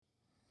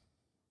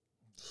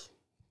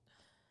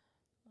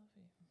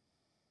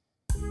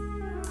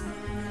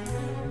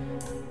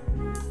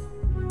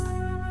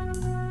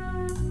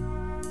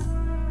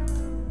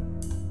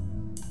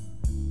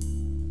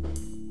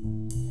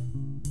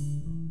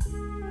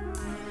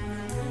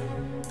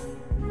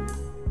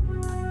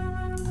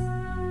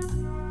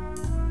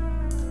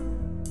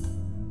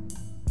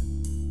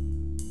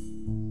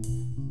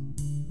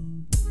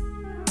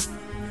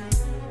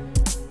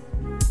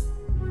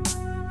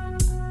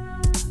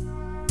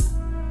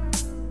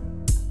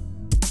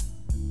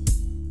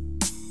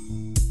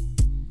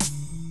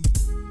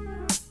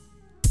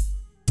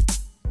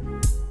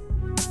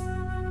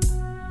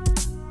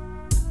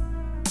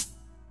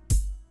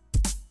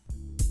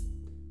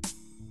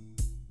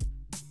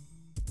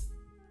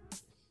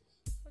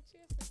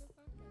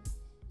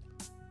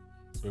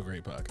to a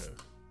great podcast.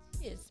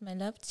 Cheers, my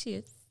love.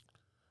 Cheers.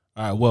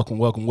 All right, welcome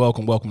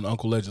to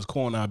Uncle Legend's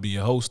Corner. I'll be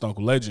your host,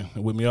 Uncle Legend,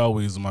 and with me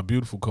always is my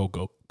beautiful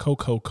co-host,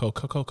 Coco.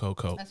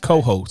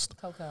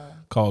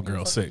 Call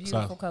Girl 6.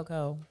 Beautiful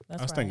Coco.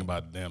 I was thinking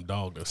about the damn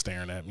dog that's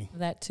staring at me.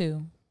 That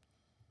too.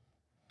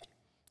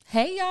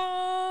 Hey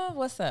y'all,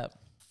 what's up?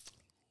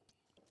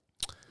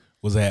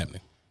 What's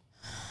happening?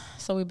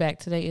 So we back.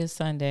 Today is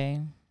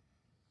Sunday.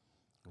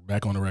 We're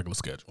back on the regular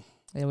schedule.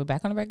 Yeah, we're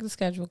back on the regular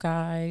schedule,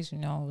 guys. You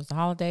know, it was the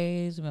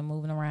holidays. We've been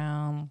moving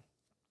around.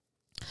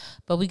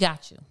 But we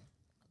got you.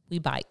 We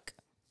bike.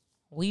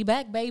 We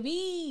back,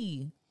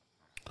 baby.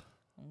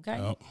 Okay.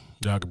 Yep.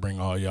 Y'all can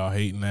bring all y'all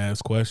hating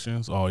ass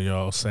questions. All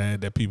y'all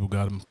sad that people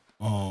got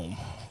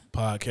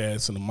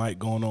podcasts and the mic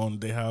going on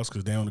at their house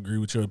because they don't agree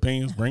with your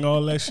opinions. Bring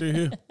all that shit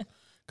here.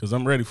 Because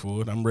I'm ready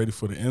for it. I'm ready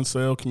for the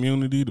incel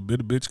community, the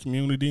bitter bitch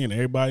community, and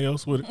everybody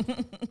else with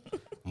it.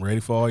 I'm ready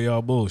for all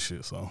y'all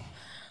bullshit. So, all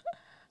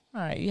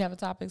right. You have a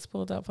topics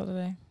pulled up for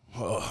today?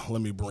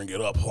 Let me bring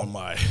it up on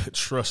my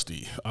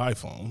trusty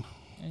iPhone.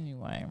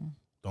 Anyway.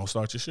 Don't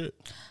start your shit.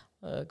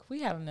 Look,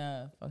 we have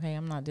enough. Okay,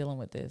 I'm not dealing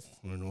with this.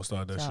 We're going to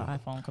start that shit.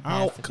 iPhone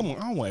capacity. Come on.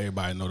 I don't want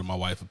everybody to know that my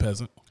wife a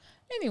peasant.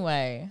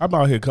 Anyway. I'm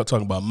out here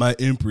talking about my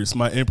Empress.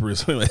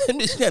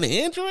 Bitch got an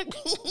Android?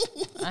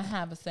 I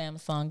have a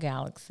Samsung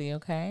Galaxy,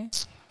 okay?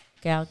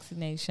 Galaxy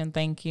Nation,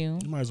 thank you.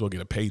 You might as well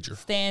get a pager.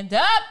 Stand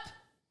up!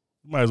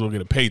 You might as well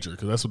get a pager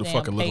because that's what the Damn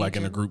fuck it look like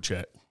in pager. a group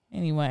chat.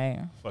 Anyway.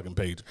 Fucking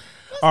pager.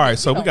 All right,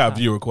 so we got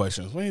viewer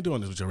questions. We ain't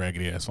doing this with your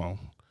raggedy ass phone.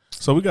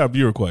 So we got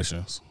viewer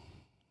questions.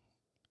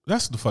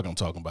 That's the fuck I'm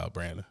talking about,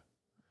 Brandon.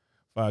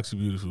 Foxy,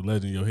 beautiful,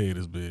 legend, your head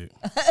is big.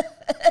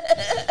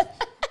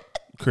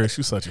 Chris,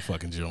 you such a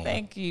fucking joke.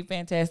 Thank you,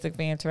 fantastic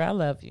banter. I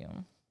love you.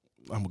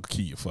 I'm going to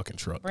key your fucking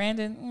truck.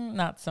 Brandon,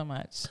 not so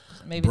much.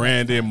 Maybe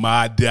Brandon,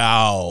 my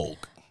dog.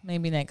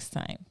 Maybe next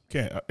time.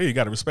 You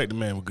got to respect the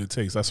man with good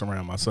taste. I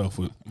surround myself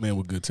with men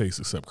with good taste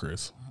except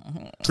Chris.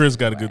 Chris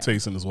got a good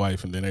taste in his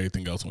wife, and then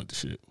everything else went to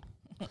shit.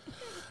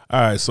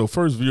 All right, so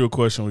first viewer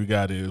question we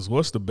got is,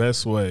 what's the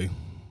best way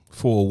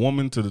for a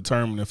woman to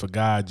determine if a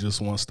guy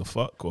just wants to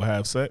fuck or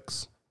have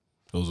sex?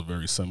 Those are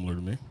very similar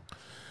to me.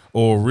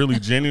 Or really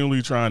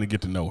genuinely trying to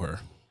get to know her.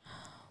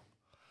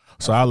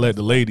 So I'll let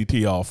the lady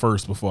tee off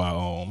first before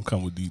I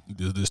come with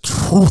this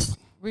truth.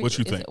 What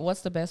you think?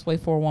 What's the best way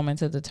for a woman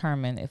to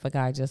determine if a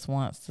guy just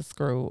wants to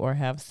screw or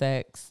have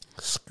sex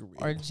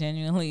or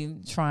genuinely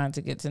trying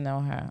to get to know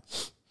her?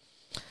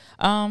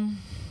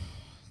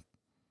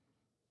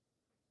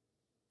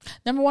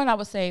 Number one, I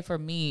would say for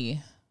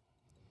me,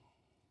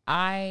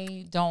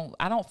 I don't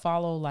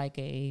follow like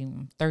a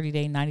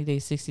 30-day, 90-day,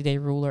 60-day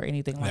rule or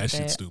anything like that. That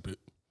shit's stupid.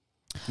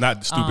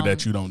 Not stupid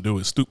that you don't do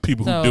it.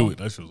 People who do it,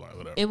 that's just like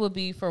whatever. It would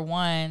be for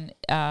one,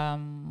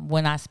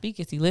 when I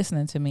speak, is he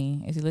listening to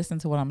me? Is he listening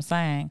to what I'm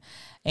saying?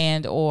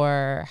 And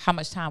or how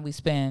much time we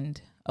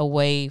spend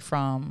away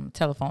from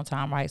telephone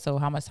time, right? So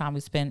how much time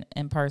we spend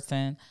in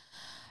person.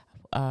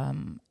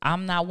 I'm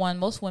not one.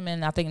 Most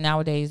women, I think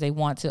nowadays, they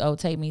want to,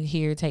 take me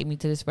here, take me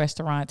to this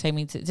restaurant, take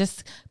me to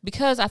just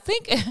because I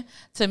think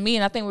to me,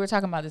 and I think we were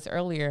talking about this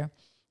earlier,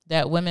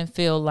 that women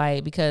feel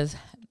like because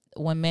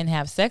when men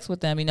have sex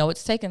with them,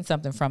 it's taking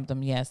something from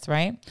them. Yes.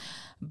 Right.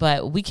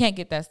 But we can't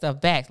get that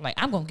stuff back. Like,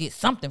 I'm going to get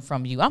something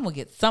from you. I'm going to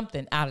get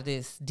something out of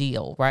this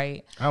deal.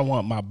 Right. I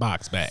want my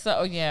box back.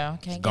 So yeah.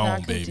 Can't get our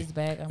coochies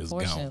back.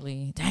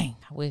 Unfortunately. Dang.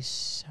 I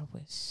wish.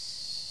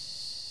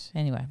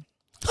 Anyway.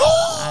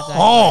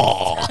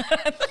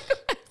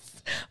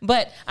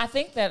 But I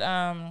think that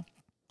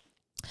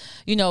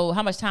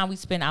how much time we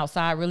spend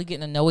outside really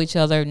getting to know each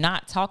other,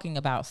 not talking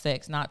about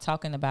sex, not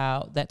talking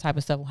about that type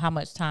of stuff, how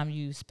much time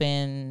you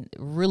spend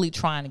really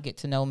trying to get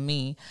to know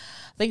me,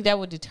 I think that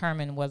would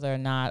determine whether or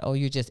not,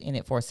 you're just in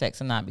it for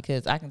sex or not.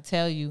 Because I can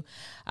tell you,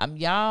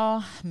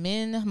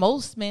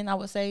 most men, I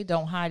would say,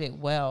 don't hide it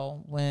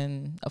well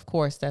when, of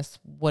course, that's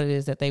what it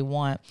is that they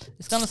want.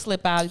 It's going to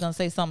slip out. You're going to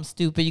say something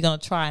stupid. You're going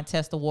to try and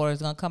test the water.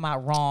 It's going to come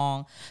out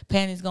wrong.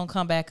 Panties going to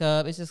come back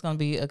up. It's just going to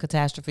be a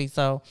catastrophe.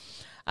 So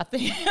I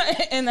think,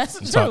 and that's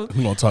the truth.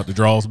 We're going to talk the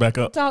draws back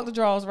up? Talk the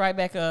draws right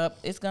back up.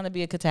 It's going to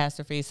be a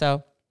catastrophe.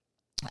 So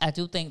I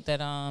do think that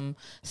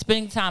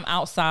spending time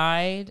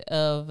outside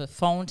of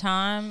phone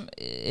time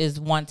is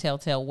one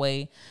telltale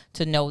way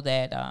to know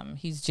that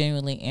he's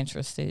genuinely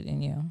interested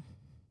in you.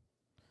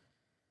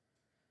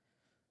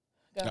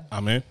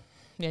 I'm in.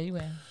 Yeah, you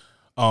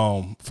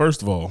in.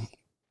 First of all,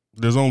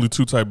 there's only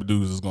two type of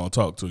dudes that's going to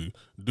talk to you.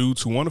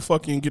 Dudes who want to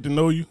fuck you and get to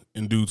know you,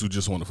 and dudes who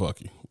just want to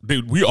fuck you.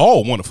 We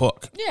all want to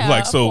fuck. Yeah,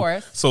 of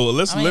course. So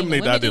let's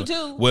eliminate that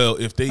idea. Well,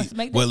 if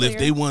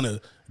they want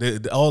to,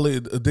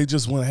 they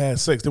just want to have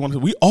sex.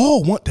 We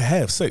all want to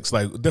have sex.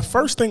 Like, the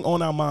first thing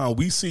on our mind,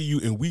 we see you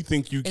and we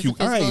think you cute.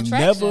 I ain't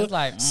never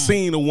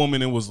seen a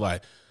woman and was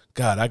like,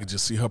 God, I could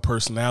just see her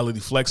personality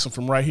flexing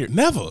from right here.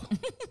 Never.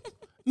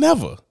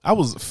 Never. I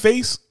was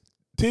face,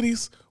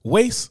 titties,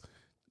 waist,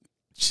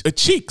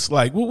 cheeks.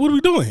 Like, what are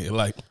we doing here?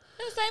 Like,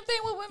 the same thing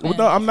with women.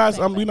 Well,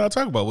 no, we're not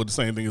talking about what the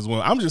same thing is.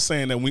 I'm just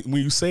saying that when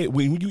you say it,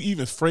 when you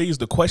even phrase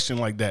the question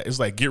like that, it's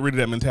like, get rid of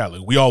that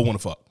mentality. We all want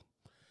to fuck.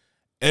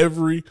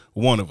 Every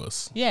one of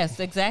us. Yes,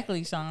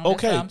 exactly, Sean.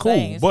 Okay, cool.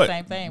 It's but the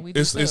same thing. We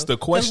it's the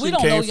question we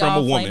don't came know from a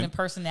y'all woman. flaming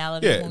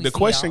personality. Yeah, when we the see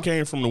question y'all.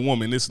 came from the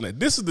woman. This and that.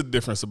 This is the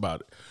difference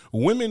about it.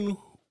 Women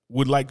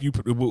would like you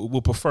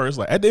would prefer. It's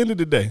like at the end of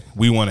the day,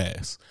 we want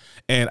ass.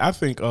 And I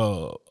think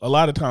a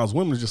lot of times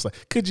women are just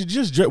like, could you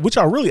just what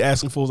y'all really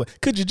asking for is like,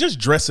 could you just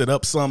dress it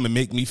up some and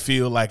make me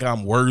feel like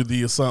I'm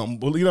worthy or something?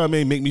 Well, you know what I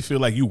mean? Make me feel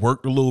like you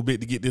worked a little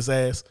bit to get this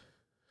ass.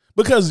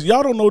 Because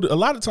y'all don't know, a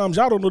lot of times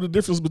y'all don't know the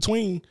difference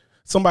between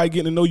somebody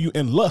getting to know you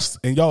and lust.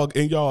 And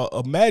y'all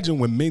imagine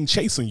when men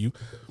chasing you,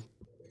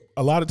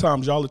 a lot of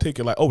times y'all are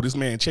taking like, oh, this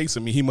man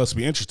chasing me, he must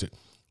be interested.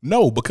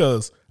 No,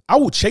 because I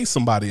will chase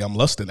somebody I'm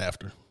lusting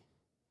after.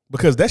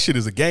 Because that shit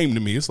is a game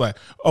to me. It's like,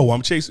 oh,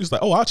 I'm chasing. It's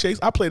like, oh, I'll chase.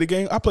 I play the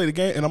game,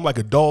 and I'm like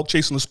a dog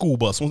chasing a school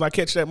bus. Once I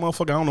catch that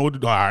motherfucker, I don't know what to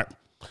do. All right,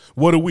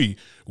 what are we?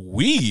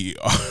 We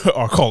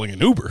are calling an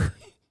Uber.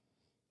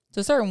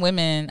 To certain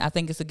women, I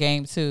think it's a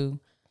game too.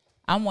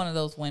 I'm one of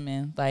those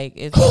women. Like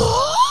it's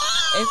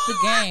a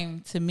game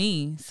to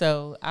me.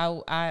 So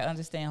I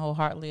understand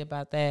wholeheartedly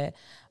about that.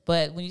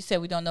 But when you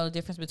said we don't know the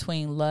difference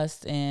between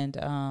lust and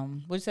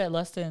what you said,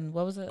 lust and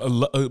what was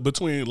it?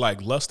 Between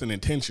like lust and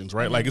intentions,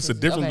 right? Like it's a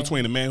difference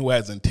between a man who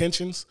has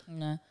intentions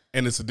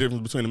and it's a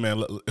difference between a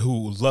man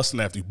who's lusting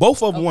after you.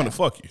 Both of them want to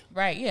fuck you.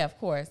 Right, yeah, of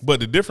course. But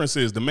the difference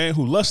is the man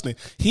who lusting,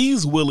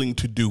 he's willing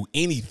to do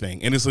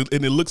anything. And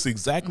it looks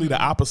exactly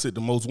the opposite to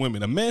most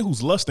women. A man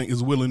who's lusting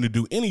is willing to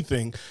do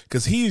anything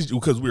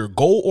because we're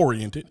goal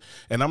oriented.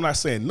 And I'm not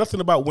saying nothing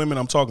about women.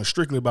 I'm talking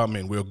strictly about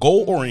men. We're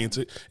goal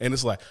oriented. And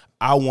it's like,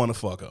 I want to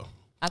fuck her.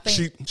 I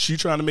think she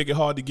trying to make it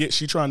hard to get.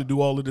 She trying to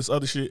do all of this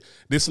other shit,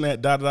 this and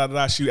that, da da da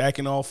da. She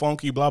acting all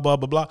funky, blah blah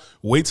blah blah.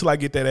 Wait till I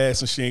get that ass,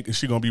 and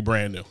she gonna be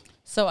brand new.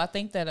 So I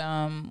think that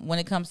when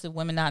it comes to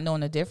women not knowing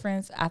the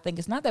difference, I think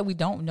it's not that we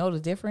don't know the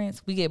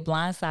difference. We get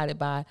blindsided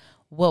by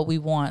what we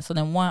want. So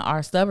then one,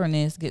 our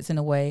stubbornness gets in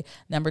the way.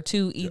 Number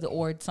two, either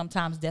or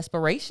sometimes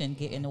desperation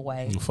get in the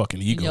way.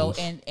 Fucking egos.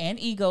 And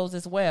egos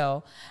as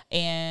well.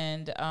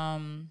 And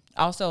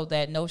also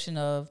that notion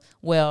of,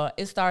 well,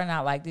 it's starting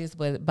out like this,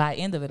 but by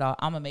the end of it all,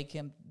 I'm going to make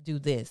him do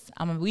this.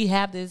 We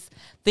have this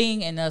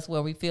thing in us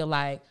where we feel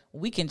like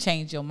we can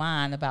change your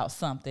mind about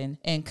something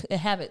and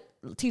have it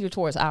teeter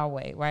towards our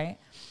way, right?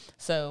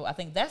 So I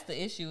think that's the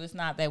issue. It's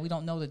not that we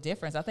don't know the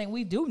difference. I think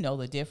we do know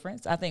the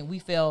difference. I think we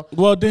feel we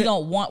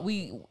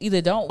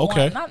either don't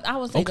want, not, I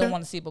would say don't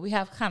want to see it, but we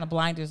have kind of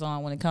blinders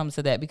on when it comes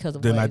to that because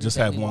of then I just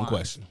have one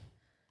question.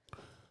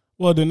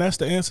 Well, then that's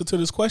the answer to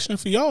this question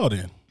for y'all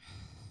then.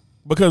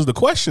 Because the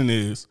question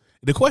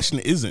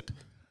isn't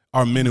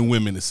are men and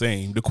women the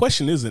same? The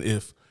question isn't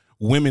if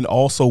women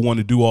also want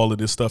to do all of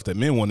this stuff that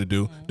men want to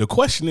do. Mm-hmm. The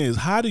question is,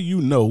 how do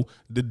you know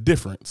the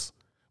difference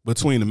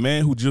between a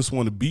man who just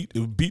want to beat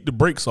the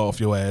brakes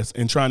off your ass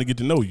and trying to get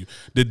to know you?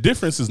 The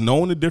difference is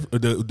knowing the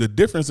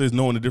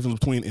difference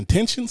between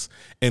intentions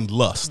and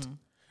lust. Mm-hmm.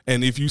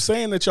 And if you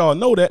saying that y'all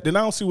know that, then I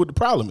don't see what the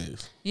problem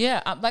is.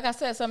 Yeah, like I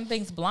said, some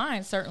things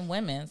blind certain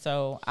women.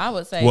 So I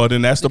would say, well,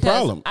 then that's the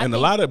problem. And a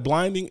lot of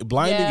blinding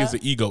is an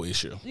ego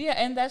issue. Yeah,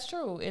 and that's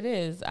true. It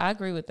is. I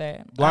agree with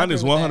that. Blinding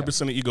is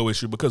 100% an ego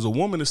issue because a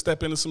woman is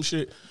step into some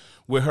shit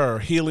with her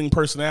healing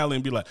personality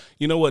and be like,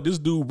 you know what, this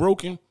dude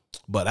broken,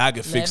 but I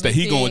can fix that.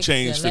 He gonna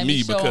change for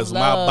me because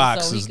my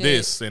box is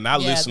this, and I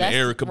listen to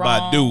Erykah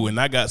Badu, and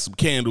I got some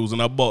candles,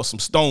 and I bought some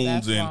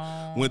stones, and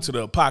went to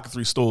the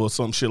apothecary store or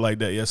some shit like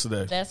that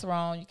yesterday. That's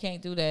wrong. You can't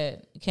do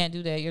that. You can't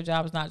do that. Your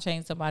job is not to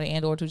change somebody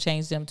and or to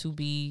change them to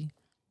be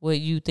what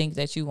you think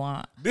that you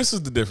want. This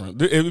is the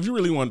difference. If you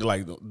really want to,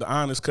 like, the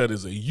honest cut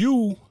is that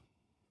you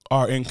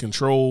are in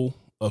control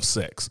of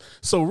sex.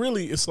 So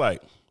really, it's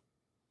like,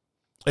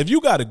 if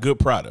you got a good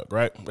product,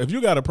 right? If you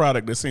got a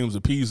product that seems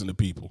appeasing to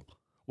people,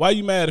 why are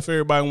you mad if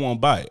everybody won't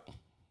buy it?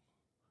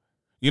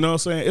 You know what I'm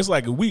saying? It's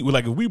like if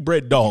we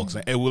bred dogs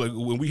and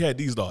when we had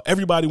these dogs,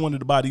 everybody wanted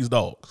to buy these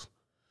dogs.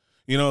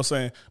 You know what I'm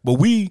saying? But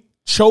we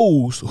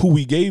chose who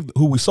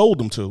we sold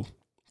them to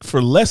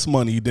for less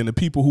money than the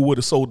people who would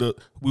have sold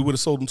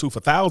them to for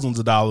thousands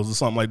of dollars or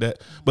something like that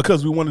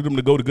because we wanted them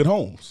to go to good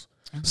homes.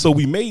 Mm-hmm. So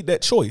we made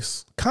that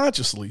choice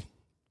consciously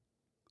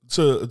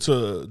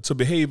to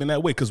behave in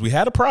that way because we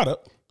had a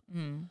product,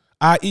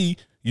 i.e.,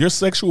 your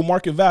sexual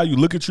market value.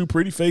 Look at you,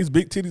 pretty face,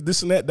 big titties,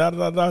 this and that, da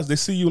da da da. They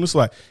see you and it's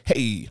like,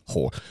 hey,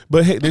 whore.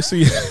 But hey, they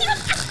see.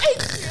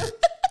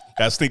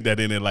 Gotta sneak that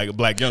in there like a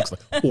black youngster,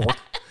 whore.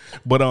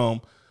 But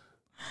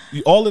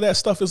all of that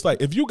stuff is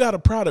like, if you got a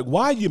product,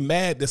 why are you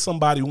mad that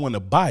somebody want to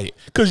buy it?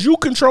 Because you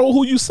control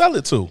who you sell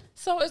it to.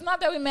 So it's not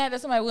that we're mad that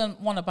somebody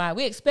wouldn't want to buy it.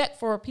 We expect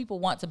for people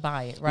want to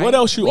buy it, right? What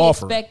else you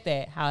offer? We expect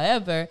that.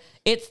 However,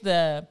 it's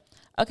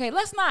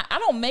I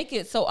don't make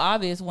it so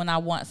obvious when I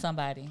want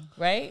somebody,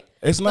 right?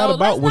 It's not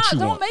about what you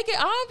want. Don't make it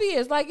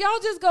obvious. Like, y'all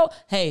just go,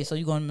 hey, so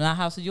you going to my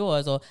house or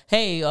yours? Or,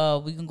 hey,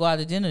 we can go out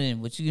to dinner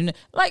then. Which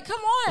like, come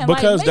on.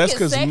 Because like, that's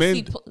because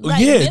men,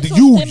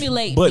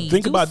 stimulate but me.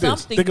 think Do about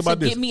this. Think about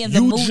this. Get me in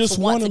the mood just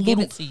to want to give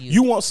it to you.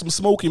 You want some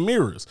smoke and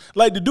mirrors.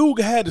 Like, the dude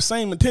had the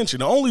same intention.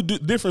 The only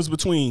difference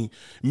between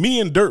me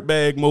and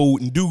dirtbag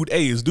mode and dude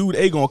A is dude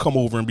A gonna come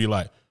over and be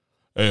like,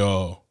 hey,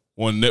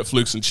 want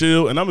Netflix and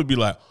chill, and I'm gonna be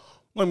like,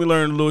 let me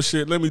learn a little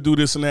shit. Let me do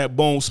this and that.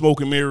 Boom,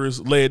 smoke and mirrors,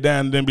 lay it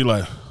down, and then be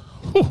like,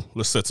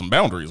 let's set some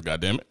boundaries.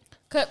 Goddamn it.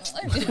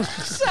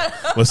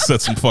 Let's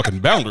set some fucking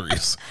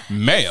boundaries,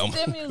 ma'am.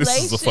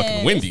 This is a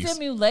fucking Wendy's.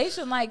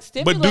 Stimulation,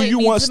 but do you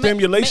want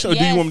stimulation or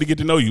do you want me to get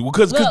to know you?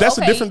 Because that's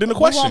different than the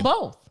question. We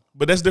want both.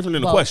 But that's different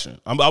than the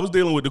question. I was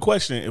dealing with the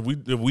question.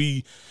 If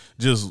we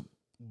just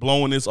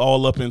blowing this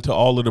all up into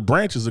all of the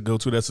branches to go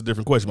to, that's a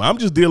different question. But I'm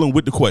just dealing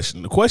with the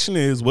question. The question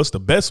is, what's the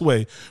best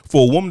way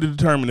for a woman to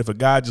determine if a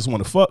guy just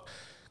want to fuck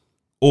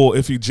or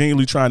if he's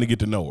genuinely trying to get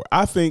to know her?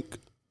 I think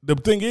the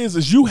thing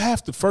is you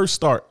have to first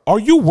start, are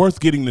you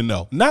worth getting to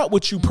know? Not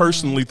what you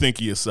personally think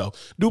of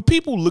yourself. Do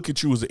people look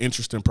at you as an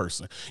interesting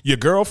person? Your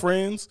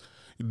girlfriends,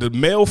 the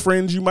male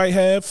friends you might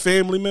have,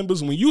 family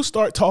members, when you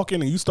start talking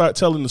and you start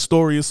telling the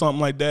story or something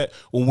like that,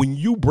 or when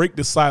you break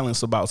the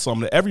silence about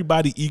something,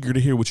 everybody eager to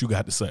hear what you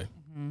got to say.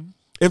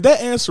 If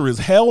that answer is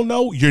hell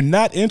no, you're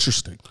not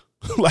interesting.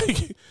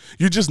 Like,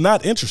 you're just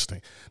not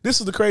interesting. This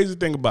is the crazy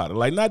thing about it.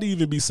 Like, not to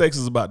even be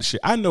sexist about the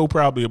shit. I know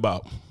probably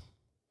about,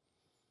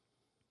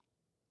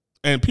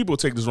 and people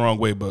take this the wrong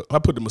way, but I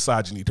put the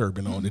misogyny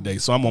turban on today,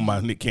 so I'm on my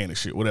Nick Cannon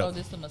shit, whatever. Oh,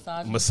 this is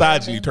the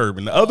misogyny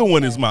turban. The other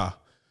one is my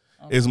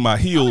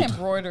healed. I'm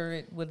embroider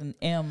it with an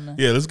M.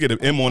 Yeah, let's get an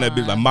M on that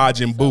bitch, like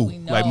Majin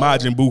Buu, like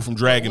Majin Buu from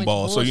Dragon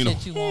Ball. So you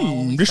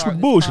know, this is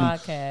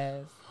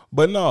bullshit.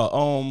 But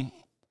no,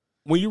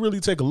 when you really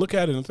take a look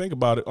at it and think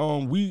about it,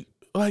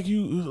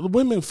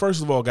 women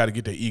first of all got to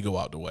get their ego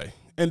out the way,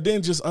 and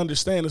then just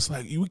understand it's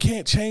like we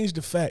can't change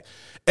the fact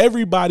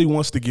everybody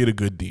wants to get a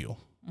good deal.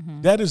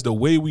 That is the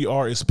way we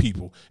are as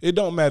people. It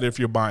don't matter if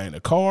you're buying a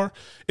car.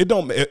 It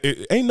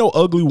ain't no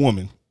ugly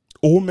woman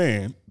or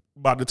man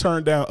about to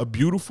turn down a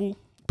beautiful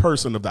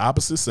person of the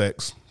opposite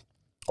sex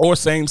or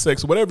same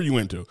sex, whatever you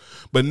into.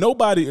 But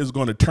nobody is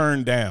going to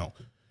turn down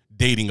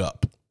dating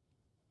up.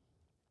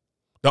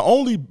 The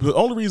only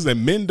reason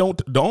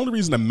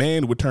a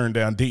man would turn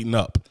down dating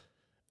up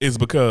is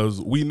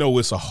because we know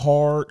it's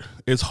hard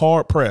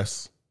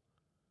pressed.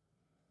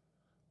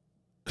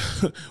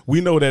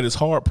 We know that it's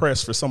hard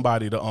pressed for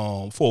somebody to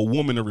for a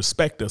woman to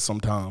respect us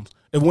sometimes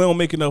if we don't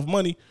make enough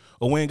money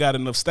or we ain't got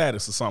enough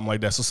status or something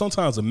like that. So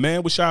sometimes a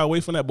man would shy away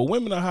from that, but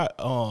women are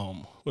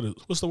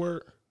what's the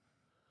word?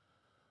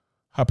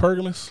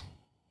 Hypergamous?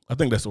 I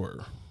think that's the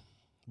word.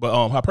 But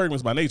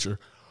hypergamous by nature.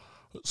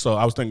 So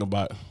I was thinking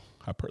about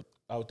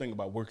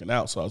working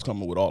out, so I was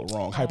coming with all the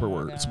wrong hyper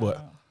words.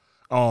 But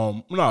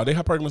no, they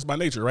hypergamous by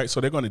nature, right?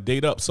 So they're going to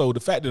date up. So the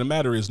fact of the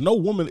matter is no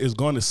woman is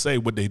going to say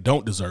what they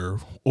don't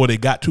deserve or they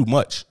got too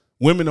much.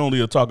 Women only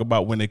will talk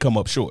about when they come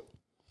up short.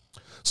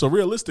 So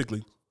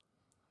realistically,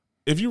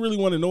 if you really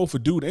want to know if a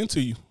dude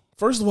into you,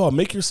 first of all,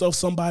 make yourself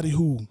somebody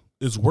who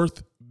is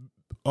worth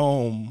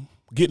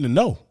getting to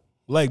know.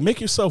 Like, make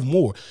yourself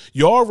more.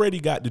 You already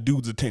got the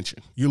dude's attention.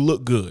 You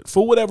look good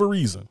for whatever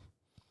reason.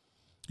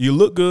 You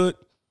look good.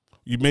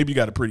 You maybe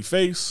got a pretty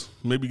face,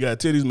 maybe you got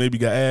titties, maybe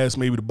you got ass,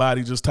 maybe the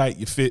body just tight,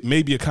 you fit,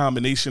 maybe a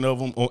combination of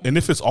them. And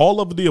if it's all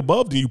of the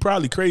above, then you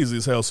probably crazy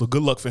as hell. So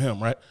good luck for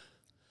him, right?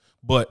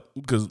 But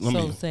because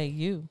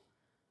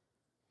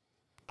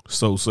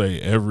So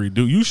say every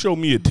dude. You show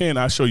me a 10,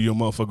 I show you a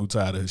motherfucker who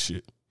tired of his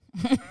shit.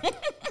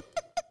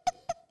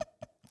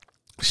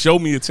 Show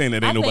me a 10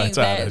 that ain't nobody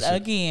tired of his shit.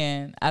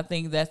 Again, I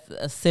think that's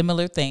a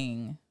similar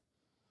thing.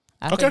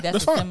 I think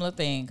that's a similar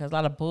thing because a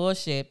lot of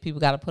bullshit people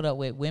got to put up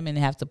with, women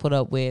have to put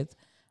up with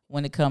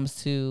when it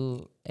comes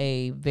to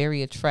a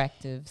very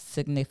attractive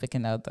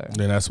significant other.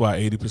 Then that's why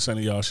 80%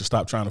 of y'all should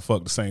stop trying to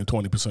fuck the same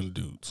 20% of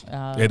dudes. They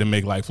had to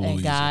make life a little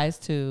easier. Guys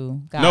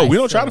too. No, we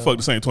don't try to fuck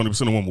the same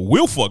 20% of women.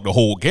 We'll fuck the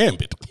whole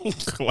gambit.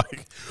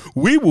 Like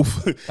we will.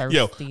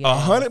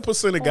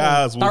 100% of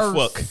guys will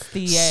fuck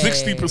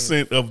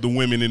 60% of the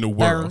women in the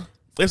world.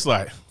 It's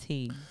like.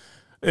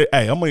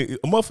 Hey, I'm a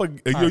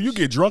motherfucker. You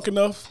get drunk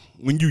enough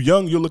when you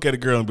young, you'll look at a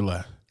girl and be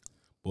like,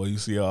 "Boy, you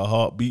see our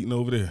heart beating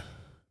over there?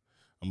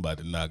 I'm about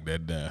to knock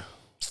that down."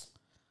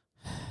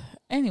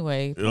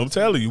 Anyway, I'm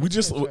telling you,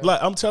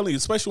 I'm telling you,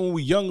 especially when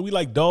we young, we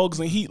like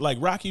dogs in heat. Like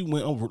Rocky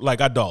went over,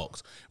 like our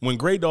dogs. When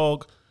Gray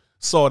Dog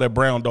saw that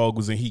Brown Dog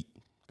was in heat,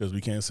 because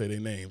we can't say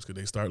their names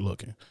because they start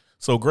looking.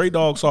 So Gray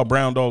Dog saw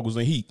Brown Dog was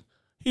in heat.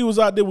 He was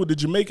out there with the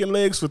Jamaican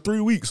legs for 3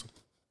 weeks.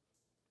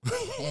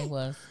 It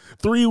was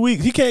 3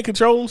 weeks. He can't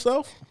control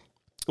himself.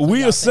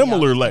 We are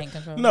similar.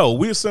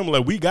 We're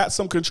similar. We got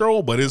some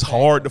control, but it's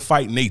hard to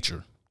fight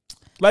nature.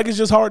 Like, it's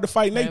just hard to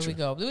fight nature.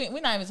 There we go.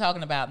 We're not even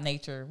talking about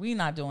nature. We're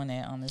not doing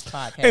that on this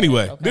podcast.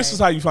 Anyway, this is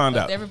how you find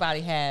out.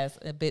 Everybody has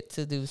a bit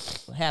to do,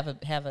 have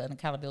an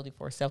accountability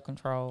for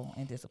self-control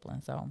and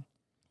discipline. So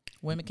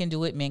women can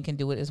do it. Men can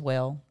do it as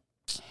well.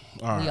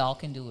 We all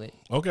can do it.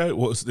 Okay.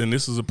 Well, then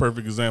this is a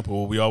perfect example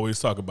of what we always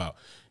talk about.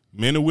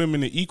 Men and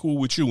women are equal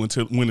with you when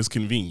it's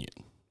convenient.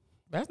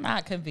 That's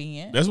not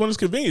convenient. That's when it's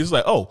convenient. It's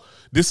like, oh,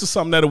 this is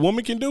something that a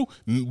woman can do.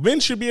 Men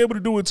should be able to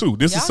do it too.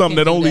 This is something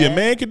that only a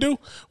man can do.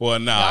 Well,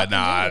 nah.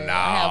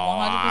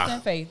 I have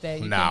 100% faith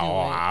that you can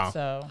do it.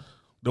 So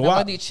The Now, why?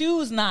 whether you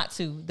choose not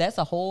to, that's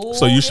a whole.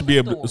 So you should be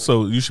different able.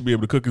 story. So you should be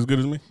able to cook as good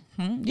as me.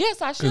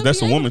 Yes, I should. that's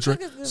be a able woman to cook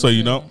trick. as good So as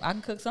you know? I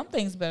can cook some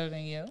things better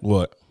than you.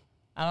 What?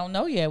 I don't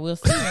know yet. We'll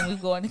see when we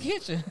go in the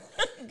kitchen.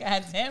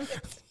 God damn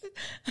it.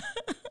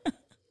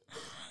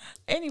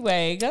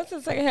 Anyway, go to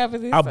the second half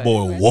of this. I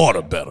boil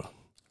water better.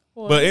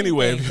 Boy, but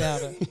anyway. anything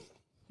better.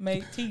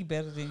 Make tea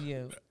better than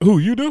you. Who,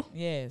 you do?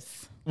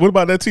 Yes. What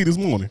about that tea this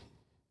morning?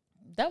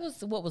 That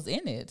was what was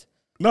in it.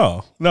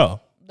 No.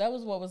 That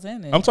was what was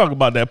in it. I'm talking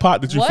about that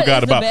pot that you What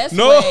forgot is the about. best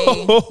No.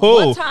 way?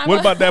 What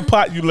about that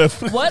pot you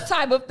left? What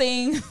type of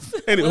things?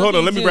 Anyway, will hold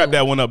on. he Let me do? wrap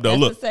that one up, though. That's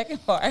Look. the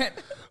second part.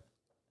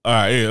 All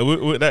right.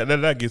 Yeah.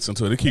 That gets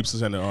into it. It keeps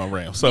us in the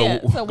RAM. So,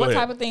 Yeah. So go what ahead.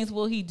 type of things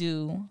will he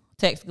do?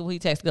 Will he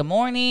text good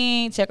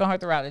morning, check on her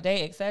throughout the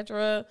day,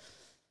 etc.?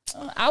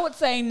 I would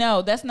say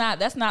no. That's not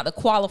the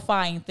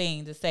qualifying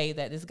thing to say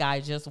that this guy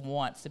just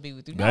wants to be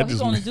with you. No, That he's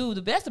just going to mean- do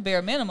the best, the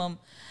bare minimum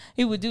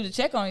he would do to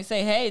check on you,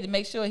 say, hey, to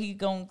make sure he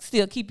going to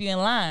still keep you in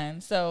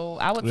line. So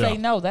I would say Yeah.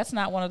 no, that's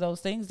not one of those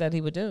things that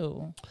he would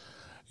do.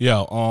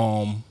 Yeah.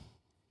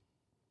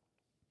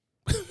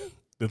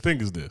 The thing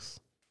is this.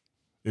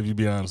 If you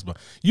be honest about,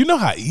 you know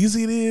how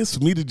easy it is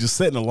for me to just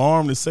set an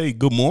alarm to say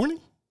good morning,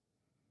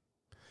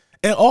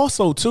 and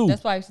also too.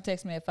 That's why he used to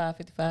text me at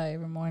 5:55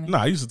 every morning. No,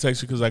 I used to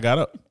text you because I got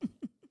up.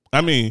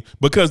 I mean,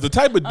 because the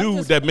type of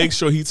dude that makes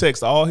sure he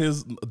texts all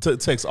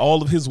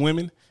of his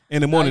women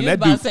in the morning. You That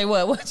about dude. to say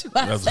what? What you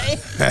about to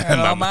say?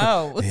 Nah, I'm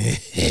out.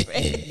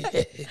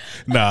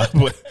 Nah,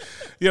 but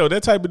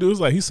that type of dude is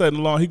like he setting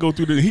alarm. He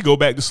go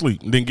back to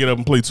sleep and then get up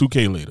and play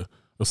 2K later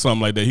or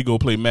something like that. He go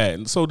play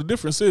Madden. So the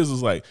difference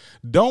is like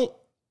don't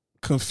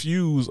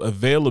confuse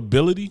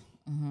availability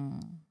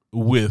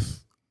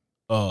with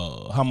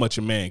how much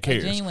a man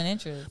cares. Genuine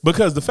interest.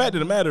 Because the fact of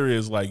the matter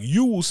is, like,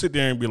 you will sit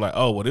there and be like,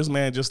 oh, well, this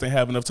man just didn't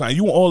have enough time.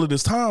 You want all of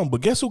this time,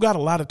 but guess who got a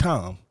lot of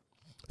time?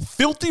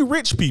 Filthy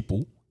rich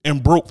people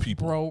and broke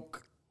people.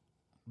 Broke.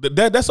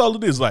 That's all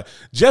it is. Like,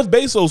 Jeff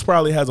Bezos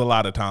probably has a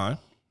lot of time.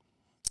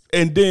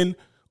 And then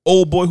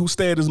old boy who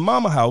stay at his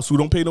mama house who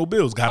don't pay no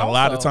bills got a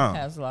lot of Also time.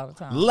 Has a lot of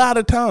time. A lot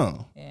of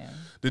time. Yeah.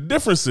 The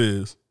difference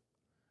is,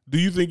 do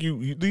you think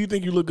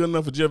you look good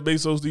enough for Jeff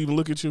Bezos to even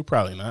look at you?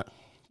 Probably not.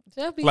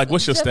 Like,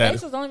 what's your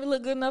status? Bezos don't even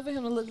look good enough for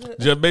him to look good.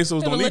 Jeff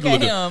Bezos don't need to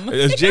look at him. good.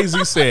 As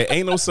Jay-Z said,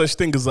 ain't no such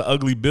thing as an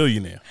ugly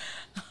billionaire.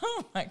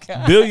 Oh my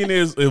God.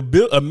 Billionaires,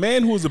 a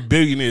man who is a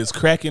billionaire is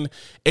cracking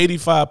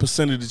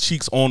 85% of the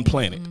cheeks on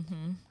planet,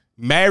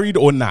 married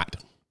or not.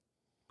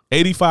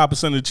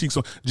 85% of the cheeks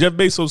on. Jeff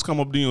Bezos come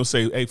up to you and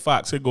say, "Hey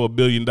Fox, here go $1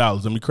 billion.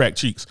 Let me crack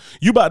cheeks."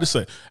 You about to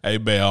say, "Hey,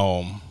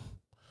 babe,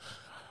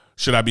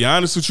 should I be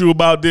honest with you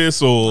about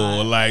this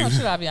or like?" No,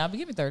 should I be?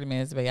 Give me 30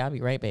 minutes, babe. I'll be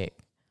right back.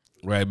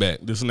 Right back,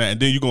 this and that, and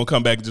then you're gonna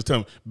come back and just tell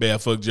me, "Babe, I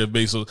fuck Jeff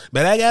Bezos,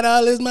 but I got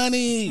all this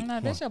money." No,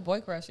 that's your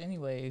boy crush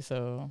anyway.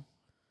 So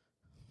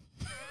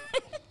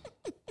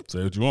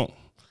Say what you want.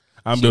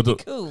 I'm Should built be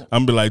up. cool.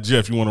 I'm be like,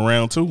 Jeff, you want a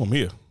round two? I'm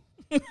here.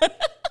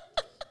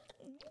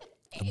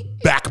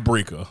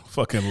 Backbreaker,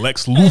 fucking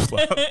Lex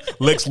Luthor,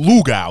 Lex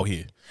Luger out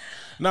here.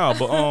 No,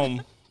 but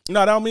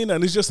no, I don't mean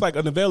that. It's just like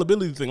an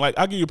availability thing. Like,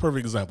 I'll give you a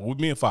perfect example with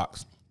me and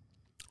Fox.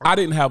 I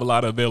didn't have a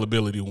lot of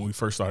availability when we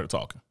first started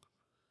talking.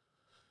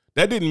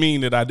 That didn't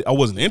mean that I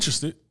wasn't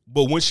interested,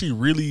 but when she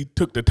really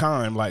took the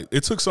time, like,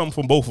 it took something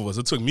from both of us.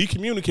 It took me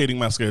communicating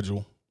my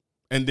schedule,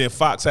 and then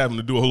Fox having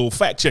to do a little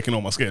fact checking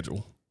on my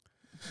schedule.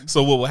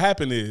 So what would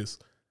happen is,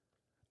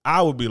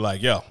 I would be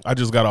like, yo, I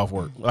just got off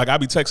work. Like, I'd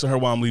be texting her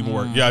while I'm leaving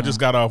work. Yeah, I just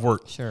got off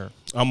work. sure.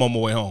 I'm on my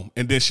way home.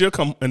 And then she'll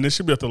come, and then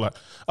she'll be up there like,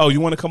 oh, you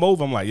want to come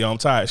over? I'm like, yo, I'm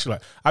tired. She's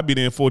like, I'll be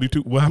there in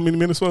 42. Well, how many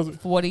minutes was it?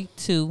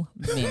 42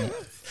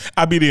 minutes.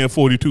 I'll be there in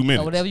 42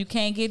 minutes. So whatever you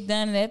can't get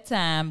done in that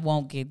time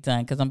won't get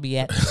done because I'm be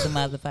at the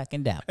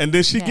motherfucking doubt. And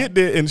then she get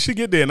there,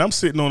 and I'm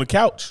sitting on the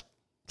couch,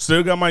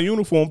 still got my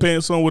uniform,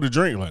 paying someone with a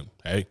drink. Like,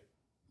 hey.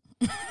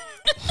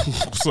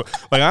 So,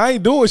 like, I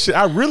ain't doing shit.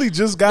 I really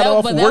just got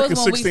off of work in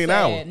 16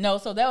 hours. No,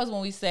 so that was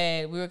when we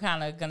said we were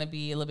kind of going to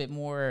be a little bit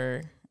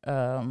more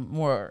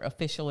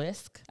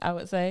official-esque, I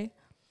would say.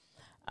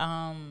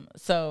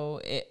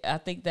 I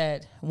think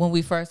that when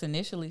we first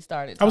initially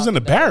started, I was in the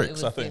talking, though, barracks, it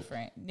was I think.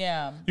 different.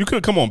 Yeah. You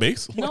could come on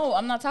base. No,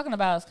 I'm not talking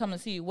about us coming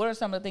to see you. What are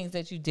some of the things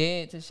that you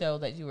did to show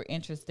that you were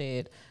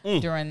interested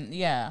during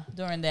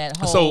that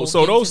whole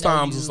So getting those to know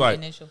times you it's like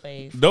initial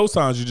phase? those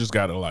times you just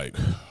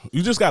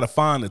gotta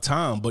find the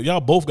time, but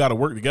y'all both gotta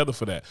work together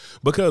for that.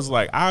 Because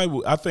like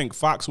I think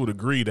Fox would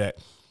agree that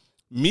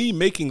me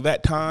making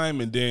that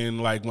time, and then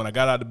like when I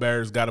got out of the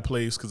barracks, got a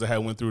place because I had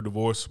went through a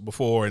divorce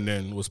before, and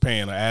then was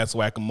paying an ass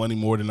whack of money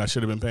more than I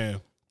should have been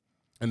paying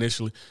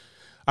initially.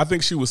 I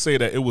think she would say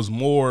that it was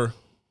more.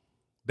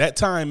 That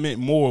time meant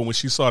more when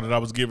she saw that I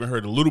was giving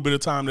her the little bit of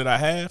time that I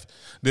have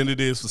than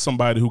it is for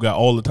somebody who got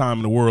all the time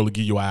in the world to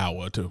give you an hour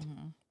or two.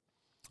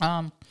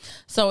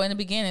 So in the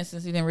beginning,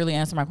 since he didn't really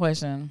answer my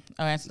question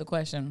or answer the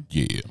question,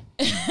 Yeah.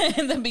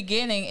 in the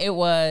beginning, it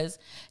was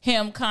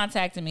him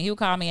contacting me. He would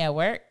call me at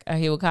work, or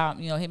he would call,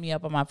 hit me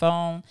up on my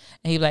phone,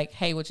 and he'd be like,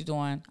 "Hey, what you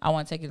doing? I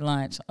want to take you to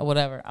lunch or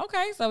whatever."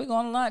 Okay, so we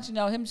going to lunch.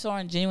 Him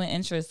showing genuine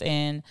interest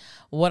in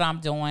what I'm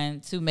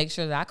doing to make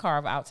sure that I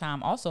carve out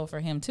time also for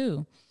him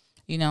too.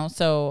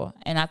 So,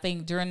 and I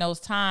think during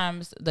those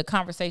times, the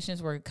conversations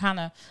were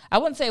I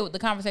wouldn't say the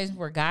conversations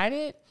were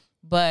guided,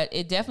 but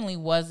it definitely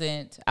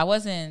wasn't. I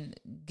wasn't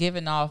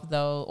giving off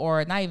though,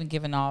 or not even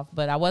giving off,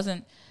 but I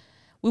wasn't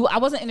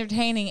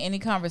entertaining any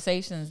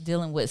conversations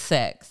dealing with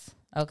sex.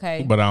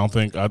 Okay. But I don't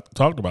think I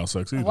talked about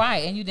sex either.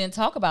 Right. And you didn't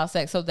talk about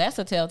sex. So that's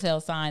a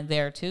telltale sign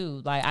there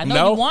too. Like, I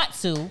know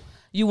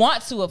you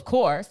want to, of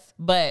course,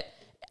 but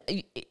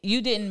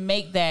you didn't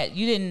make that.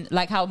 You didn't,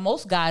 like how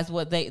most guys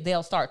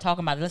they'll start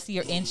talking about it. Let's see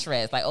your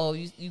interest. Like, oh,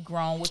 you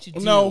grown, what you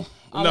do. No,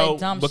 that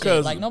dumb because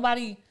shit. Like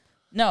nobody.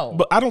 No.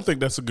 But I don't think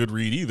that's a good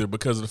read either,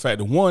 because of the fact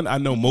that, one, I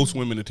know most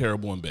women are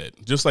terrible in bed.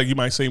 Just like you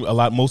might say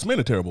most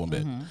men are terrible in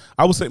bed. Mm-hmm.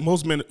 I would say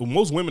most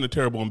women are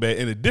terrible in bed.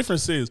 And the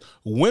difference is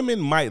women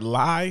might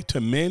lie to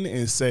men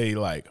and say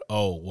like,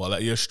 oh, well,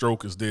 your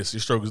stroke is this,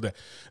 your stroke is that.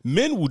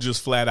 Men will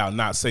just flat out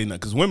not say nothing,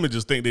 because women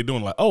just think they're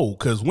doing like, oh,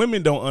 because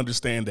women don't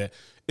understand that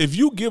if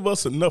you give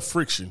us enough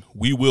friction,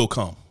 we will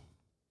come.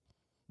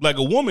 Like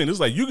a woman,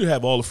 it's like you can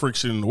have all the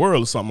friction in the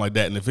world or something like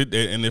that, and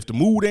if the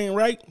mood ain't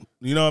right,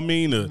 you know what I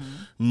mean, the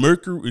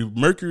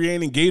mercury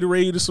ain't in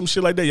Gatorade or some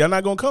shit like that, y'all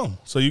not gonna come.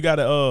 So you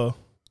gotta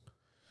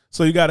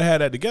have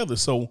that together.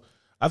 So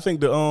I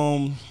think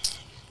the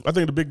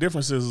big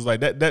difference is like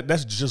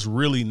that's just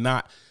really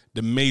not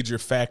the major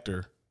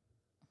factor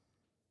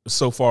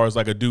so far as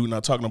like a dude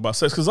not talking about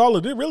sex, because all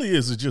it really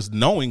is just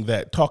knowing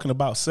that talking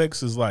about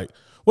sex is like,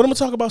 what am I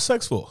talking about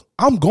sex for?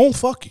 I'm gonna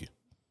fuck you.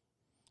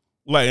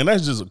 Like, and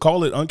that's just,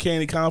 call it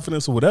uncanny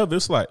confidence or whatever.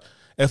 It's like,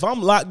 if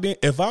I'm locked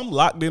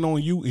in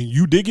on you and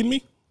you digging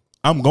me,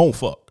 I'm gonna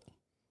fuck.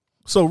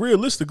 So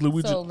realistically,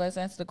 let's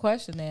answer the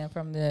question then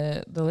from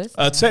the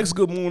listener. A text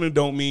good morning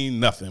don't mean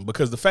nothing,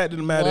 because the fact of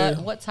the matter is,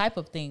 what type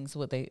of things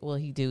will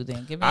he do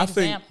then? Give me an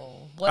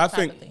example. I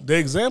think the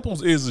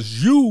examples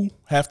is you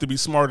have to be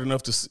smart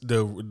enough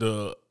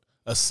to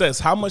assess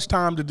how much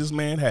time did this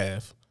man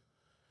have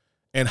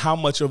and how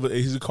much of it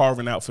is he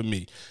carving out for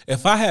me.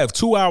 If I have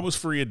 2 hours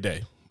free a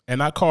day,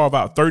 and I carve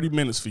out 30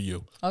 minutes for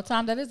you. Oh,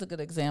 Tom, that is a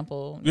good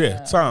example. Yeah,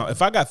 Tom.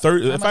 If I got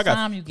 30, how much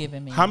time you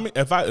giving me?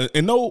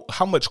 And know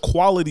how much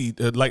quality,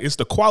 like it's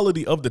the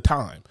quality of the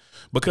time.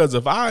 Because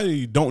if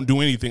I don't do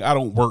anything, I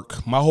don't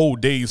work, my whole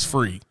day is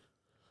free.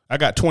 I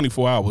got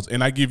 24 hours,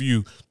 and I give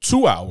you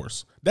 2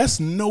 hours. That's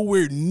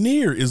nowhere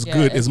near as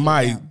good as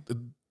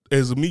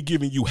as me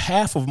giving you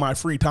half of my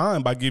free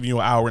time by giving you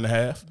an hour and a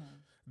half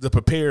to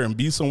prepare and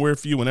be somewhere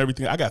for you and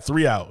everything. I got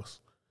 3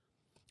 hours,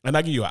 and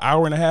I give you an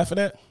hour and a half of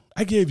that.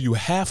 I gave you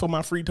half of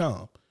my free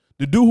time.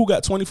 The dude who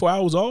got 24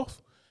 hours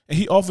off and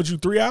he offered you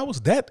 3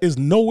 hours, that is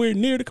nowhere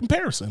near the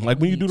comparison. Like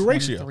when you do the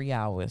ratio. 3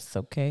 hours,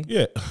 okay?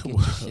 Yeah.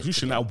 You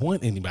should not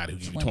want anybody who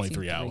give you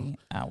 23 hours.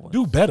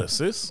 Do better,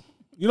 sis.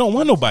 You don't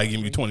want nobody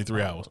giving you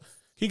 23 hours.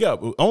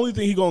 Only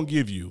thing he gonna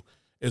give you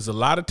is a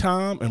lot of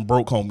time and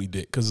broke homie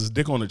dick, because his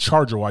dick on the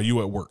charger while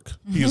you at work.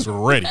 He's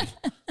ready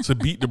to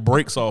beat the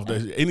brakes off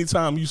that.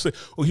 Anytime you say,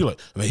 oh, he like,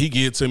 man, he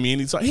give it to me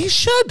anytime. He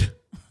should.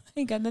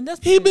 He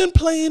been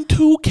playing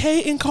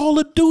 2K and Call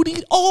of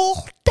Duty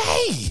all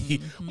day.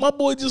 Mm-hmm. My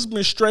boy just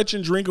been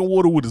stretching, drinking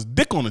water with his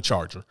dick on the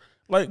charger.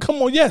 Like, come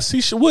on, yes,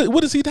 he should.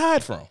 What is he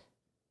tired from?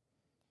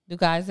 Do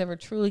guys ever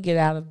truly get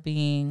out of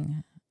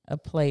being a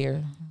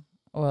player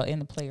or in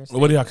the player stage?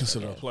 What do y'all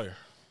consider a player?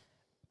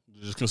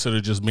 You just consider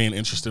just being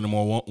interested in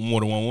more than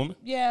one woman?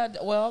 Yeah,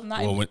 well,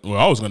 not. Well, we're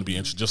always going to be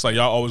interested, just like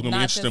y'all always going to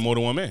be interested in more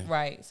than one man.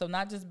 Right. So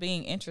not just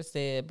being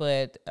interested,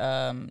 but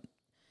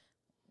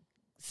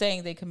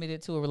saying they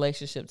committed to a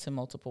relationship to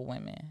multiple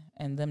women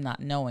and them not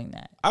knowing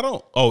that.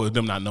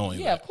 Them not knowing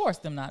that. Yeah, of course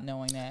them not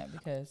knowing that,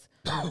 because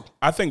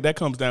I think that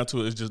comes down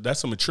to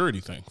that's a maturity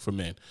thing for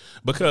men.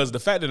 Because the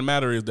fact of the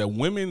matter is that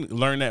women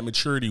learn that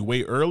maturity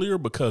way earlier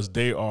because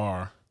they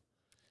are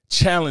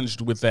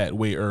challenged with that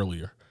way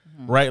earlier.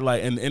 Mm-hmm. Right?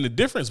 Like, and the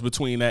difference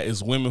between that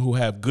is women who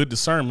have good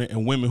discernment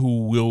and women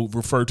who will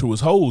refer to as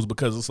hoes,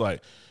 because it's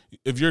like,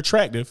 if you're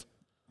attractive,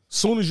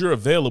 soon as you're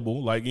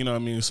available, like, you know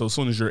what I mean? So as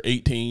soon as you're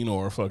 18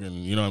 or fucking,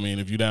 you know what I mean?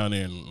 If you're down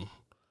in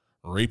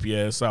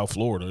rapey ass South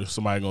Florida,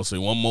 somebody gonna say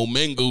one more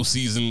mango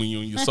season when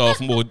you're in your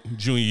sophomore,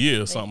 junior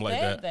year or something like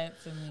that.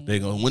 They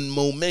gonna one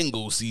more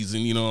mango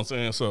season, you know what I'm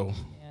saying? So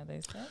yeah,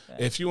 they said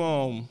that. If you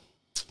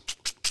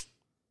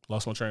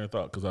lost my train of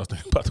thought because I was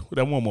thinking about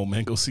that one more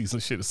mango season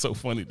shit is so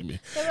funny to me.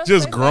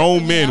 Just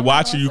grown men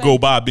watching you go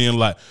by being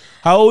like,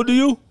 how old are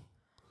you?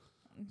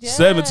 Yes.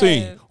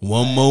 17.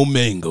 One more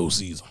mango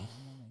season.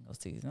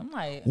 I'm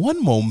like, one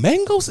more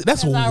mango season?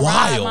 That's wild.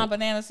 I ride my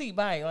banana seat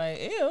bike,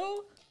 like,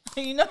 ew.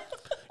 You know?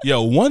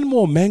 Yo, one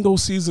more mango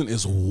season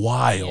is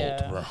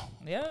wild, bro.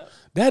 Yeah.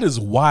 That is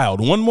wild.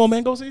 One more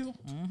mango season?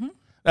 Mm-hmm.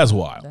 That's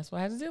wild. That's what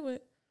I had to do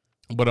with.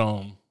 But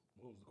what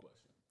was the question?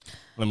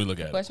 Let me look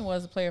at it. The question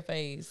was the player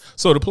phase.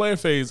 So the player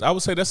phase, I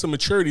would say that's a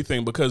maturity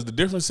thing, because the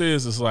difference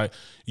is like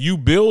you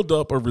build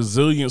up a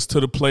resilience to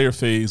the player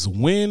phase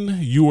when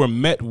you are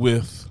met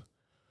with,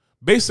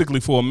 basically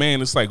for a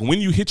man, it's like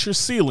when you hit your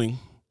ceiling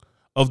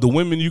of the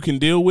women you can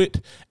deal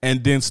with,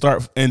 and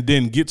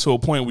then get to a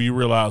point where you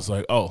realize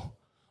like, oh,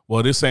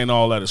 well, this ain't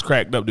all that it's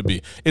cracked up to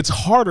be. It's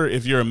harder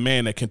if you're a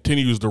man that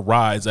continues to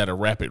rise at a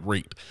rapid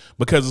rate,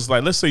 because it's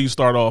like, let's say you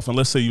start off and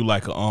let's say you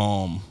like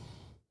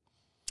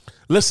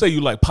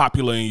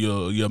popular in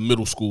your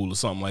middle school or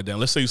something like that.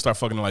 Let's say you start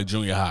fucking in like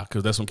junior high,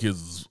 because that's when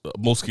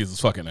most kids is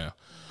fucking now,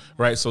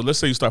 right? So let's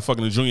say you start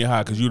fucking in junior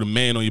high because you're the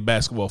man on your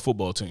basketball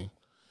football team,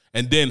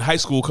 and then high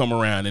school come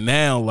around, and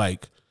now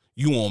like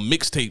you on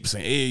mixtapes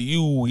and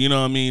you know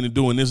what I mean, and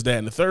doing this, that,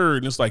 and the third,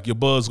 and it's like your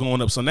buzz going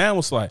up. So now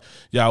it's like,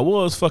 yeah, I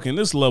was fucking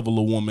this level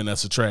of woman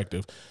that's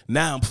attractive.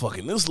 Now I'm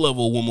fucking this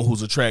level of woman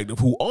who's attractive,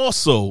 who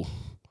also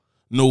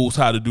knows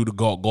how to do the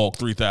Gawk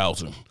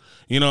 3000.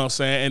 You know what I'm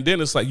saying? And then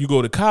it's like you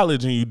go to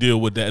college and you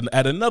deal with that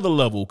at another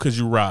level because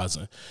you're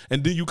rising.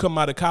 And then you come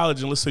out of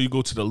college and let's say you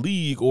go to the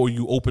league, or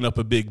you open up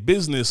a big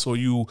business, or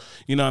you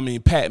know what I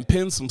mean, patent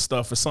pen some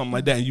stuff or something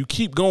like that. And you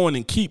keep going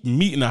and keep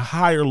meeting a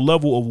higher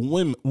level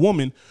of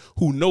woman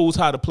who knows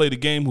how to play the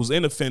game, who's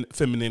in the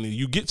femininity.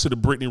 You get to the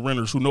Brittany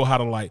Renners who know how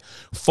to like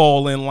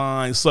fall in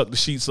line, suck the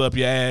sheets up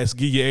your ass,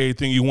 give you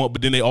everything you want,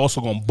 but then they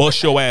also gonna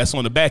bust your ass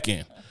on the back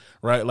end.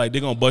 Right? Like they're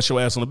going to bust your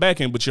ass on the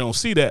back end, but you don't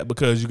see that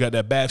because you got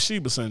that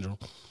Bathsheba syndrome.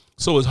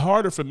 So it's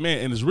harder for men,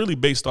 and it's really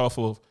based off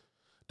of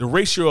the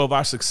ratio of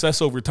our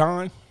success over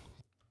time.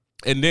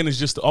 And then it's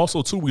just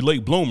also, too, we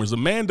late bloomers. A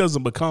man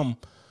doesn't become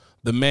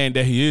the man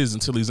that he is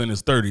until he's in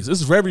his 30s.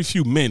 There's very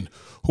few men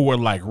who are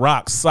like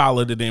rock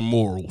solid in their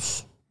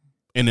morals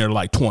in their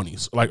like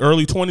 20s, like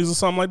early 20s or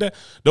something like that.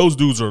 Those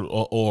dudes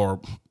are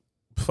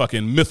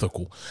fucking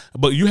mythical.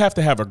 But you have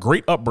to have a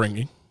great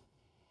upbringing,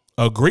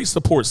 a great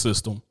support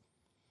system,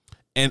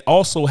 and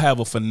also have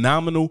a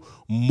phenomenal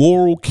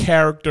moral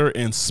character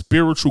and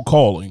spiritual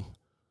calling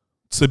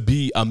to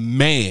be a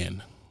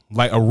man,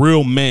 like a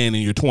real man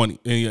in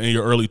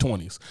your early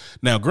 20s.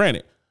 Now,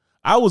 granted,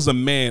 I was a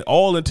man,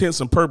 all intents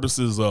and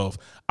purposes of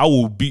I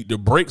will beat the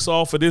brakes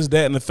off of this,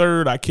 that, and the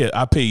third. I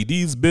paid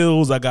these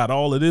bills. I got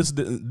all of this,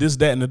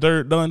 that, and the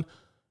third done.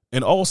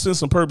 In all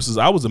sense and purposes,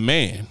 I was a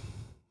man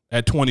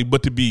at 20,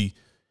 but to be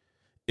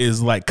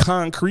is like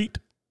concrete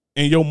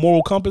in your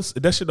moral compass,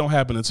 that shit don't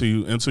happen until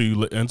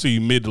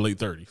you mid to late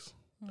 30s.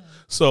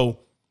 So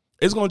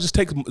it's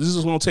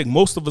gonna take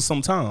most of us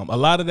some time. A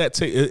lot of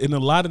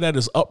that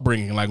is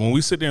upbringing. Like when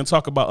we sit there and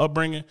talk about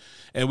upbringing,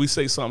 and we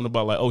say something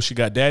about like, oh, she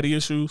got daddy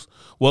issues.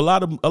 Well,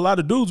 a lot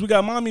of dudes, we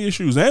got mommy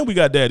issues and we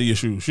got daddy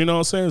issues. You know what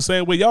I'm saying?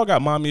 Same way y'all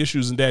got mommy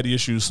issues and daddy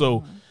issues.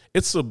 So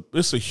it's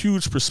a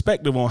huge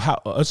perspective on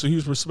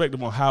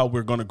how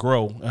we're going to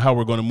grow and how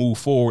we're going to move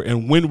forward,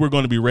 and when we're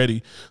going to be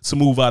ready to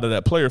move out of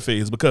that player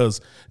phase.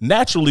 Because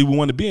naturally we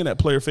want to be in that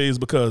player phase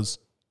because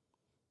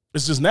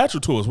it's just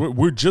natural to us.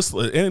 We're just,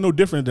 it ain't no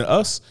different than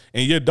us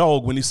and your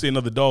dog when you see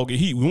another dog get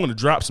heat. We want to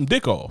drop some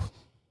dick off.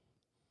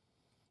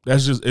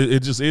 That's just, it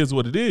just is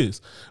what it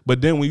is.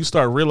 But then when you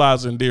start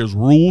realizing there's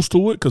rules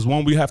to it, because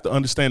one, we have to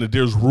understand that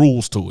there's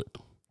rules to it,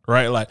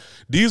 right? Like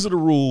these are the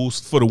rules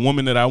for the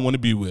woman that I want to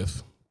be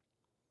with.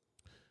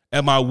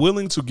 Am I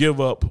willing to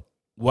give up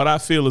what I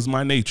feel is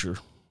my nature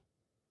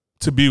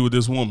to be with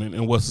this woman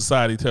and what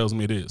society tells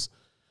me it is?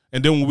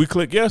 And then when we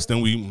click yes, then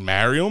we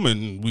marry them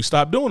and we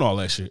stop doing all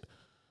that shit.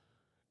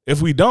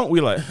 If we don't, we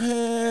like, I'm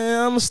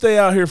going to stay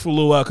out here for a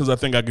little while because I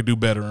think I could do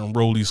better and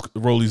roll these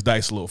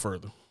dice a little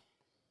further.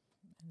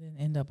 And then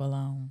end up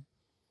alone.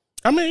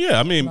 I mean, yeah.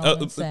 I mean,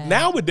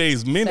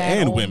 nowadays, men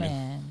and women.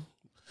 Man.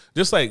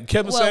 Just like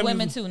Kevin Samuels.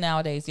 Women too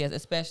nowadays, yes,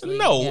 especially.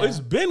 No, yeah.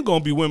 It's been going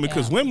to be women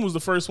because women was the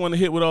first one to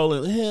hit with all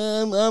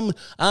that,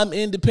 I'm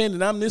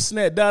independent, I'm this and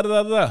that,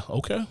 da-da-da-da.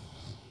 Okay.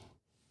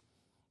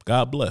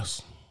 God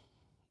bless.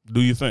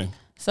 Do your thing.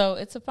 So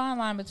it's a fine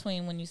line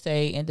between when you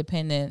say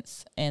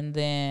independence and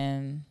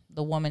then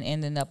the woman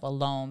ending up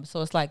alone.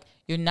 So it's like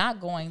you're not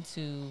going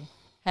to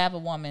have a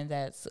woman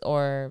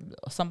or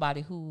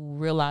somebody who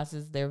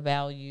realizes their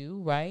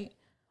value, right?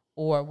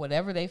 Or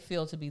whatever they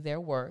feel to be their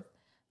worth.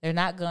 They're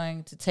not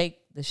going to take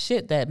the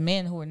shit that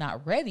men who are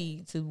not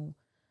ready to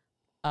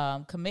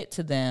commit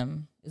to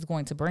them is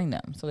going to bring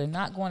them. So they're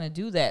not going to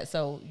do that.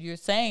 So you're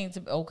saying,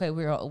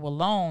 we're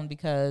alone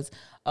because,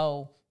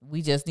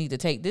 we just need to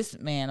take this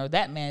man or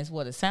that man is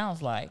what it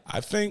sounds like.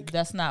 I think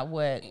that's not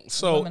what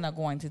women are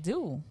going to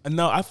do.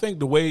 No, I think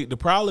the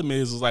problem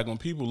is like when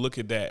people look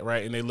at that,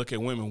 right, and they look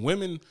at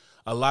women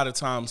a lot of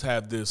times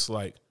have this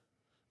like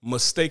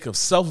mistake of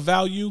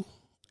self-value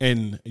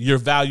and your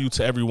value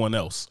to everyone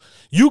else.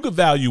 You could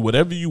value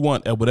whatever you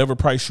want at whatever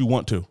price you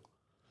want to,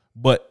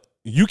 but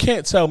you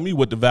can't tell me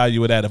what the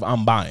value of that if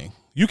I'm buying.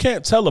 You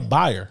can't tell a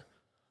buyer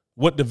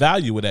what the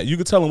value of that. You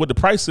can tell them what the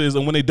price is,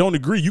 and when they don't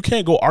agree, you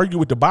can't go argue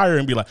with the buyer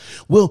and be like,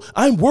 well,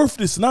 I'm worth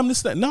this and I'm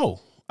this, that. No,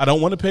 I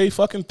don't want to pay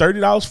fucking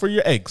 $30 for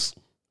your eggs.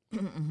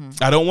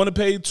 I don't want to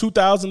pay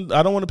 $2,000.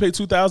 I don't want to pay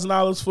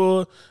 $2,000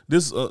 for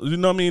this. You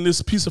know what I mean?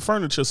 This piece of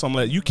furniture, or something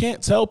like that. You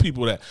can't tell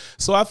people that.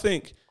 So I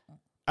think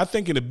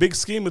in the big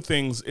scheme of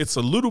things, it's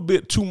a little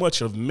bit too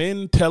much of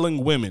men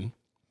telling women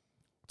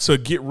to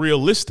get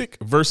realistic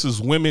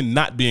versus women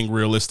not being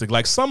realistic.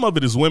 Like, some of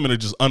it is women are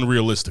just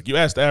unrealistic. You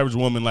ask the average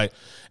woman, like,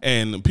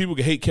 and people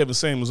can hate Kevin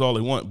Samuels all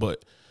they want,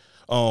 but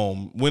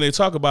when they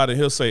talk about it,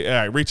 he'll say, all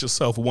right, rate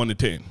yourself 1 to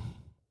 10.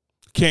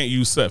 Can't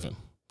use 7.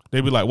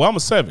 They be like, well, I'm a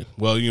 7.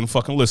 Well, you can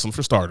fucking listen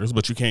for starters,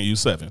 but you can't use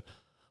 7.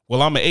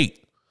 Well, I'm an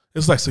 8.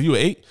 It's like, so you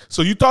an 8?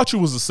 So you thought you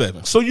was a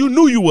 7. So you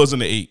knew you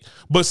wasn't an 8.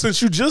 But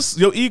since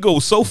your ego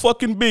is so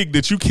fucking big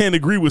that you can't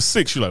agree with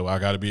 6, you're like, well, I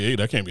got to be 8.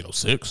 I can't be no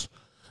 6.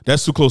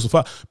 That's too close to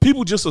 5.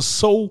 People just are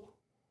so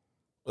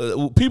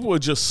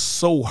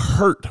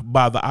hurt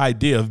by the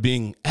idea of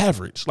being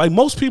average. Like,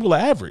 most people are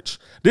average.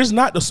 There's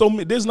not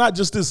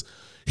just this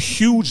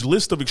huge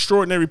list of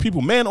extraordinary people,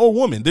 man or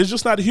woman. There's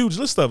just not a huge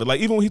list of it.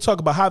 Like, even when he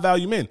talk about high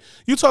value men,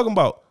 you're talking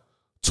about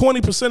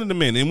 20% of the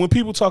men. And when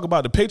people talk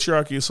about the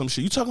patriarchy or some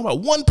shit, you're talking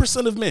about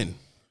 1% of men.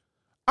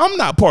 I'm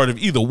not part of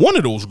either one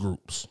of those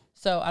groups.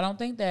 So I don't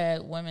think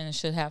that women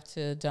should have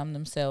to dumb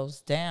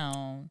themselves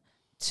down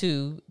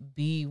to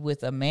be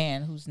with a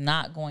man who's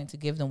not going to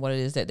give them what it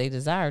is that they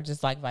desire,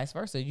 just like vice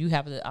versa. You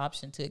have the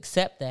option to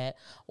accept that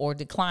or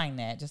decline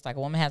that, just like a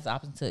woman has the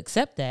option to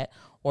accept that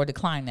or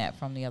decline that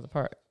from the other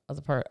party.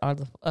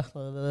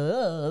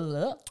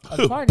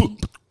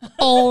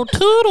 Oh,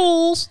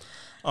 toodles.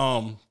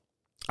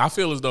 I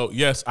feel as though,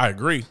 yes, I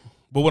agree.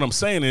 But what I'm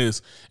saying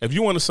is, if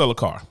you want to sell a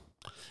car,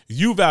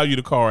 you value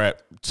the car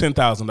at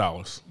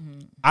 $10,000.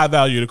 I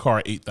value the car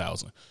at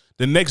 $8,000.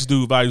 The next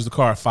dude values the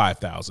car at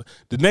 $5,000.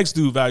 The next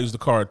dude values the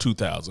car at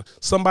 $2,000.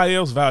 Somebody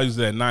else values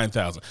it at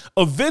 $9,000.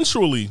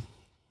 Eventually,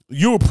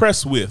 you're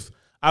pressed with,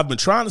 I've been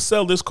trying to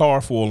sell this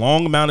car for a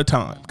long amount of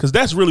time. Because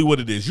that's really what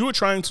it is. You are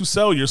trying to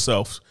sell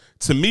yourself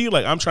to me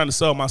like I'm trying to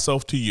sell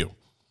myself to you.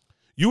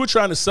 You were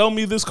trying to sell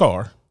me this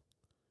car.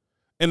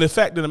 And the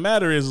fact of the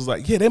matter is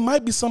like, yeah, there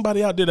might be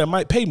somebody out there that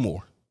might pay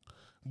more.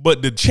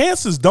 But the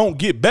chances don't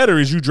get better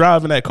as you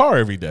driving that car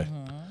every day.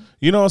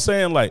 You know what I'm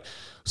saying? Like,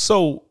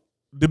 so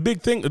the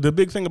big thing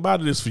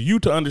about it is for you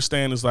to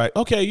understand is like,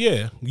 okay,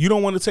 yeah, you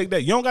don't want to take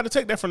that. You don't got to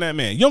take that from that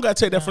man. You don't got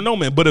to take that from no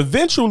man. But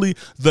eventually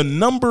the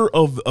number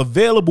of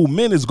available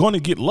men is going to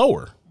get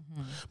lower.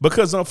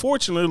 Because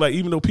unfortunately, like,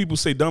 even though people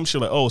say dumb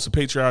shit like, oh, it's a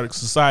patriotic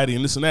society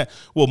and this and that.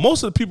 Well,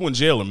 most of the people in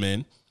jail are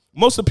men.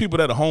 Most of the people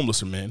that are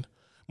homeless are men.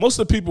 Most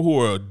of the people who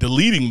are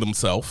deleting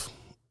themselves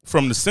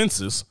from the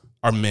census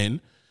are men.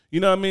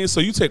 You know what I mean? So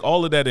you take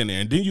all of that in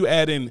there, and then you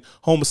add in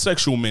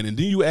homosexual men, and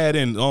then you add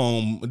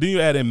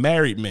in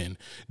married men,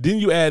 then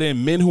you add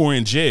in men who are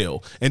in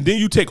jail, and then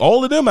you take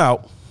all of them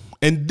out,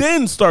 and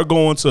then start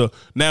going to,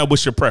 now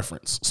what's your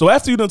preference? So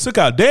after you done took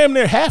out damn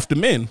near half the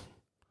men,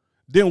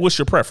 then what's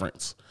your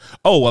preference?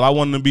 Oh, well, I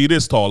want them to be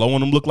this tall. I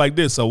want them to look like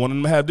this. I want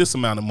them to have this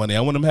amount of money.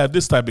 I want them to have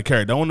this type of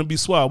character. I want them to be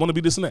suave. I want to be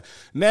this and that.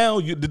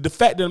 Now, the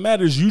fact that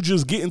matters, you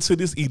just get into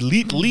this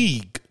elite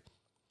league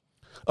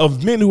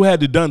of men who had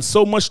to done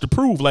so much to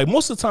prove. Like,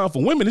 most of the time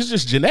for women, it's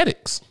just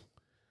genetics.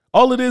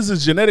 All it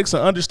is genetics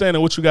and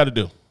understanding what you got to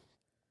do.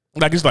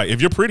 Like, it's like,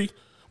 if you're pretty,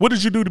 what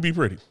did you do to be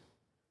pretty?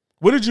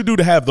 What did you do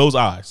to have those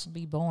eyes?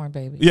 Be born,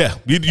 baby. Yeah,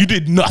 you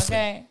did nothing.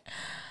 Okay.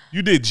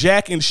 You did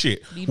jack and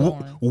shit. Be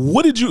born.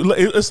 What did you?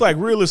 It's like,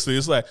 realistically,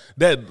 it's like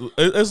that.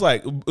 It's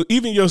like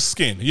even your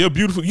skin. You're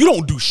beautiful. You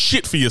don't do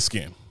shit for your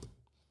skin.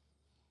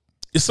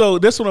 So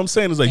that's what I'm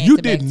saying. Is like, you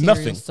did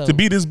nothing to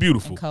be this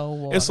beautiful.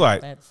 Water, it's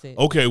like,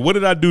 okay, what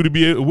did I do to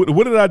be?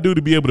 What did I do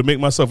to be able to make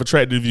myself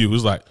attractive to you?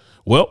 It's like,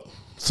 well,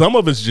 some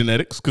of it's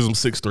genetics because I'm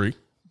 6'3".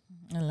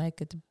 I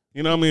like it.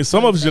 You know what I mean?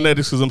 Some of it's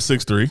genetics because I'm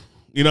 6'3".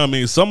 You know what I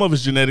mean? Some of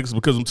it's genetics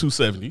because I'm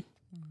 270.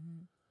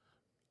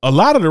 A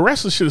lot of the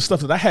rest of the shit is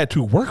stuff that I had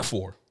to work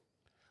for.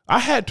 I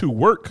had to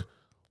work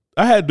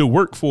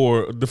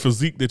for the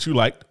physique that you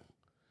liked.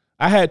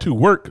 I had to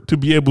work to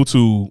be able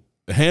to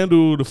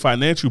handle the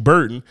financial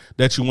burden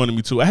that you wanted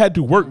me to. I had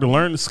to work to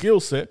learn the skill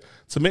set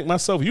to make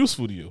myself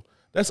useful to you.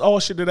 That's all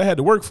shit that I had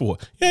to work for.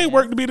 You ain't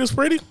work to be this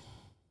pretty. You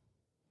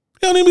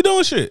don't even be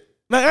doing shit.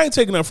 Now, I ain't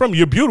taking that from you.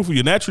 You're beautiful.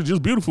 You're naturally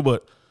just beautiful,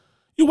 but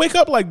you wake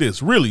up like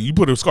this. Really, you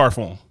put a scarf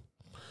on.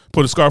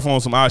 Put a scarf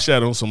on, some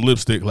eyeshadow, some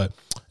lipstick. Like,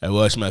 I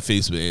wash my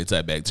face with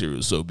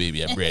antibacterial, so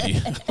baby, I'm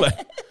ready.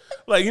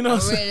 like, you know what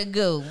I'm saying? Ready to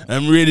go.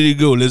 I'm ready to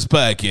go. Let's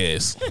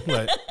podcast.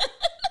 Like,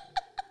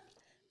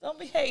 don't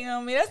be hating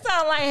on me. That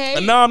sounds like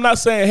hate. No, I'm not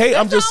saying hate.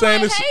 I'm just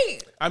saying like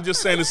it's. I'm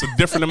just saying it's a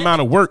different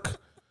amount of work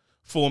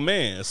for a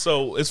man.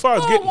 So as far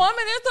as getting a woman,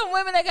 there's some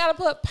women that gotta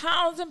put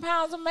pounds and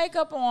pounds of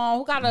makeup on.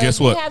 Who gotta guess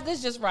what? Have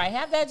this just right,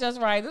 have that just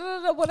right.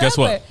 Whatever. Guess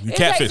what? You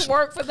catfish. Takes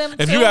work for them.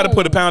 If you got to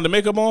put a pound of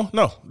makeup on,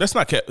 no, that's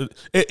not cat.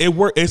 It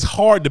work. It's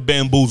hard to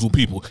bamboozle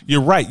people.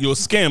 You're right. You're a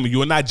scammer.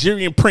 You're a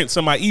Nigerian prince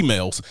in my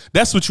emails.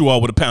 That's what you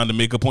are with a pound of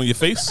makeup on your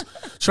face,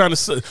 trying to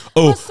say,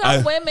 oh,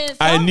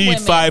 I need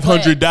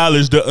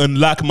 $500 to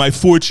unlock my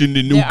fortune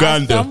in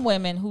Uganda. There are some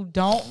women who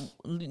don't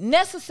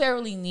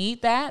necessarily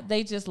need that.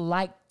 They just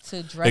like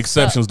to dress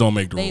Exceptions up. don't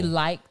make the They rule.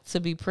 like to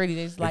be pretty.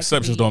 They just like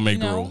Exceptions to be, don't make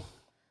the rule.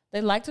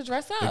 They like to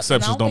dress up.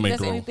 Exceptions don't make the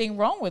there's rule. anything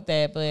wrong with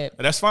that, but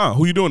That's fine.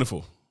 Who you doing it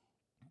for?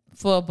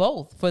 for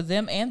both, for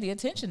them and the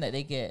attention that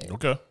they get.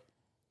 Okay.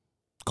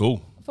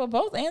 Cool. For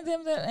both and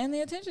them and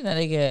the attention that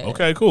they get.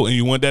 Okay, cool. And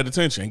you want that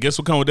attention. And guess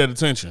what comes with that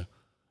attention?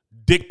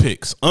 Dick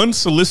pics.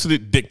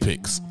 Unsolicited dick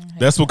pics.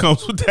 That's what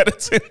comes with that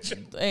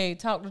attention. Hey,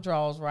 talk the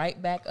draws right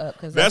back up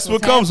because That's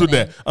what comes with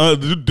that.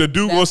 The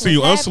dude gonna see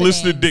you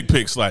unsolicited dick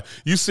pics. Like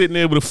you sitting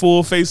there with a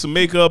full face of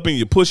makeup and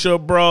your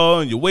push-up bra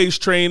and your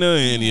waist trainer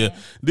and your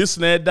this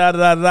and that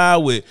da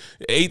with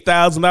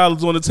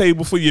 $8,000 on the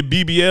table for your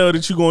BBL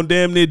that you gonna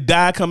damn near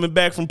die coming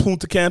back from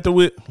Punta Cana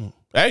with.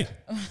 Hey,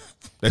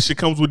 that shit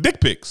comes with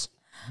dick pics.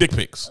 Dick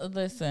pics.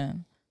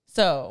 Listen.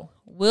 So,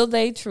 will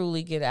they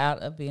truly get out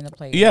of being a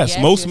player? Yes,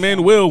 most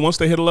men will once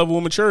they hit a level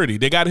of maturity.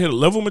 They got to hit a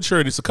level of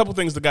maturity. It's a couple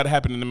things that got to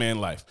happen in a man's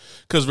life.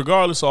 Because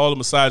regardless of all the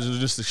misogyny,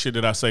 just the shit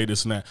that I say,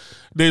 this and that,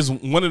 there's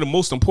one of the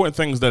most important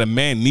things that a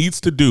man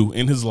needs to do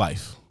in his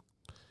life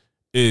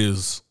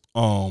is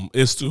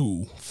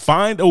to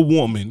find a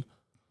woman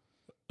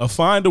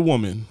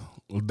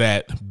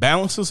that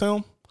balances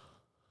him,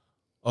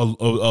 a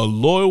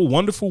loyal,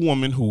 wonderful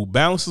woman who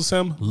balances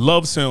him,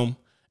 loves him,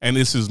 and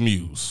is his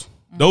muse.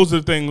 Those are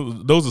the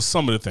things. Those are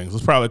some of the things.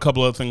 There's probably a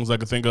couple other things I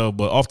could think of,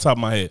 but off the top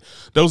of my head,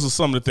 those are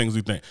some of the things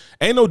we think.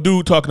 Ain't no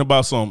dude talking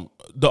about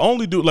the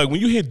only dude, like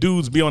when you hear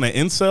dudes be on that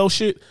incel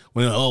shit,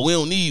 when, we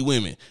don't need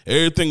women.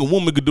 Everything a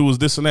woman could do is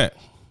this and that.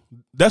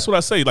 That's what I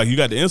say. Like you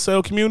got the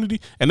incel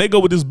community, and they go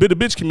with this bitter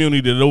bitch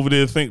community that over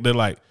there think that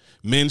like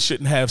men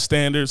shouldn't have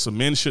standards, so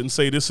men shouldn't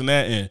say this and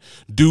that, and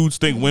dudes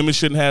think women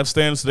shouldn't have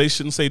standards, so they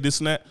shouldn't say this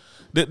and that.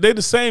 They're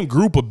the same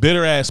group of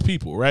bitter ass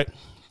people, right?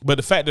 But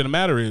the fact of the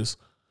matter is,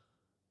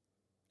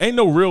 ain't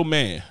no real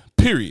man,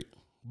 period.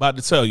 About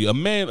to tell you, a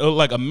man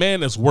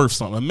that's worth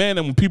something. A man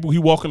that when people he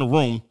walk in the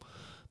room,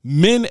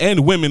 men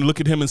and women look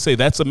at him and say,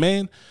 that's a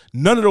man.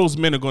 None of those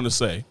men are going to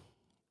say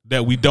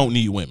that we don't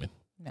need women.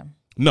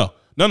 No,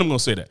 none of them going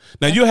to say that.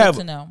 Now that's you have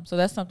to know. So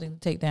that's something to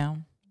take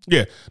down.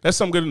 Yeah, that's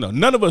something good to know.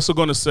 None of us are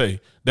going to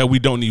say that we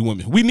don't need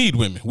women. We need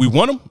women. We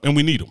want them and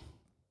we need them.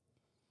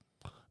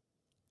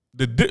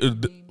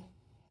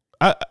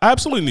 I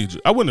absolutely need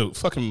you.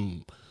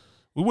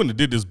 We wouldn't have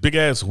did this big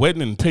ass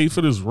wedding and paid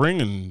for this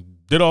ring and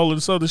did all of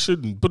this other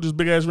shit and put this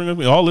big ass ring on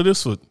me. All of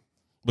this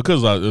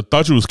because I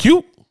thought you was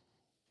cute.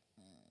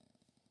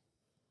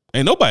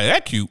 Ain't nobody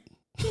that cute.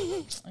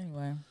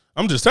 Anyway,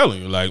 I'm just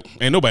telling you, like,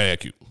 ain't nobody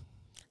that cute.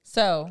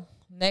 So,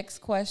 next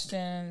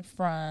question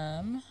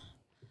from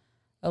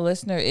a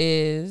listener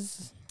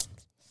is,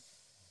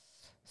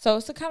 so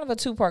it's a kind of a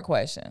two-part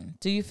question.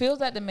 Do you feel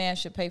that the man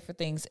should pay for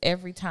things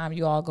every time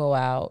you all go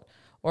out?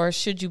 Or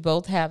should you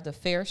both have the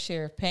fair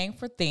share of paying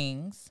for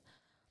things?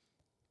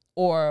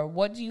 Or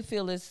what do you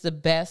feel is the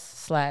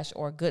best /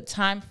 or good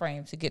time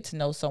frame to get to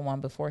know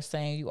someone before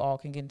saying you all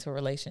can get into a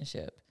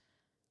relationship?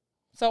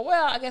 So,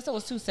 well, I guess it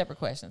was two separate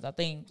questions. I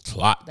think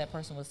that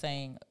person was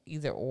saying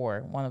either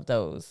or, one of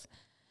those.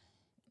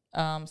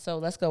 So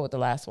let's go with the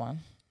last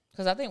one.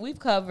 Because I think we've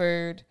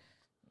covered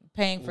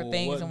paying for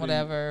things and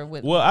whatever.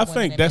 I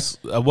think that's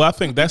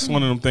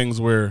one of them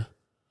things where,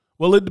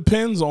 well, it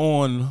depends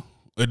on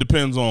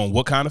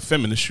what kind of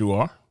feminist you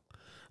are,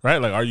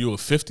 right? Like, are you a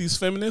 50s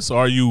feminist or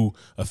are you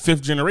a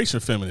 5th generation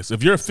feminist?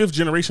 If you're a 5th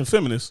generation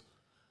feminist,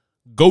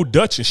 go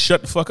Dutch and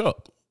shut the fuck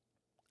up.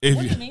 What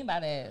do you mean by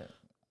that?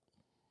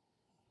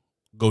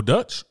 Go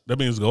Dutch. That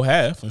means go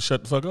half and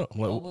shut the fuck up.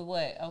 Like,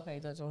 what? Okay,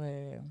 Dutch, go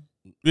ahead.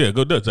 Yeah,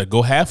 go Dutch. Like,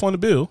 go half on the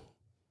bill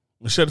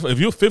and shut the fuck up. If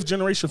you're a 5th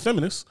generation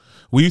feminist,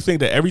 where you think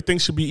that everything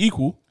should be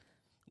equal,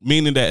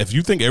 meaning that if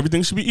you think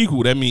everything should be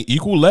equal, that means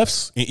equal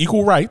lefts and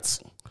equal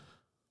rights.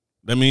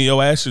 That means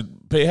your ass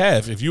should pay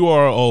half. If you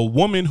are a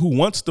woman who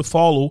wants to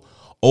follow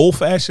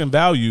old-fashioned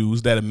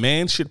values that a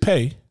man should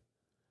pay,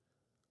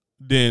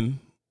 then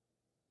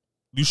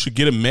you should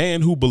get a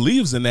man who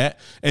believes in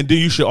that, and then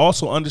you should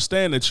also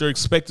understand that you're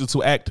expected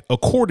to act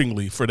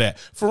accordingly for that.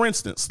 For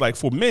instance, like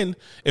for men,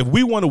 if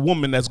we want a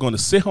woman that's going to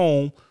sit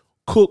home,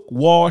 cook,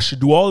 wash,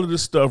 do all of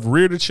this stuff,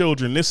 rear the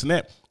children, this and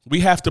that,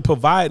 we have to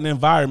provide an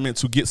environment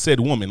to get said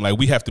woman. Like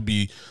we have to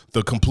be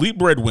the complete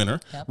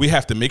breadwinner. Yep. We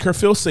have to make her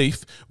feel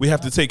safe. We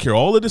have to take care of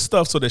all of this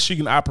stuff so that she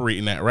can operate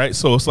in that, right?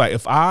 So it's like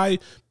if I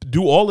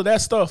do all of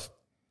that stuff,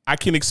 I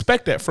can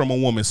expect that from a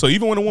woman. So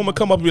even when a woman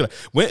come up and be like,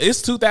 well,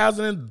 it's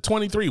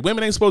 2023,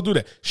 women ain't supposed to do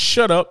that.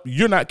 Shut up.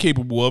 You're not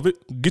capable of it.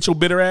 Get your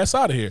bitter ass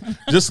out of here.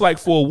 Just like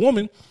for a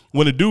woman,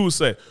 when a dude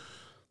say,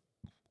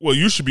 well,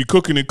 you should be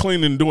cooking and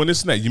cleaning and doing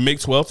this and that. You make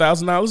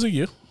 $12,000 a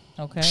year.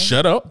 Okay.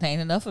 Shut up. That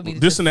ain't enough for me to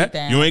this and that.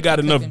 You ain't got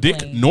enough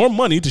dick nor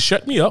money to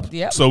shut me up.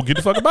 Yep. So get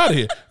the fuck up out of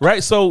here.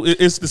 Right? So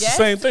it's the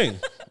same thing.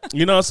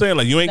 You know what I'm saying?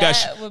 Like you ain't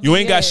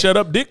got shut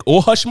up dick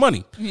or hush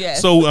money.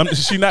 Yes. So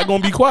she not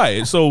gonna be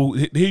quiet. So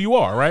here you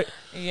are, right?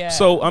 Yeah.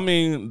 So I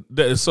mean,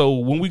 so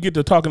when we get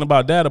to talking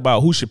about that, about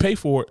who should pay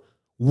for it,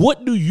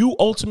 what do you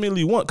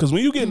ultimately want? Because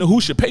when you get into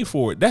who should pay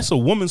for it, that's a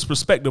woman's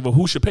perspective of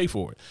who should pay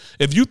for it.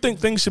 If you think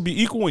things should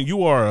be equal and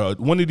you are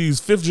one of these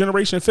 5th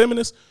generation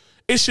feminists,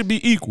 it should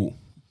be equal.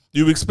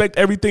 You expect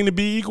everything to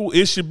be equal.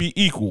 It should be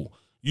equal.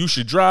 You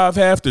should drive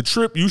half the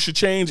trip. You should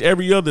change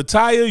every other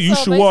tire. You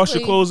should wash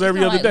your clothes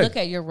every other day. Look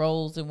at your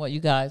roles and what you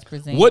guys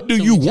present. What do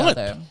you want?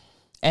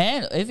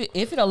 And if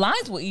it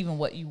aligns with even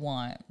what you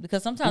want,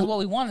 because sometimes what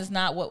we want is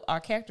not what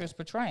our character is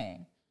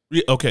portraying.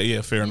 Yeah, okay,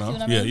 yeah, fair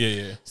enough.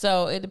 Yeah.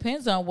 So it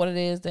depends on what it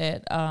is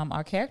that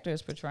our character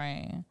is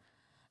portraying.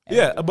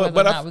 Yeah, but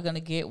not we're gonna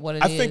get what it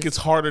is. I think it's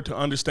harder to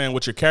understand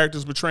what your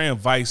character's portraying,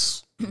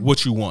 vice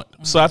what you want.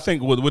 So I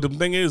think what the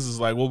thing is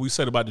like what we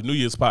said about the New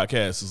Year's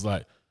podcast is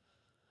like,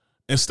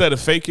 instead of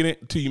faking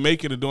it till you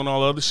make it and doing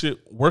all the other shit,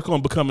 work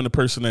on becoming the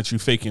person that you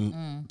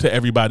faking to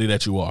everybody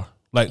that you are.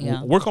 Like,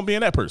 work on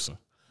being that person,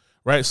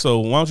 right? So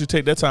why don't you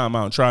take that time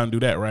out and try and do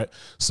that, right?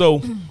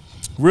 So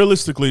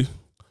realistically,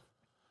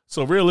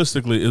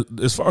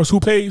 as far as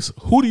who pays,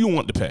 who do you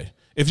want to pay?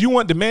 If you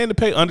want the man to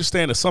pay,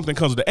 understand that something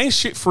comes with it. Ain't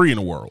shit free in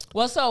the world.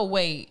 Well, so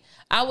wait.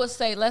 I would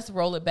say let's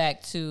roll it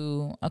back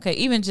to, okay,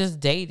 even just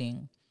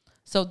dating.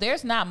 So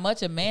there's not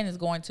much a man is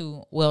going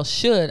to,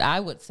 should, I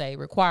would say,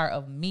 require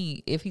of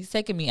me if he's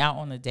taking me out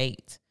on a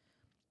date.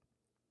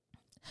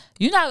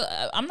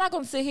 I'm not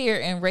going to sit here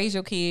and raise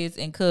your kids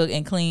and cook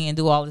and clean and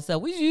do all this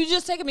stuff. You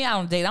just taking me out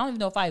on a date. I don't even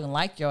know if I even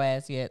like your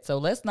ass yet. So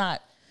let's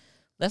not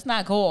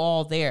go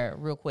all there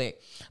real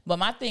quick. But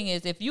my thing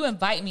is, if you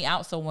invite me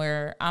out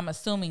somewhere, I'm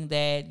assuming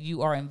that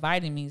you are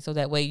inviting me so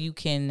that way you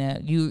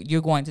can,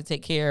 you're going to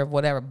take care of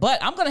whatever.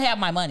 But I'm going to have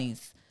my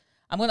monies.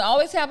 I'm going to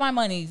always have my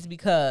monies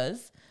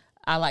because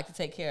I like to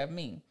take care of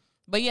me.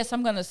 But yes,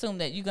 I'm going to assume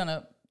that you're going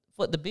to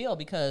foot the bill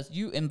because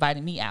you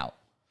invited me out.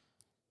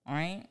 All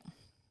right?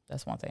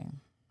 That's one thing.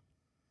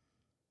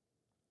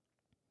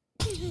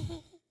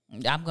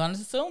 I'm gonna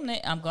assume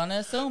it.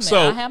 So,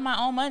 I have my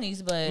own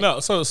monies, but no.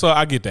 So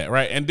I get that,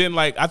 right? And then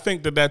I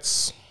think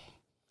that's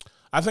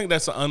an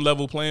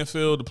unlevel playing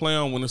field to play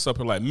on when it's up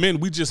here. Like, men,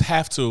 we just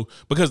have to,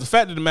 because the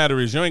fact of the matter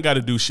is, you ain't got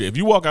to do shit. If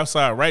you walk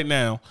outside right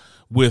now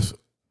with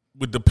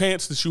the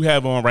pants that you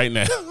have on right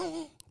now,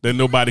 that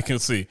nobody can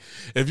see.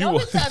 If you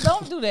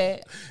don't do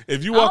that.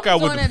 If you walk out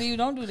with you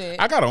don't do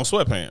that. I got on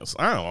sweatpants.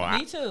 I don't know.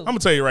 Me too. I'm gonna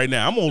tell you right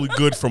now. I'm only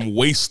good from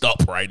waist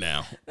up right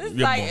now.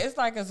 It's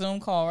like a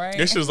Zoom call, right?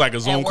 It's just like a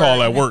Zoom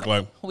call at work.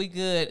 Like, we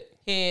good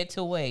head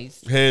to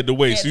waist.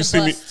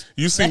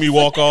 You see me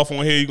walk off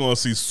on here. You're gonna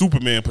see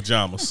Superman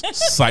pajamas.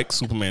 Psych,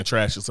 Superman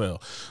trash as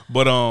hell.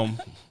 But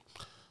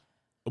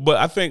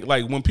I think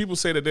when people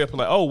say that they're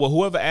like, oh well,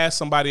 whoever asked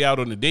somebody out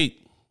on a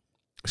date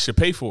should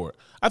pay for it.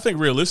 I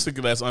think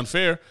realistically that's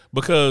unfair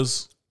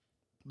because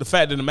the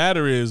fact of the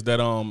matter is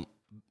that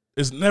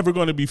it's never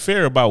going to be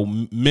fair about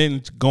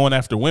men going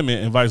after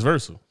women and vice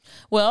versa.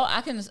 Well,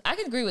 I can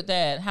agree with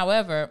that.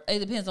 However, it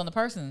depends on the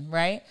person,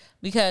 right?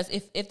 Because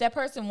if that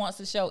person wants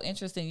to show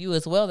interest in you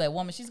as well, that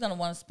woman, she's going to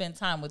want to spend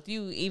time with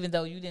you, even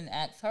though you didn't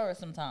ask her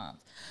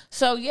sometimes.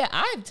 So yeah,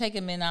 I've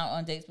taken men out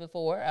on dates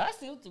before. I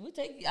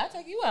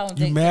take you out on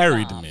dates. You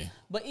married sometimes. me.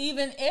 But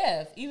even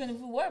if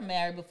we were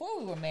married, before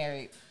we were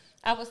married,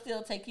 I would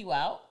still take you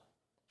out.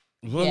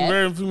 We wasn't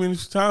married too many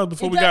times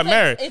before we got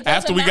married.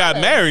 After we got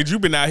married,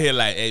 you've been out here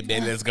like, hey,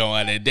 man, let's go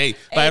on a date.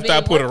 After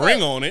I put a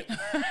ring on it.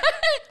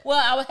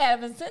 Well, I would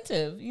have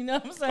incentive. You know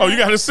what I'm saying? Oh, you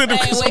got incentive?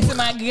 I ain't wasting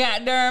my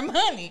goddamn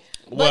money.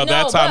 Well,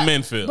 that's how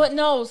men feel. But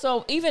no,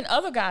 so even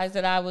other guys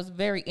that I was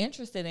very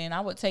interested in,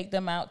 I would take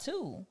them out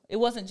too. It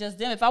wasn't just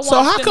them. If I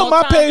So how come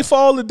I paid for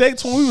all the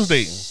dates when we was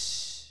dating?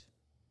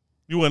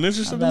 You weren't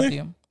interested in me?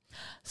 You.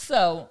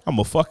 So I'm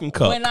a fucking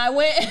cuck. When I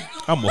went,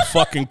 I'm a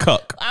fucking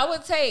cuck. I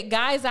would take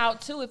guys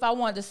out too if I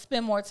wanted to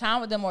spend more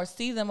time with them or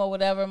see them or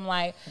whatever. I'm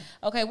like,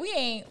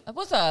 okay,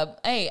 what's up?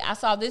 Hey, I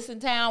saw this in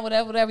town,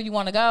 whatever you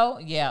want to go.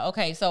 Yeah,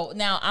 okay. So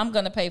now I'm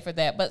gonna pay for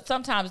that. But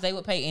sometimes they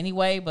would pay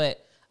anyway,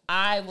 but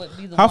I would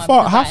be the one.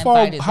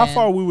 How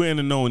far we were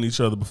into knowing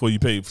each other before you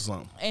paid for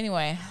something?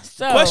 Anyway,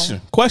 so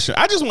question.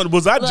 I just wanted,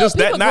 was I just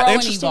that not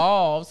interested?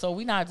 Evolve, so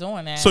we're not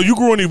doing that. So you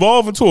grew and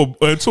evolved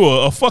into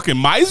a fucking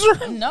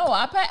miser? No,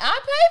 I pay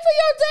for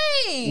your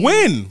date.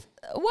 When?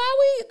 Why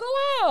we go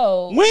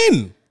out?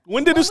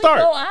 When did it start?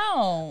 Go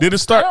out. Did it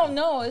start? I don't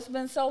know. It's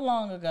been so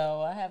long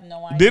ago. I have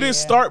no idea. Did it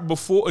start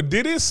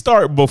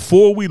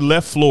before we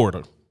left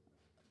Florida?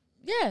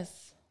 Yes.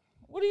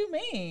 What do you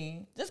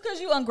mean? Just because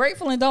you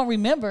ungrateful and don't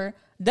remember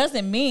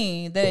doesn't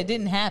mean that it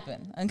didn't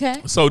happen.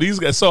 Okay. So these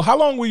guys. So how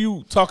long were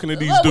you talking to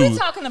these dudes? We're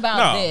talking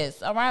about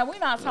this. All right. We're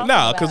not talking.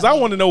 No, because I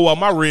want to know why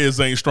my ribs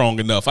ain't strong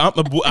enough. Am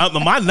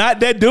I not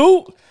that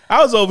dude?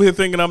 I was over here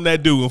thinking I'm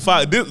that dude.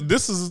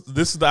 This is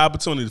the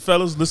opportunity,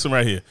 fellas. Listen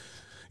right here.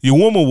 Your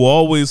woman will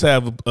always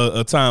have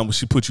a time when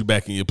she put you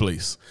back in your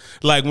place.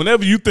 Like,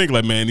 whenever you think,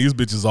 like, man, these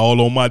bitches all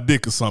on my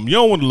dick or something, you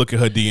don't want to look at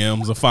her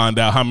DMs and find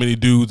out how many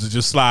dudes are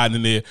just sliding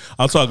in there.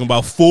 I'm talking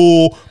about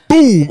full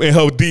boom in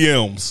her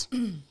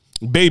DMs.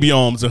 Baby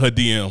arms in her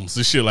DMs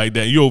and shit like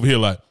that. You over here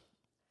like,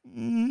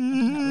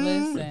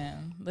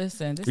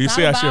 Listen, it's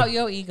not about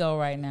your ego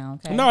right now,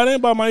 okay? No, it ain't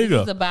about my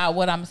ego. It's about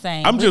what I'm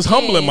saying. I'm just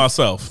humbling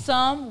myself.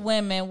 Some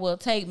women will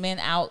take men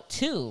out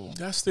too.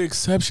 That's the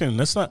exception.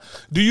 That's not.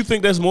 Do you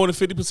think that's more than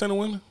 50% of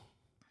women?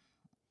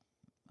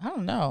 I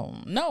don't know.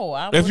 No.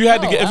 If you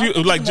had to get, if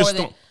you like just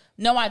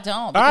No, I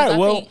don't. All right, I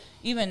well, think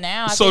even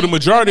now. So the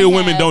majority of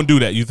women don't do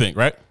that, you think,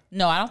 right?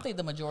 No, I don't think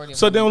the majority of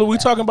So women then when do we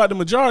that. talking about the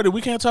majority, we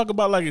can't talk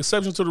about like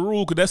exceptions to the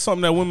rule because that's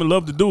something that women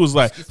love to do is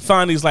like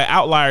find these like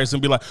outliers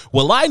and be like,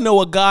 well, I know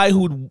a guy I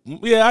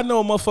know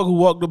a motherfucker who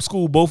walked up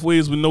school both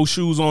ways with no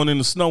shoes on in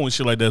the snow and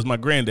shit like that. It's my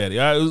granddaddy.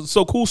 All right,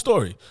 so cool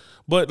story.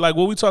 But like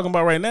what we talking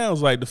about right now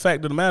is like the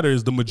fact of the matter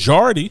is the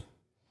majority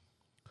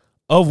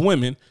of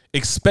women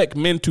expect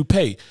men to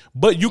pay.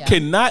 But you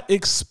cannot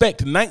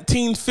expect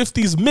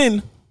 1950s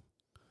men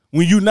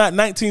when you're not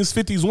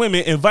 1950s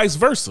women and vice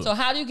versa. So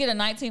how do you get a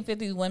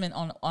 1950s women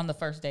on the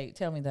first date?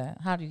 Tell me that.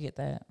 How do you get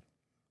that?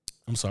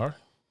 I'm sorry.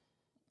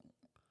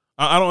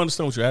 I don't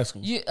understand what you're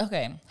asking.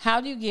 Okay.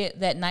 How do you get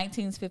that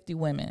 1950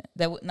 woman,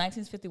 that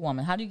 1950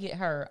 woman? How do you get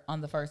her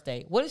on the first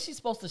date? What is she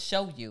supposed to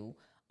show you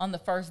on the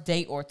first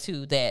date or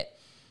two that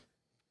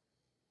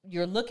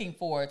you're looking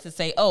for to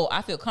say, oh,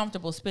 I feel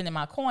comfortable spending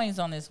my coins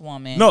on this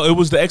woman? No, it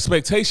was the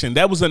expectation.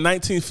 That was a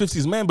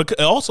 1950s man. But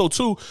also,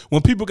 too,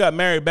 when people got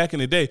married back in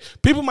the day,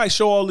 people might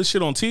show all this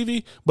shit on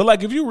TV. But,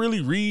 like, if you really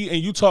read and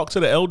you talk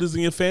to the elders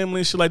in your family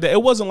and shit like that,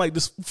 it wasn't like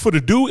this. For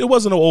the dude, it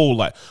wasn't no old,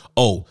 like,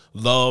 oh,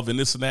 love and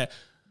this and that.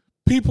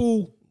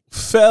 People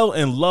fell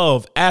in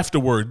love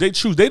afterward. They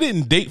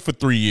didn't date for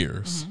 3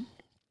 years. Mm-hmm.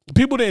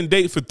 People didn't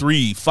date for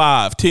 3,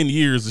 5, 10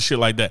 years and shit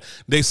like that.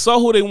 They saw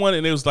who they wanted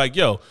and it was like,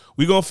 yo,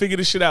 we gonna figure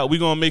this shit out. We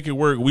gonna make it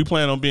work. We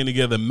plan on being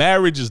together.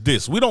 Marriage is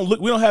this. We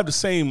don't have the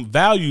same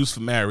values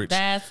for marriage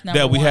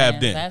that we have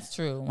then. That's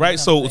true. Right?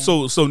 So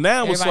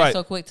now everybody's it's like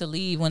so quick to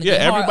leave when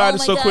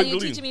everybody's so quick to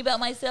leave. You're teaching me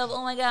about myself.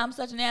 Oh my God, I'm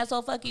such an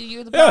asshole. Fuck you.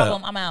 You're the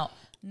problem. I'm out.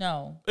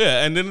 No.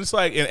 Yeah, and then it's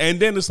like, and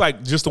then it's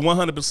like just a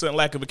 100%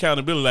 lack of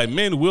accountability. Like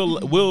men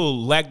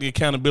will lack the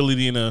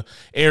accountability in the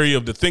area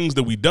of the things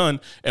that we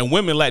done, and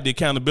women lack the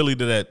accountability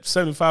to that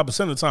 75%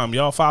 of the time.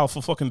 Y'all file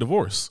for fucking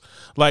divorce.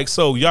 Like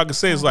so, y'all can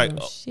say it's like,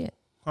 shit,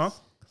 huh?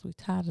 We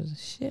tired of the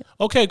shit.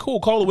 Okay, cool.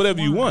 Call it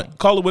whatever you want.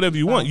 Call it whatever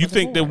you want. You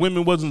think that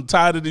women wasn't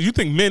tired of this? You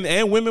think men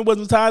and women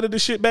wasn't tired of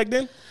this shit back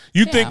then?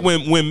 You think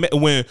when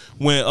Ethel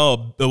went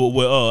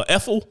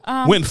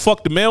and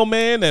fucked the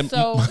mailman and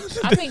so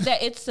I think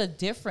that it's a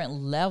different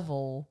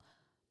level,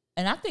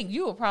 and I think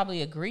you will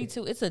probably agree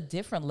to. It's a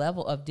different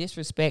level of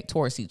disrespect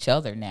towards each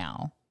other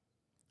now.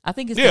 I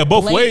think it's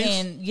both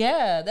ways.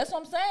 Yeah, that's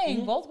what I'm saying.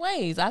 Mm-hmm. Both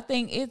ways. I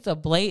think it's a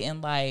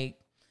blatant like,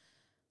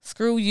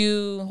 screw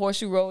you,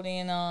 horse you rode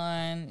in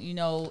on. You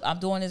know, I'm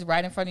doing this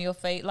right in front of your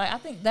face. Like I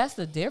think that's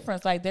the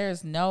difference. Like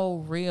there's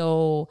no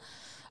real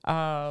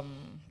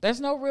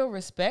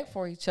respect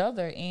for each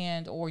other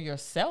and or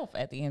yourself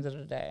at the end of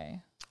the day.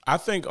 I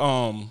think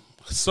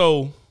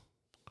so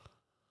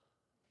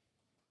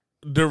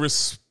the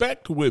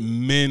respect with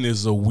men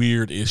is a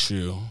weird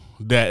issue.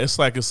 That it's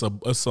like it's a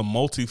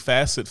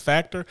multifaceted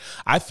factor.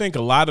 I think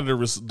a lot of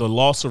the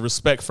loss of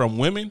respect from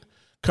women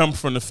comes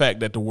from the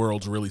fact that the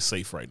world's really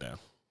safe right now.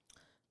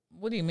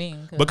 What do you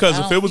mean? Because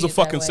if it was a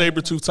fucking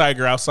saber-toothed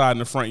tiger outside in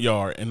the front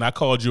yard and I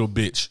called you a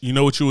bitch, you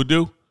know what you would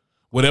do?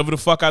 Whatever the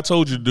fuck I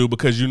told you to do,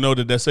 because you know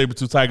that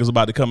saber-toothed tiger is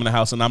about to come in the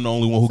house and I'm the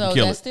only one who can kill it.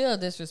 So that's still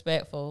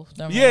disrespectful.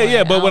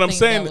 Yeah, but what I'm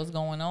saying, that was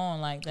going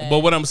on like that. But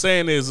what I'm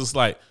saying is, it's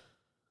like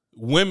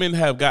women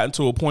have gotten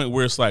to a point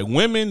where it's like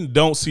women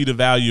don't see the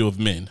value of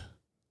men.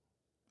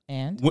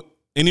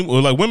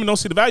 Anymore, like women don't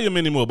see the value of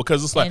men anymore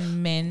because it's like,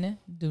 and men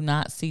do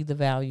not see the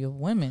value of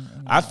women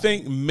anymore. I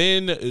think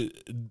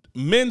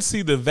men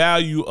see the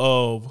value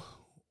of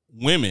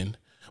women,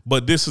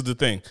 but this is the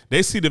thing: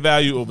 they see the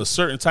value of a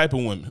certain type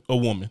of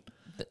woman.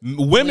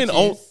 Women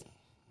own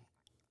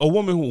a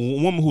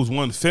woman who's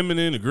one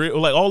feminine, or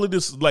like all of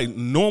this like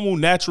normal,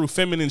 natural,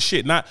 feminine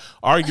shit. Not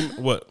argument.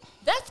 What?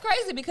 That's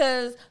crazy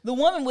because the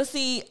woman would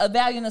see a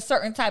value in a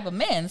certain type of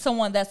man,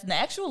 someone that's an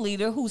actual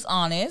leader who's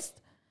honest.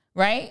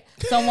 Right?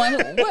 Someone who,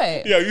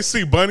 what? Yeah, you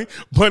see Bunny?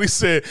 Bunny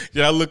said,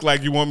 yeah, I look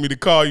like you want me to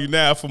call you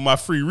now for my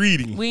free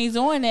reading. We ain't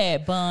doing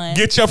that, Bun.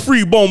 Get your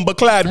free bomba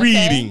clad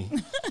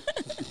reading.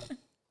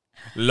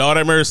 Lord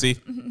have mercy.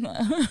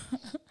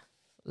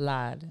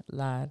 Lord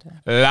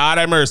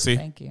have mercy.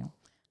 Thank you.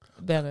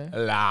 Better.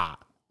 Lord.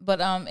 But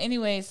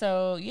anyway,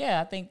 so yeah,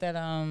 I think that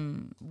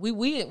we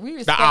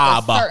respect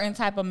a certain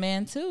type of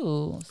man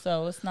too.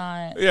 So it's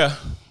not. Yeah.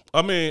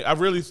 I mean, I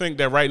really think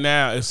that right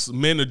now it's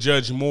men are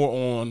judged more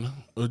on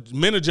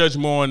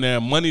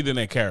their money than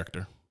their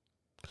character.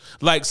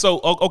 Like, so,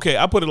 okay,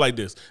 I put it like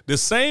this. The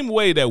same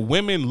way that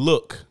women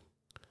look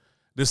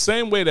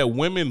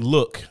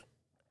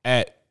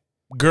at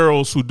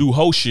girls who do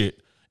hoe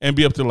shit and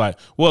be up to like,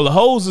 well, the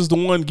hoes is the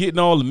one getting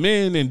all the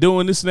men and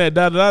doing this and that,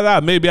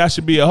 da-da-da-da. Maybe I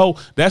should be a hoe.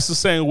 That's the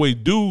same way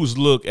dudes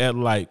look at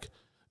like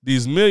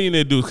these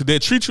millionaire dudes because they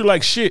treat you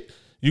like shit.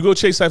 You go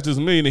chase after this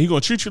millionaire, he gonna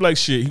treat you like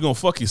shit. He gonna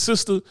fuck your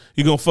sister,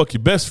 he gonna fuck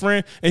your best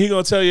friend, and he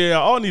gonna tell you,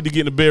 y'all all need to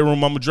get in the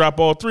bedroom. I'm gonna drop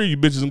all 3 of you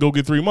bitches and go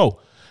get 3 more.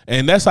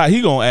 And that's how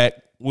he gonna act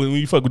when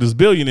you fuck with this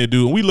billionaire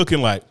dude. And we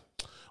looking like,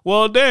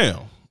 well, damn,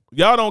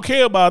 y'all don't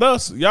care about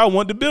us. Y'all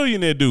want the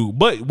billionaire dude.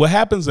 But what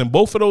happens in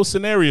both of those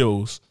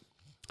scenarios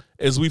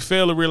is we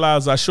fail to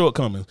realize our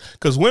shortcomings.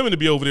 Because women to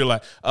be over there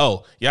like,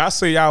 oh, y'all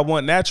say y'all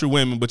want natural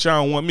women, but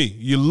y'all don't want me.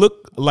 You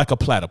look like a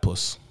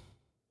platypus.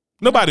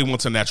 Nobody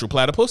wants a natural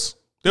platypus.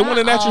 They want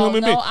a natural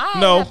human being. I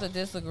No, have to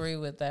disagree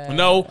with that.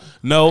 no,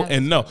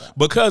 and no.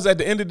 Because at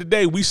the end of the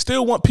day, we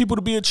still want people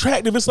to be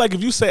attractive. It's like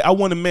if you say, I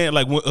want a man,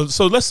 like,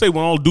 so let's say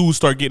when all dudes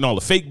start getting all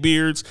the fake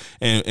beards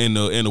and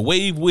the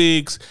wave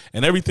wigs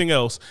and everything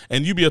else,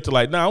 and you be up to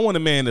like, nah, I want a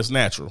man that's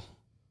natural.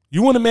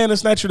 You want a man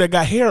that's natural that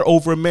got hair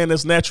over a man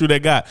that's natural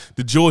that got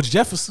the George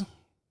Jefferson.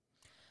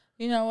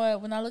 You know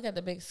what? When I look at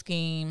the big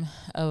scheme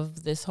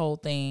of this whole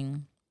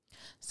thing,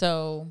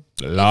 so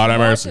Lord have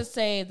mercy. To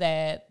say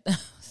that,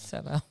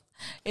 shut up.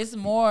 It's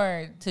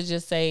more to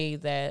just say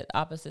that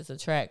opposites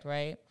attract,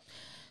 right?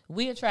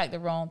 We attract the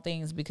wrong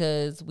things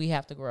because we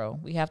have to grow.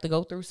 We have to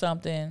go through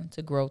something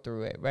to grow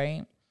through it,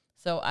 right?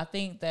 So I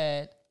think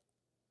that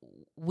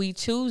we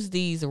choose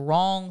these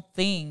wrong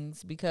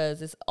things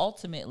because it's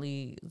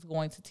ultimately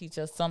going to teach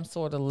us some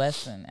sort of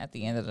lesson at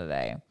the end of the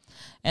day.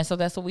 And so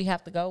that's what we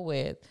have to go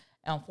with.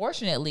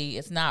 Unfortunately,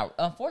 it's not.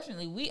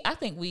 Unfortunately, I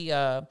think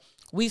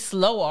we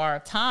slow our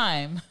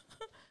time.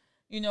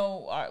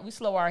 We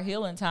slow our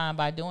healing time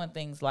by doing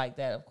things like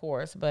that, of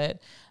course,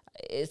 but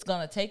it's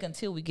going to take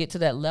until we get to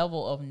that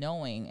level of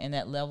knowing and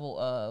that level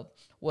of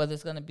whether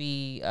it's going to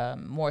be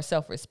more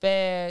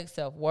self-respect,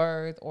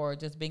 self-worth, or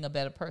just being a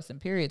better person,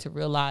 period, to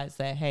realize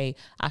that, hey,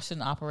 I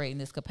shouldn't operate in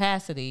this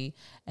capacity,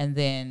 and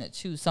then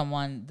choose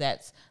someone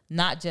that's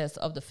not just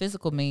of the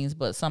physical means,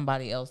 but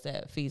somebody else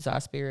that feeds our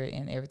spirit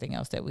and everything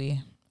else that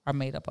we are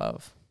made up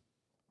of.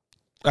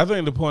 I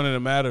think the point of the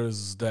matter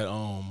is that,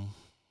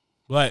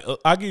 like,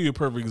 I'll give you a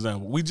perfect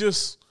example.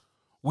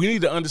 We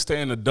need to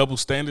understand the double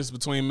standards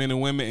between men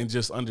and women and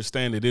just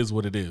understand it is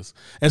what it is.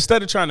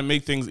 Instead of trying to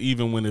make things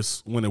even when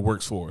it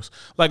works for us.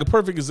 Like a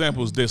perfect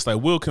example is this.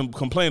 Like we'll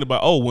complain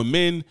about, when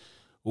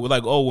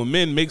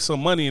men make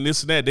some money and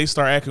this and that, they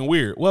start acting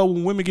weird. Well,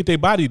 when women get their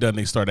body done,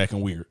 they start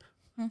acting weird.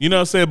 You know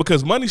what I'm saying?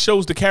 Because money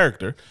shows the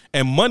character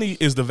and money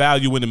is the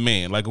value in a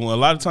man. Like a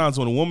lot of times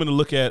when a woman will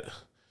look at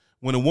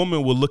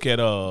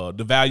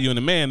the value in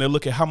a man, they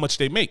look at how much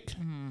they make.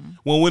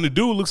 Well, when the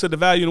dude looks at the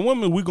value in a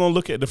woman, we're going to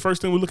look at the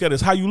first thing we look at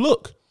is how you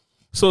look.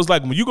 So it's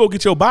like when you go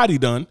get your body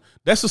done,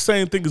 that's the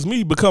same thing as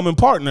me becoming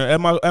partner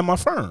at my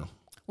firm.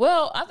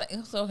 Well, I think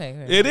it's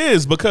okay. It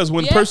is because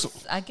when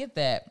I get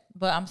that,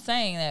 but I'm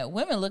saying that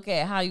women look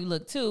at how you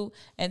look too,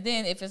 and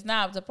then if it's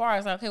not up to par,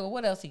 it's like, okay, well,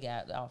 what else he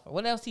got to offer?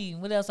 What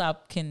else I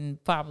can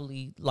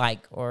probably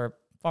like or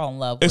fall in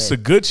love with? It's a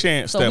good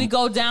chance. So we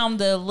go down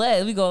the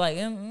list. We go like,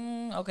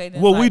 okay.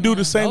 Then well, we do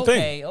the same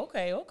thing.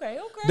 Okay.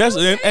 That's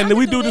and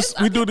we do this.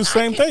 We do the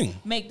same thing.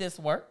 Make this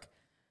work.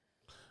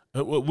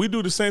 We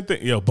do the same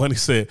thing. Yo, Bunny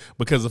said,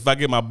 because if I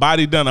get my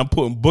body done, I'm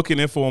putting booking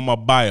info on my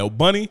bio.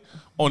 Bunny,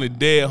 on the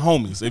dead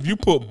homies. If you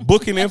put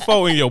booking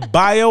info in your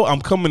bio,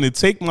 I'm coming to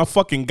take my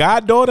fucking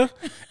goddaughter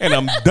and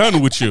I'm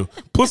done with you.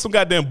 Put some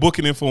goddamn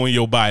booking info in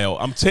your bio.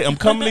 I'm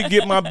coming to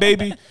get my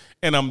baby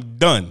and I'm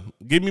done.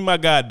 Give me my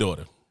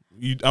goddaughter.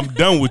 I'm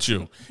done with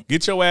you.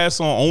 Get your ass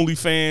on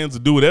OnlyFans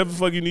and do whatever the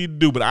fuck you need to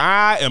do. But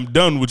I am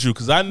done with you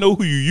because I know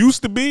who you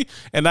used to be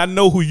and I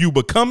know who you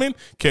becoming.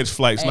 Catch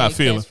flights, not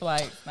feeling. Catch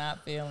flights,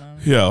 not feeling.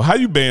 Yo, how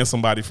you ban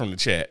somebody from the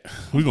chat?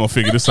 We're going to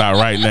figure this out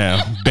right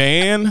now.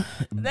 Ban?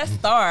 That's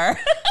star.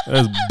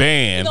 That's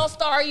ban. He going to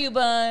star you,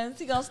 Buns.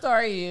 He going to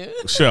star you.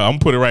 Sure, I'm going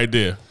to put it right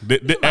there.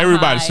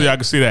 Everybody so y'all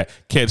can see that.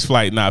 Catch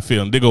flight, not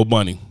feeling. There go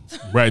Bunny.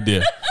 Right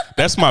there.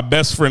 That's my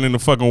best friend in the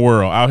fucking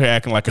world. Out here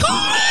acting like a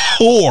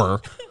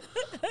whore.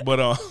 But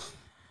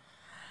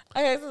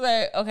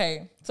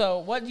okay. So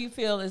what do you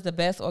feel is the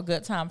best or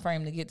good time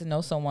frame to get to know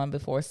someone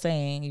before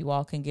saying you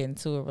all can get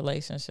into a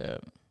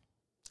relationship?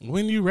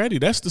 When you ready,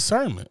 that's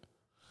discernment.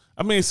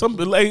 I mean, it's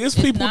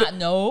people.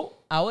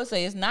 I would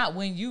say it's not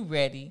when you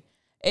ready.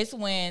 It's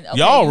when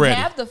y'all you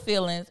ready. Have the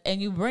feelings and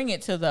you bring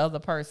it to the other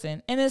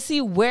person and then see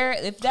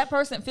if that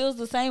person feels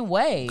the same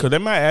way. Because they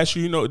might ask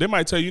you, they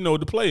might tell you what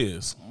the play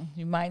is.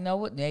 You might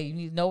know you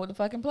need to know what the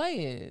fucking play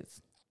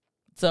is.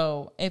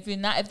 So if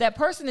that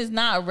person is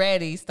not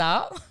ready,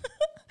 stop.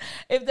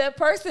 If that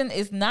person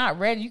is not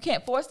ready, you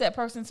can't force that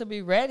person to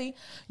be ready.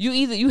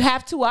 You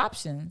have two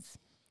options.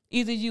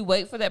 Either you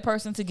wait for that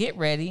person to get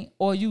ready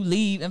or you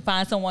leave and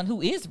find someone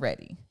who is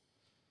ready.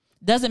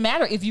 Doesn't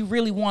matter if you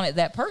really wanted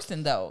that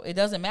person though. It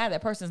doesn't matter.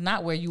 That person's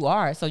not where you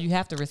are. So you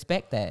have to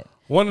respect that.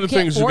 One of the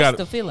things you got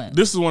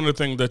this is one of the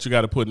things that you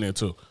got to put in there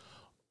too.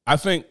 I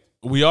think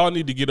we all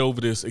need to get over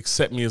this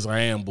accept me as I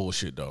am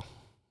bullshit though.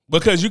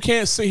 Because you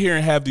can't sit here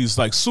and have these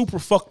like super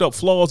fucked up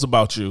flaws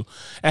about you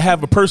and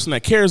have a person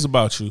that cares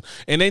about you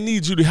and they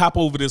need you to hop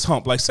over this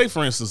hump. Like say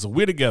for instance, if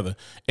we're together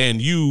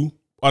and you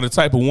are the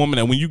type of woman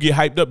that when you get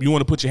hyped up, you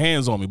want to put your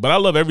hands on me. But I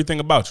love everything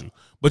about you.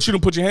 But you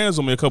done put your hands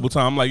on me a couple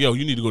times. I'm like, yo,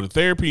 you need to go to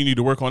therapy. You need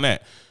to work on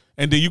that.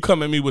 And then you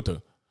come at me with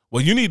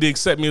well, you need to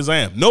accept me as I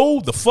am.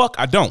 No, the fuck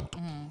I don't.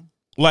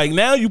 Like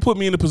now you put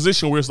me in a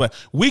position where it's like,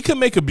 we can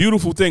make a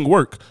beautiful thing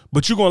work,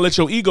 but you're going to let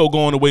your ego go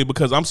on the way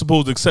because I'm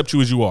supposed to accept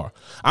you as you are.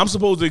 I'm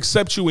supposed to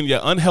accept you in your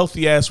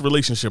unhealthy ass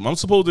relationship. I'm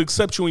supposed to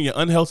accept you in your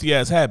unhealthy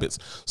ass habits.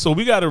 So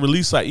we got to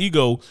release our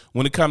ego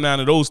when it comes down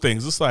to those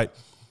things. It's like,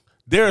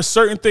 there are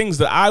certain things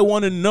that I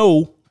want to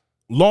know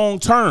long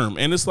term.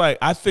 And it's like,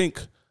 I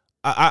think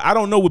I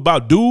don't know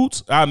about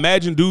dudes. I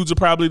imagine dudes are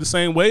probably the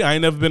same way. I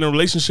ain't never been in a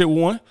relationship with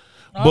one.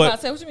 I was about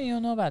to say, what you mean you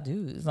don't know about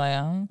dudes? Like,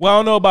 I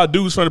don't know about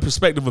dudes from the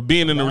perspective of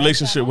being in a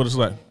relationship. What it's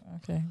like.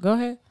 Okay, go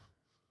ahead.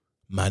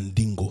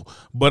 Mandingo.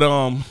 But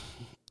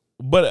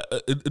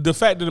the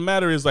fact of the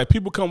matter is, like,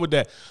 people come with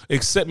that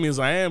accept me as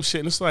I am shit,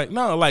 and it's like,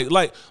 no,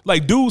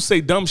 like dudes say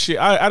dumb shit.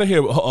 I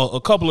hear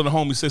a couple of the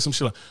homies say some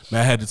shit like,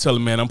 man, I had to tell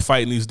him, man, I'm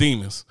fighting these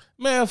demons.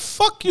 Man,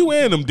 fuck you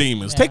and them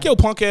demons. Yeah. Take your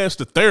punk ass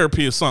to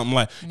therapy or something.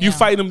 Like, you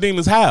fight them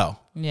demons how?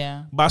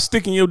 Yeah. By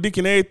sticking your dick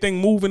in everything,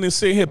 moving and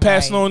sitting here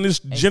passing on this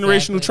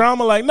generational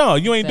trauma? Like, no,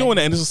 you ain't doing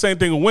that. And it's the same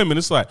thing with women.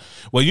 It's like,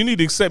 well, you need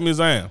to accept me as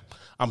I am.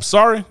 I'm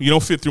sorry, you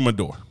don't fit through my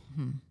door.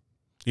 Mm-hmm.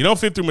 You don't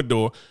fit through my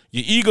door.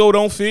 Your ego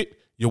don't fit.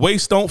 Your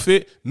waist don't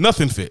fit.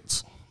 Nothing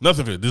fits.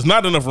 Nothing fits. There's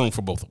not enough room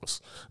for both of us.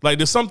 Like,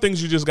 there's some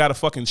things you just got to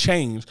fucking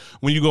change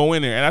when you go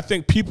in there. And I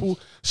think people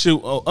should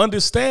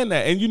understand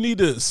that. And you need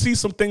to see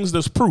some things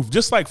that's proof.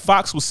 Just like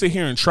Fox would sit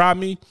here and try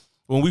me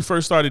when we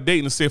first started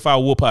dating to see if I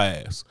would whoop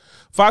her ass.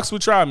 Fox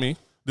would try me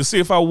to see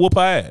if I would whoop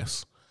her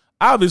ass.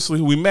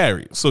 Obviously, we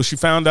married. So she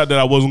found out that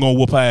I wasn't going to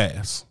whoop her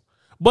ass.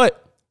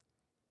 But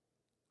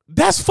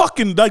that's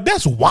fucking, like,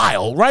 that's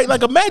wild, right?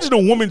 Like, imagine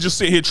a woman just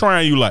sit here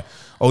trying you like,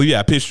 oh, yeah,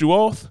 I pissed you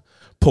off.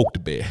 Poke the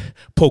bear.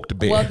 Poke the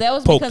bear. Well, that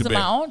was because of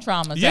my own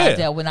traumas.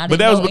 Yeah, but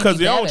that was because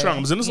of your own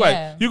traumas. And it's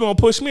like, you're going to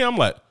push me? I'm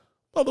like,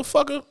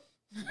 motherfucker.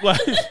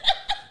 Like, you're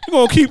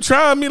going to keep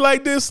trying me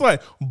like this?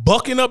 Like,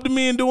 bucking up to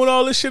me and doing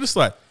all this shit? It's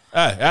like,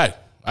 hey,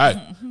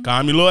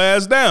 calm your little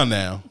ass down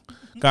now.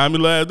 Calm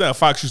your little ass down.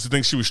 Fox used to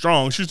think she was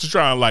strong. She used to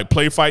try and, like,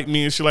 play fight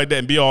me and shit like that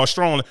and be all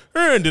strong. Like,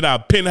 and then I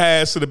pin her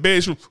ass to the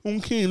bed. She was,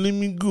 okay, let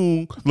me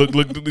go. Look,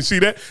 see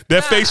that?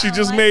 That face she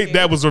just made?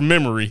 That was her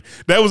memory.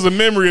 That was a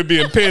memory of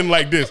being pinned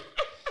like this.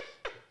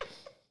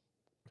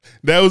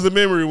 That was a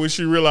memory when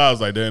she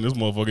realized, like, damn, this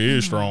motherfucker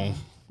is strong.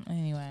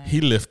 Anyway.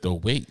 He lift the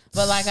weight.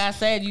 But like I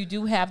said, you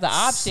do have the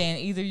option.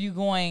 Either you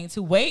going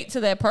to wait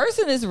till that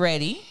person is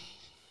ready.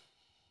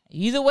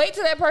 Either wait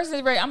till that person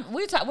is ready.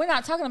 We're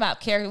not talking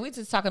about character. We're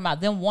just talking about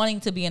them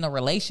wanting to be in a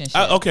relationship.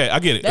 Okay, I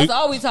get it. That's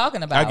all we're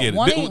talking about. I get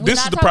it.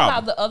 This is the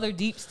problem. About the other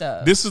deep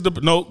stuff.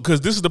 Because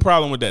this is the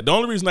problem with that. The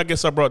only reason I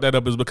guess I brought that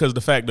up is because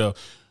the fact of,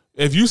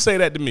 if you say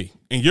that to me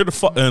and you're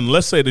and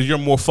let's say that you're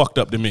more fucked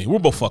up than me, we're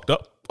both fucked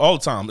up. All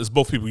the time, it's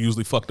both people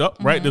usually fucked up,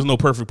 right? There's no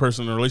perfect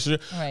person in a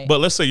relationship. Right. But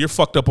let's say you're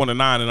fucked up on a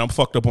 9 and I'm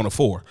fucked up on a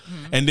 4.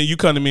 And then you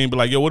come to me and be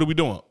like, yo, what are we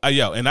doing?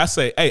 And I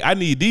say, hey, I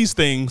need these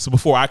things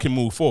before I can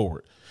move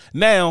forward.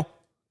 Now,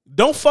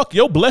 don't fuck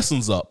your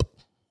blessings up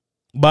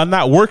by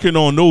not working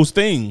on those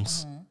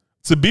things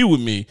to be with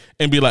me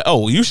and be like,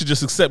 oh, you should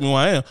just accept me where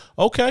I am.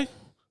 Okay.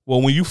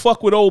 Well, when you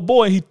fuck with old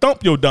boy, he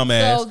thump your dumb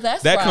ass.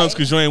 That comes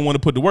because you ain't want to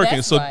put the work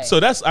in. So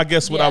that's, I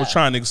guess, what I was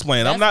trying to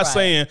explain. I'm not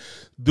saying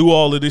do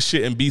all of this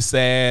shit and be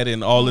sad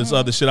and all this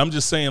other shit. I'm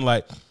just saying,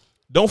 like,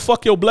 don't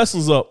fuck your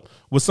blessings up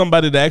with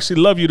somebody that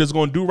actually love you, that's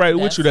going to do right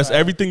with you. That's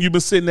everything you've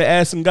been sitting there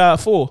asking God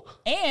for.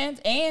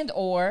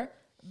 Or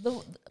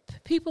the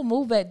people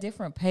move at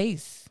different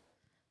pace.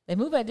 They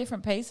move at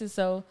different paces.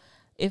 So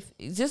if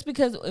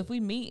we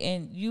meet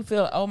and you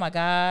feel, oh my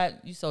God,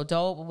 you so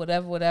dope or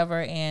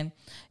whatever, and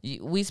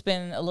we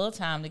spend a little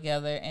time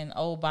together, and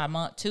by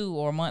month 2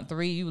 or month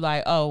 3, you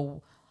like,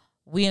 oh,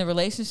 we in a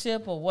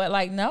relationship or what?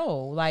 Like, no.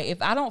 Like,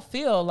 if I don't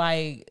feel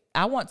like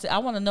I want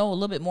to know a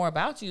little bit more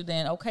about you,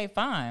 then okay,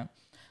 fine.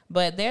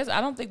 But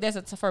I don't think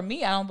for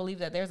me, I don't believe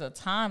that there's a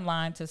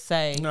timeline to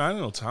say, no, I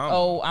don't know time.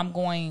 Oh, I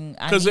need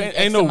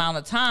X amount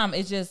of time.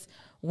 It's just,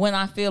 when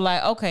I feel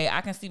like, okay, I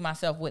can see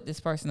myself with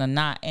this person or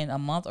not, and a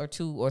month or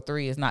 2 or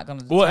 3 is not going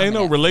to. Well, ain't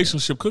no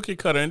relationship cookie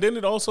cutter, and then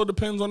it also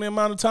depends on the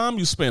amount of time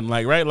you spend.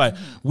 Like, right, like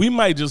we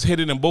might just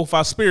hit it, and both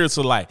our spirits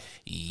are like,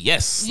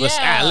 yes,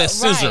 let's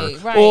scissor,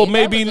 or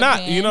maybe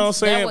not. You know what I'm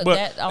saying?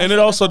 And it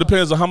also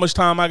depends on how much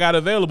time I got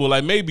available.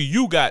 Like, maybe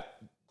you got,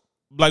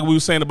 like we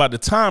were saying about the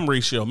time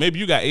ratio. Maybe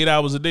you got 8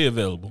 hours a day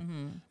available,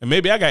 and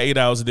maybe I got 8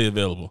 hours a day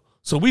available.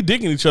 So we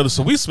digging each other.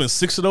 So we spend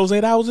 6 of those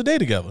 8 hours a day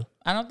together.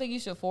 I don't think you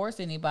should force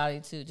anybody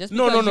to. Just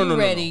because you're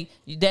ready,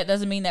 that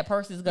doesn't mean that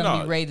person is going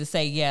to be ready to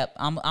say, "Yep,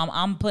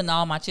 I'm putting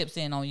all my chips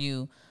in on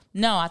you."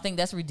 No, I think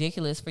that's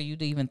ridiculous for you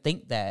to even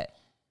think that.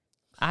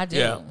 I do.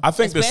 Yeah, I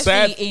think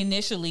especially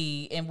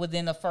initially and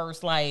within the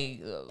first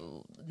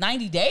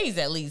 90 days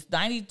at least,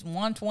 90,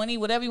 120,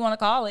 whatever you want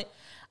to call it.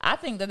 I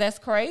think that's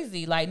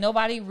crazy. Like,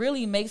 nobody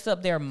really makes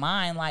up their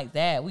mind like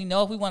that. We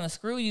know if we want to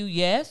screw you,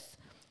 yes.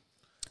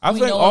 I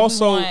think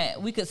also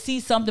we could see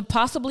something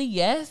possibly,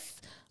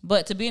 yes,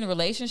 but to be in a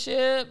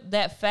relationship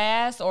that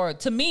fast, or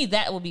to me,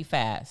 that would be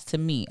fast. To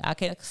me, I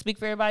can't speak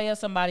for everybody else.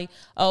 Somebody,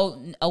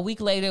 a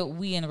week later,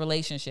 we in a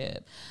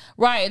relationship,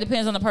 right? It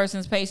depends on the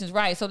person's patience,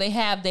 right? So they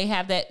have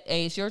that.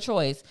 Hey, it's your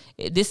choice.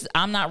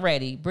 I'm not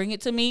ready. Bring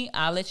it to me.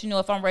 I'll let you know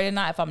if I'm ready or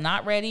not. If I'm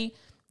not ready,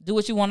 do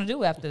what you want to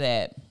do after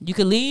that. You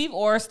can leave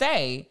or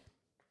stay.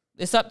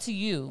 It's up to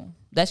you.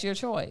 That's your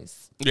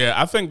choice. Yeah,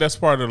 I think that's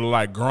part of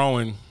the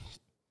growing.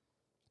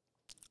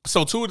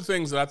 So 2 of the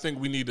things that I think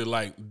we need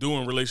to do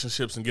in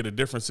relationships and get a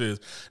difference is,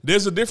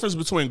 there's a difference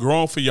between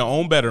growing for your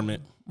own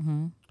betterment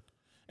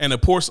and a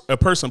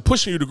person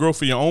pushing you to grow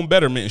for your own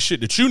betterment and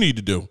shit that you need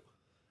to do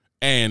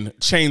and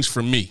change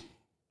for me.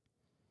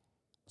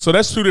 So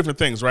that's two different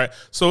things, right?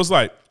 So it's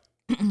like,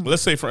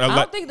 let's say I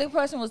don't think the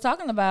person was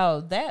talking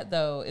about that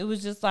though. It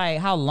was just like,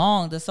 how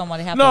long does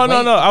somebody have to wait?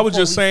 No. I was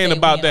just saying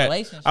about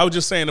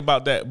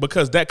that.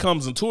 Because that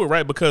comes into it,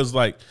 right? Because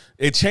like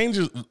it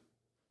changes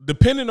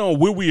depending on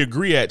where we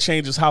agree at,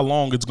 changes how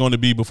long it's going to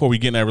be before we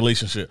get in that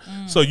relationship.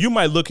 So you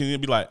might look and you'll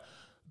be like,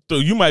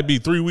 you might be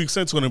 3 weeks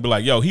into it and be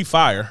like, yo, he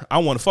fire. I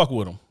want to fuck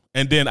with him.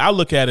 And then I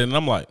look at it and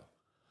I'm like,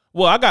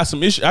 well, I got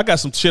some issue. I got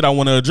some shit I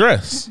want to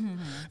address.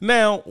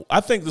 Now,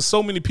 I think that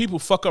so many people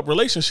fuck up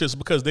relationships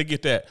because they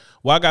get that,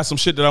 well, I got some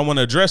shit that I want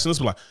to address, and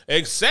it's like,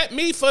 accept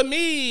me for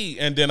me,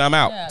 and then I'm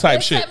out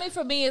type shit. Accept me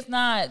for me is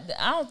not,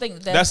 I don't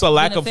think that's a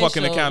lack of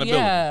fucking accountability.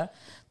 Yeah.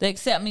 The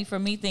accept me for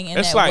me thing in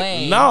it's that like,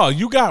 way. No,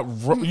 you got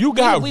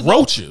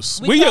roaches.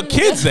 Where your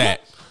kids at?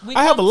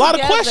 I have a lot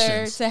of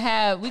questions.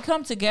 We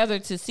come together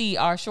to see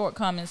our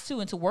shortcomings too,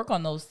 and to work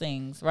on those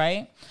things,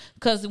 right?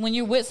 Because when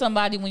you're with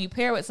somebody, when you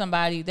pair with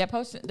somebody, that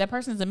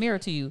person is a mirror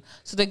to you.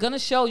 So they're gonna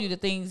show you the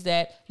things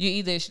that you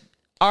either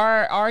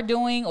are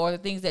doing or the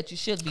things that you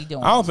should be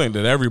doing. I don't think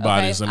that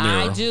everybody's a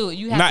mirror. I do.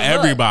 You have not to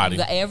everybody.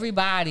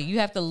 Everybody. You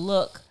have to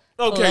look.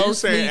 Okay, you're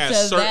saying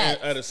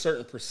at a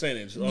certain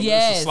percentage.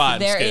 Yes,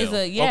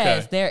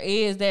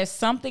 There's there's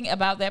something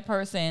about that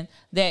person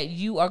that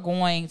you are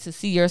going to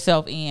see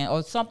yourself in,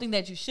 or something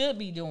that you should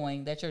be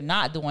doing that you're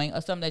not doing,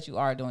 or something that you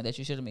are doing that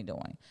you shouldn't be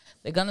doing.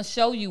 They're gonna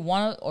show you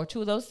one or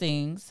two of those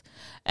things,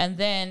 and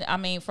then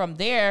from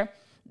there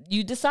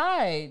you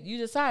decide.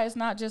 It's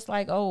not just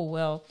like, oh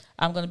well,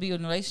 I'm gonna be in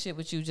a relationship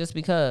with you just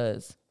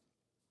because.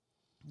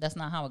 That's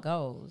not how it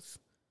goes.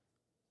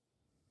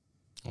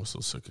 I'm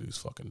so sick of these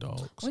fucking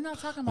dogs. We're not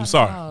talking about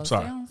I'm dogs.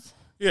 sorry.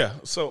 Yeah.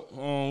 So,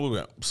 what we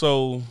got?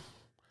 So,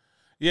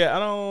 yeah, I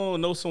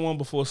don't know someone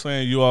before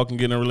saying you all can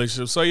get in a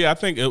relationship. So, yeah, I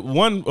think a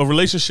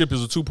relationship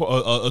is a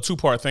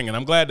two-part thing, and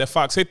I'm glad that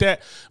Fox hit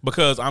that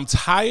because I'm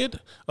tired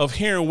of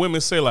hearing women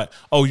say like,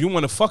 "Oh, you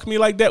want to fuck me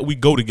like that? We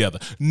go together."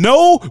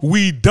 No,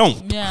 we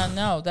don't. Yeah,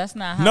 no, that's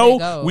not how it goes.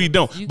 No, we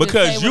don't.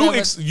 Because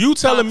you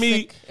telling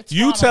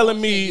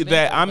me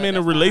that I'm in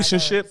a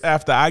relationship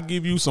after I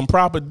give you some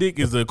proper dick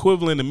is the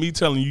equivalent of me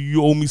telling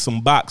you owe me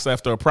some box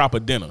after a proper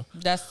dinner.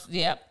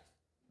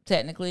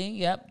 Technically,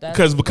 yep.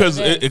 Because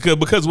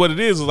what it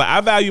is like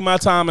I value my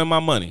time and my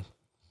money.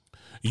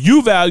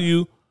 You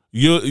value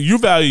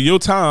your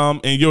time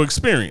and your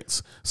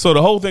experience. So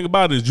the whole thing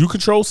about it is you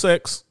control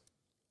sex,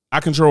 I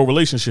control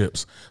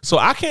relationships. So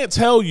I can't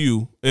tell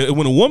you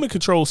when a woman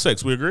controls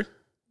sex. We agree?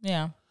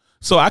 Yeah.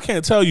 So I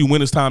can't tell you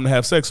when it's time to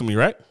have sex with me,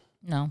 right?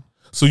 No.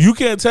 So you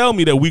can't tell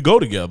me that we go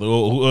together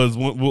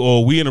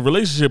or we in a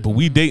relationship or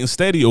we dating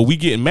steady or we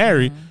getting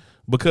married.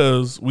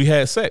 Because we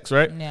had sex,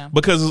 right? Yeah.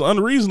 Because it's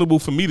unreasonable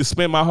for me to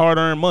spend my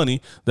hard-earned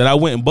money that I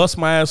went and bust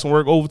my ass and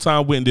work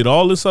overtime, went and did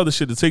all this other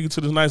shit to take you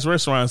to this nice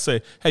restaurant and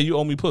say, hey, you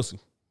owe me pussy.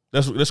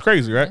 That's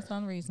crazy, right? That's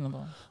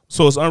unreasonable.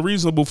 So it's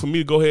unreasonable for me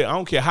to go ahead. I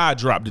don't care how I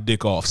drop the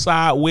dick off.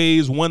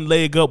 Sideways, one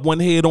leg up, one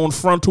head on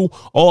frontal,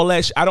 all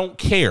that shit. I don't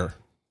care.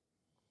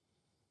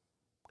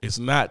 It's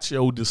not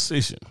your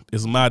decision.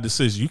 It's my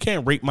decision. You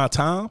can't rape my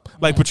time.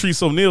 Like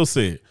Patrice O'Neal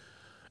said.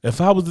 If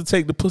I was to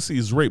take the pussy,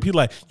 it's rape. He's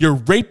like, you're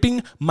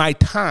raping my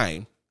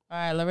time. All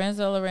right,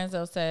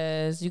 Lorenzo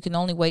says you can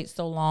only wait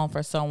so long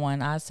for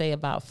someone. I say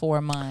about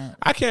 4 months.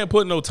 I can't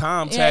put no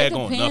time tag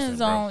on nothing,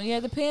 bro. Yeah,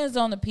 it depends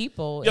on the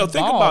people. Yo,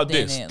 think about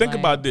this. Think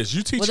about this.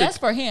 You teach. Well, that's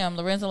for him,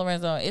 Lorenzo.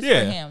 It's for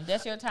him.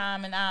 That's your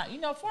time, and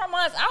 4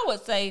 months. I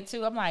would say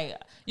too. I'm like,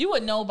 you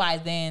would know by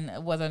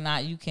then whether or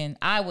not you can.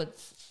 I would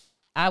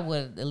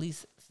at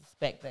least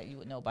suspect that you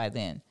would know by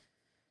then.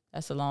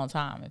 That's a long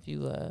time if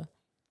you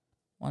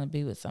want to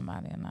be with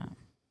somebody or not.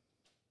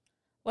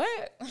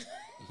 What?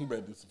 You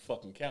better do some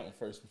fucking counting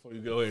first before you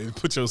go ahead and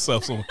put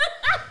yourself on.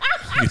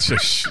 Get your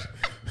shit.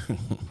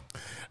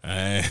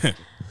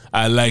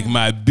 I like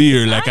my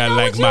beer like I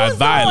like my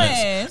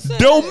violence.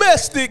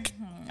 Domestic.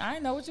 I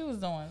didn't know what you was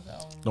doing.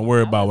 So don't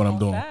worry about what I'm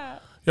doing.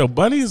 Stop. Yo,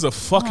 Bunny is a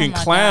fucking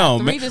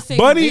clown, man. 3 to 6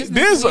 Bunny,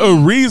 there's a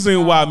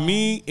reason why Oh.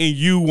 me and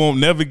you won't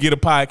never get a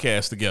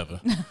podcast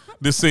together.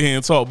 To sit here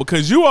and talk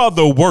because you are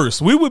the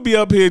worst. We would be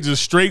up here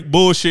just straight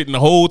bullshitting the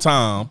whole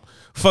time,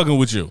 fucking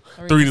with you.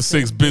 3 to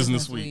 6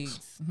 business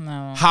weeks.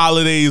 No.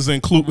 Holidays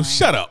included.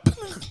 Shut up.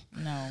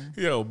 No.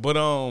 Yo, but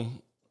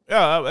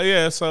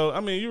yeah. So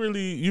I mean, you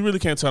really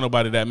can't tell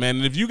nobody that, man.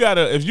 And if you got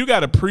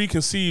a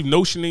preconceived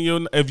notion in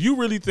your, if you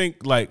really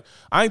think like,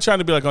 I ain't trying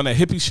to be like on that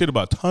hippie shit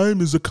about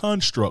time is a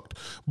construct,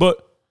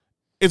 but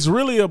it's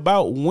really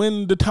about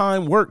when the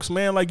time works,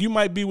 man. Like you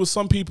might be with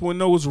some people and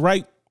know it's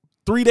right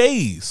 3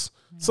 days.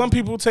 Some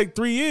people take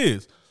 3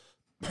 years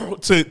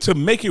to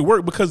make it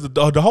work because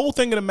the whole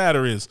thing of the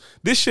matter is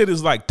this shit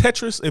is like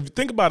Tetris. If you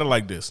think about it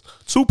like this,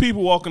 2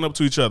 people walking up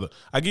to each other.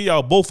 I give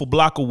y'all both a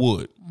block of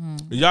wood.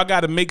 Y'all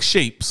got to make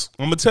shapes.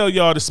 I'm going to tell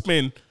y'all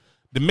to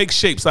make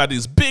shapes out of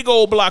these big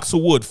old blocks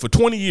of wood for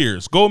 20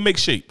 years. Go make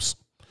shapes.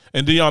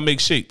 And then y'all make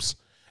shapes.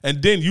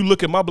 And then you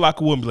look at my block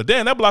of wood and be like,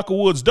 damn, that block of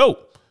wood's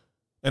dope.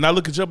 And I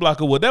look at your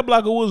block of wood. That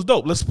block of wood is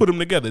dope. Let's put them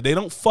together. They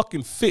don't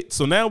fucking fit.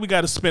 So now we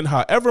got to spend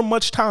however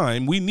much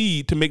time we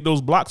need to make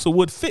those blocks of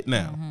wood fit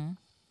now. Mm-hmm.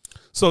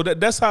 So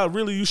that's how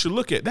really you should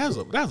look at. That's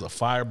a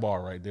fire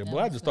bar right there. Boy,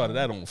 I just thought of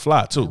that on the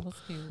fly too.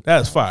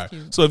 That's fire.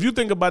 So if you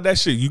think about that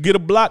shit, you get a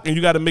block and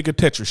you got to make a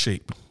Tetris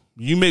shape.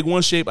 You make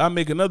one shape, I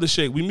make another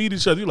shape. We meet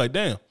each other. You're like,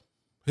 damn,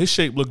 his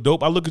shape look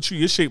dope. I look at you,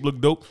 your shape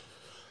look dope.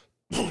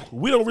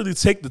 We don't really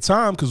take the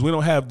time because we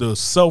don't have the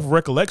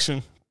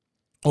self-recollection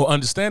or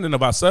understanding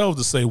of ourselves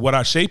to say what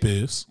our shape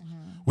is.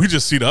 Mm-hmm. We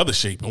just see the other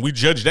shape and we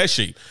judge that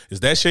shape. Is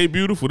that shape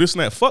beautiful? This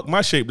and that. Fuck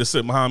my shape that's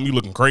sitting behind me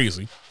looking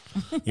crazy.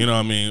 You know what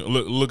I mean?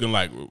 looking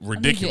like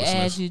ridiculousness. I need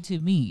to add you to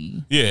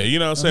me. Yeah, you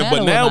know what I'm saying?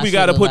 But now we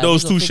got to put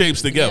those two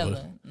shapes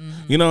together.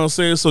 Mm-hmm. You know what I'm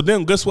saying? So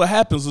then guess what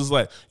happens is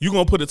like, you're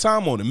going to put a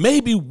time on it.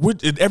 Maybe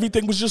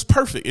everything was just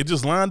perfect. It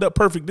just lined up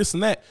perfect, this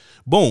and that.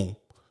 Boom.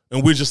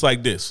 And we're just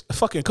like this. A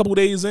fucking couple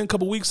days in,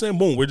 couple weeks in,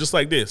 boom, we're just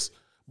like this.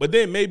 But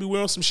then maybe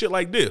we're on some shit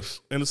like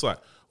this. And it's like,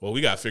 well,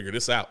 we got to figure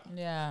this out.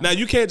 Yeah. Now,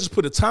 you can't just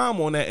put a time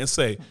on that and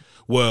say,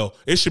 well,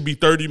 it should be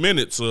 30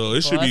 minutes or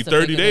it should be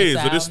 30 days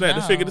or this and that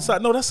to figure this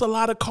out. No, that's a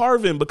lot of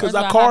carving because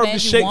I carved the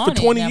shape for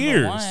 20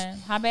 years.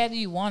 How bad do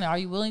you want it? Are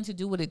you willing to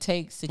do what it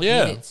takes to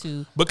get it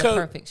to the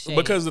perfect shape?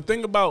 Because the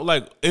thing about,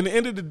 like, in the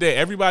end of the day,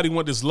 everybody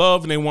want this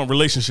love and they want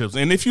relationships.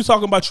 And if you're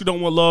talking about you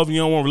don't want love and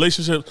you don't want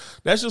relationships,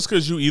 that's just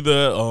because you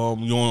either you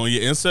on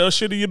your incel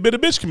shit or your bitter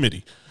bitch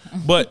committee.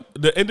 But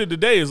the end of the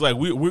day is like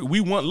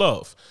we want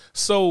love.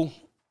 So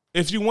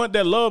if you want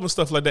that love and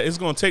stuff like that, it's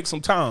going to take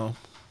some time.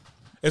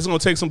 It's going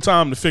to take some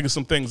time to figure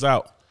some things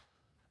out.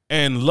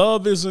 And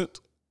love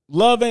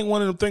ain't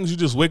one of the things you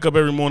just wake up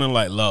every morning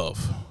like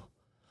love.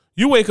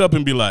 You wake up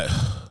and be like,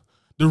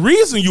 the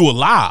reason you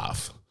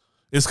alive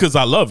is because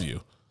I love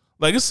you.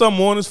 Like, it's some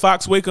mornings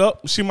Fox wake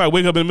up. She might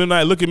wake up in the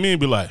midnight, look at me and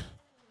be like,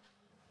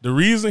 the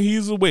reason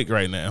he's awake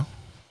right now,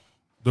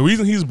 the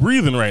reason he's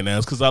breathing right now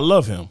is because I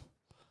love him.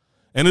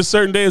 And there's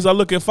certain days I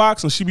look at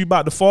Fox and she be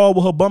about to fall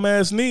with her bum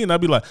ass knee and I'd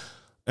be like,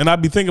 and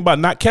I'd be thinking about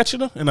not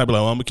catching her and I'd be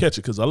like, well, I'm going to catch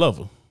it because I love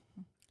her.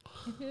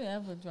 If you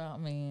ever drop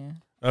me in,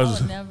 I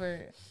would never.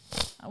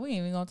 We ain't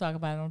even gonna talk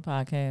about it on the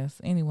podcast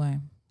anyway.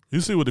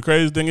 You see what the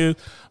crazy thing is?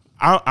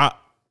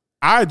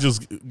 I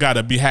just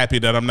gotta be happy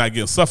that I'm not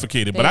getting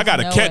suffocated, but I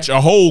gotta catch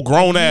a whole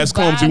grown ass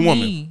clumsy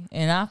woman.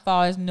 And I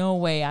fall. There's no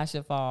way I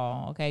should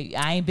fall. Okay,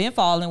 I ain't been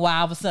falling. Why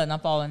all of a sudden I'm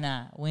falling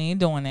now? We ain't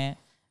doing that.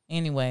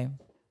 Anyway,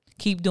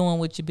 keep doing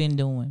what you've been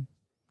doing.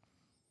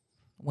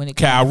 When it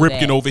Cal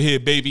Ripken over here,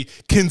 baby,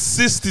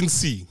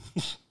 consistency.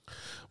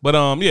 But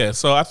yeah,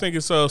 so I think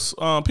it's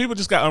people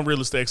just got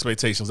unrealistic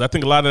expectations. I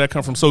think a lot of that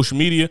come from social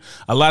media.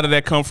 A lot of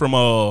that come from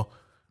our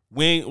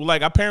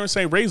parents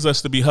ain't raised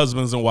us to be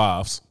husbands and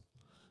wives.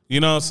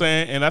 You know what I'm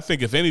saying? And I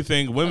think if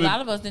anything, women, a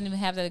lot of us didn't even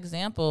have that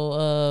example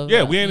of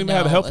we ain't even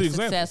have a healthy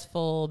example.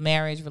 Successful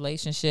marriage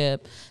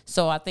relationship.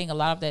 So I think a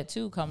lot of that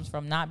too comes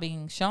from not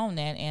being shown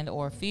that and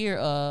or fear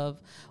of,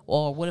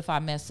 or what if I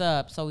mess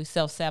up? So we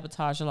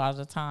self-sabotage a lot of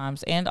the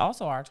times, and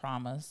also our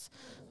traumas.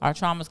 Our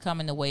traumas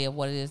come in the way of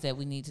what it is that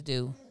we need to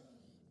do.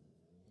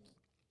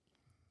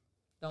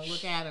 Don't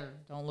look at her.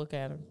 Don't look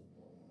at her.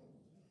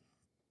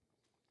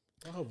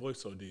 Why her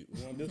voice so deep?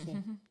 You want this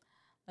one?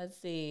 Let's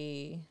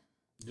see.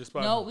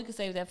 No, we could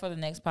save that for the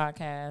next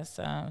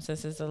podcast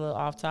since it's a little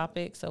off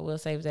topic. So we'll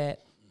save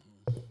that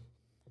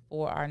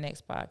for our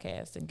next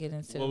podcast and get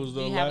into. What was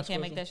the do you last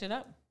can't question? Make that shit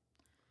up?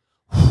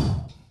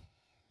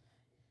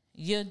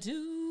 You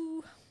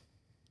do.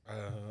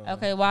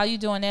 Okay, while you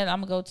doing that,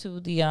 I'm gonna go to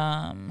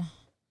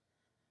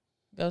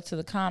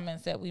the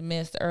comments that we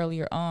missed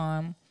earlier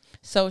on.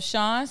 So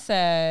Sean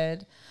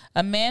said,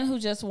 a man who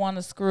just want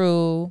to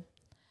screw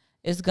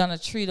is going to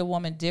treat a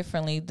woman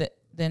differently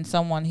than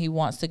someone he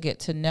wants to get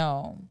to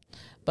know.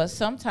 But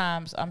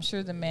sometimes I'm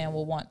sure the man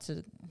will want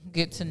to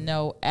get to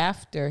know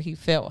after he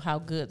felt how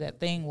good that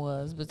thing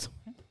was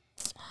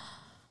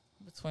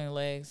between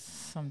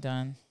legs. I'm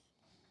done.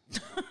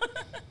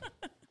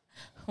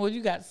 What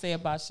you got to say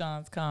about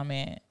Sean's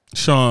comment?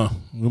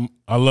 Sean,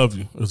 I love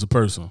you as a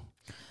person.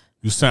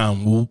 You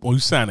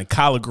sounded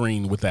collard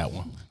green with that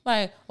one.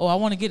 Like, I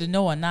want to get to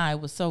know her now. It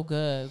was so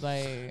good.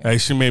 Like, hey,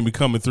 she made me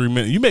come in 3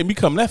 minutes. You made me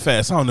come that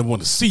fast. I don't ever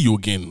want to see you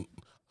again.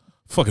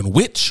 Fucking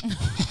witch.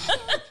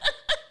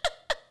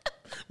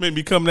 Made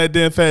me come that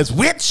damn fast.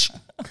 Witch.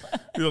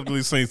 You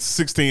ugly saying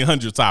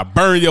 1600s. I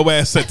burn your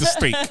ass at the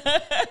stake.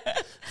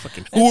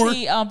 Fucking whore.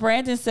 See,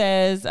 Brandon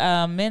says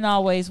men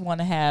always want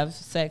to have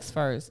sex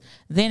first.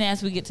 Then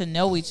as we get to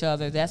know each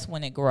other, that's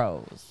when it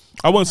grows.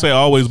 I wouldn't say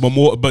always, but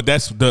more. But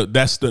that's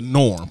the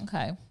norm.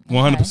 Okay.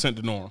 100%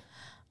 the norm.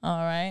 All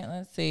right.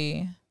 Let's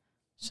see.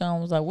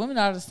 Sean was like, women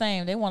are the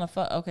same. They want to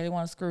fuck. Okay, they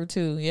want to screw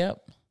too.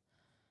 Yep.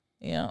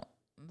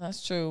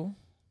 That's true.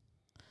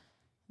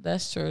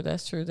 That's true.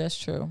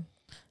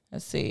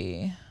 Let's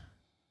see.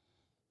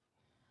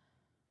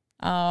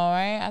 All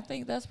right. I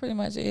think that's pretty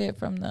much it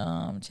from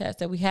the chats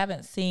that we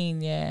haven't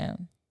seen yet.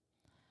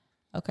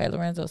 Okay,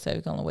 Lorenzo said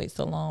we're going to wait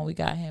so long. We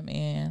got him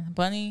in.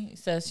 Bunny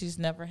says she's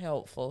never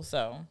helpful,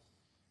 so.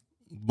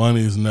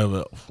 Bunny is never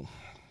helpful.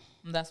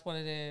 That's what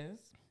it is.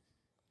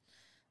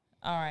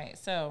 All right,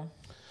 so.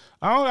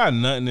 I don't got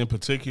nothing in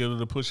particular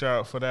to push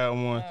out for that one.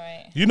 All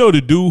right. You know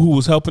the dude who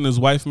was helping his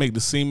wife make the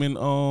semen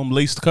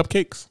laced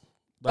cupcakes?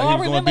 Like I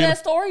remember that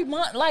story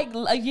like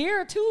a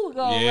year or two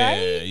ago,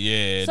 right?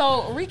 Yeah.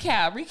 So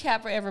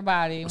recap for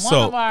everybody. One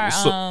of our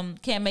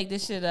can't make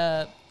this shit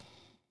up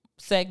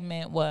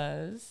segment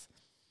was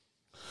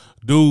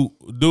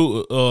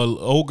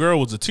old girl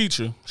was a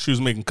teacher. She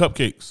was making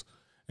cupcakes,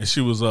 and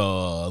she was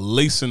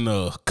lacing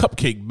the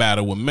cupcake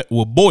batter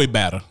with boy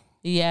batter.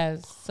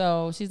 Yes.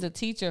 So she's a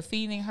teacher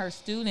feeding her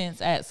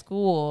students at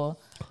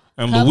school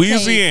in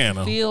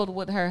Louisiana, filled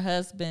with her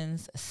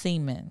husband's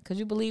semen. Could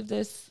you believe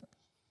this?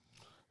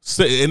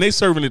 And they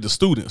serving it to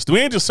students. We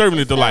ain't just serving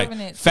it to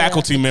like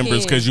faculty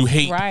members because you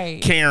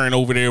hate Karen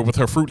over there with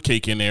her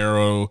fruitcake in there,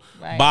 or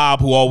Bob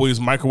who always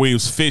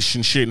microwaves fish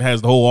and shit and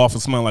has the whole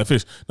office smelling like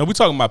fish. No, we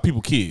talking about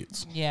people,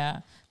 kids.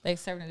 Yeah, they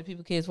serving it to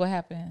people, kids. What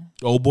happened?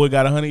 The old boy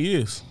got 100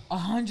 years.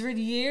 100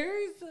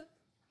 years?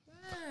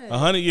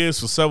 100 years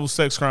for several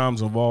sex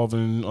crimes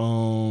involving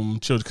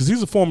children. Because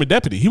he's a former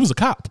deputy. He was a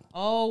cop.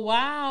 Oh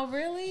wow,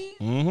 really?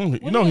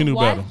 Mm-hmm. You know he knew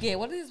better.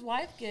 What did his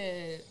wife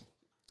get?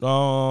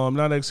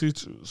 Not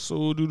ex-teacher.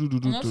 So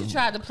she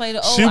tried to play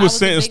the. She was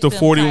sentenced to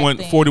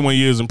 41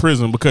 years in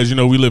prison because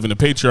we live in a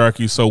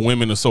patriarchy, so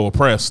women are so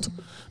oppressed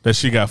that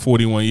she got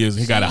 41 years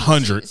and he got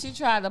 100. She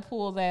tried to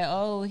pull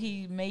that.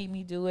 He made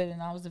me do it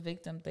and I was a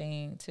victim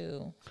thing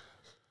too.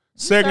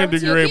 Second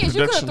degree rape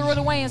production. You could have threw it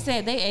away and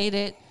said they ate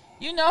it.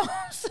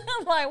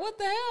 Like what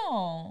the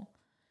hell?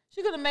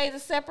 She could have made a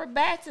separate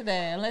batch of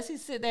that. Unless he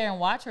sit there and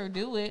watch her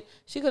do it,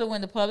 she could have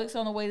went to Publix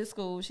on the way to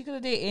school. She could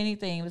have did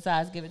anything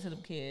besides give it to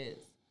them kids.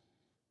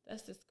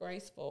 That's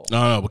disgraceful.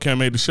 No, but Cam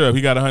made the shove.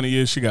 He got 100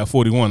 years. She got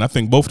 41. I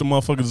think both the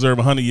motherfuckers deserve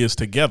 100 years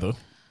together.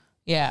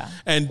 Yeah.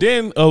 And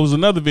then it was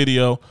another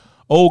video.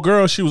 Old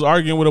girl, she was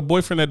arguing with her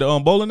boyfriend at the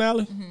bowling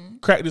alley. Mm-hmm.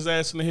 Cracked his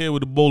ass in the head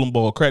with a bowling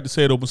ball. Cracked his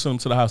head open, sent him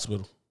to the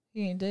hospital.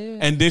 He ain't dead.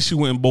 And then she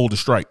went and bowled a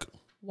strike.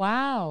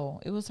 Wow.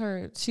 It was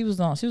her. She was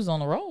on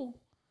the roll.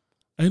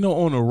 Ain't no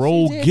on the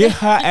roll. Get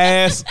her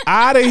ass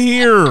out of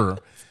here.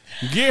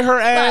 Get her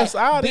ass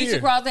out of here. Beat you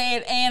across the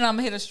head and I'm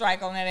going to hit a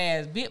strike on that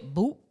ass.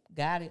 Boop.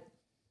 Got it.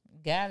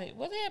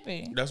 What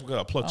happened? That's because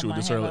I plucked you with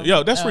this earlier.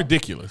 Yo, that's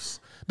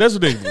ridiculous. That's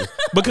ridiculous.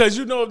 Because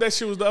if that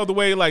shit was the other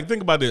way, like,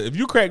 think about this. If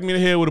you cracked me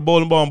in the head with a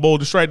bowling ball and bowled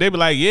the strike, they'd be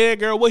like, yeah,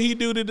 girl, what he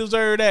do to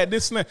deserve that?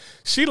 This and that.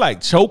 She,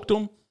 like, choked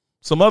him.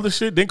 Some other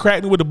shit, then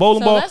cracked me with the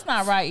bowling ball. That's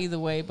not right either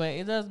way, but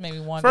it does make me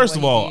wonder. First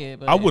of all,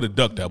 I would have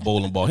ducked that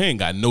bowling ball. He ain't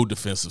got no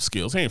defensive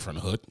skills. He ain't from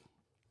the hood.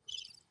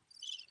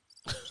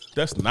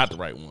 That's not the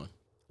right one.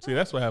 See,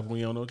 that's what happens when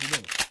you don't know what you're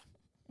doing.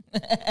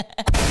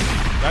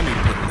 I need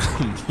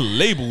to put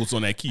labels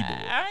on that keyboard.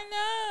 I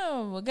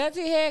know. Well, got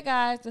your head,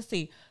 guys. Let's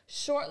see.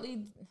 Shorty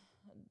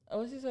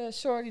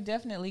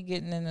definitely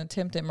getting an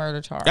attempted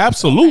murder charge.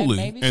 Absolutely.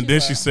 Okay, and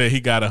then she said he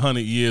got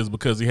 100 years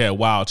because he had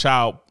wild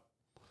child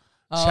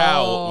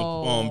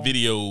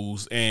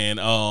videos and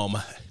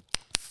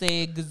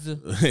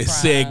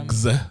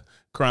SEGs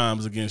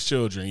crimes against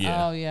children.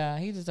 Yeah. Oh yeah,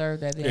 he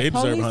deserved that. Yeah, he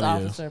deserved 100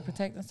 officer, years.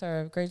 Protect and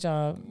serve. Great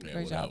job. Yeah,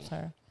 great job,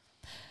 sir.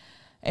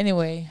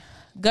 Anyway,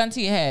 gun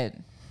to your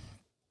head.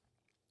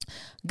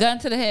 Gun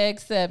to the head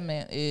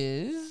segment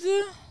is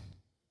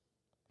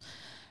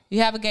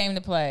you have a game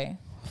to play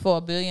for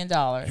 $1 billion.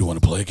 You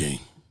want to play a game?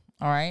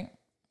 All right.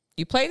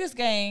 You play this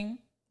game,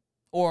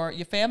 or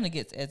your family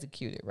gets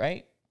executed,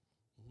 right?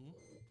 Mm-hmm.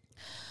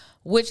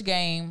 Which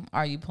game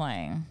are you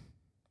playing?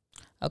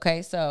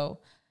 Okay, so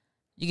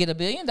you get $1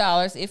 billion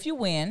if you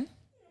win,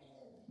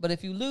 but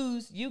if you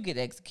lose, you get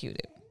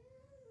executed.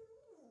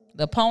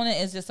 The opponent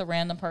is just a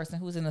random person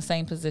who's in the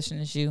same position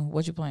as you.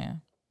 What you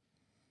playing?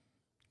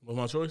 What's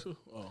my choices?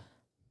 Oh.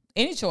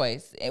 Any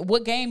choice.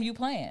 What game you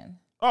playing?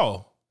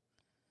 Oh.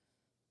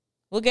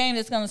 What game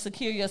is going to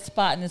secure your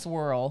spot in this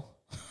world?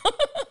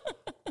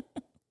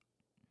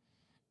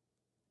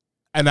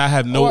 And I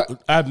have no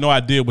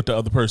idea what the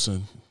other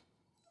person.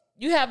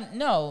 You have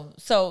no.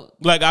 So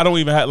like I don't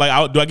even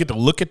have do I get to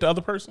look at the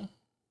other person?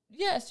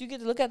 Yes, you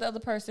get to look at the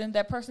other person.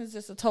 That person is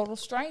just a total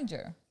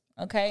stranger.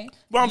 Okay.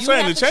 Well, I'm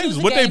saying it changes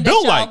what they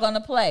built like. Y'all gonna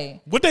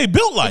play what they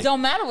built like. It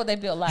don't matter what they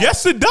built like.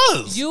 Yes, it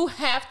does. You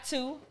have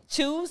to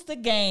choose the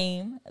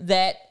game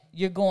that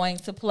you're going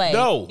to play.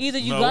 No, either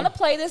you're gonna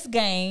play this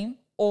game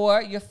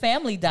or your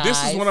family dies.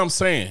 This is what I'm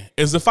saying.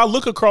 Is if I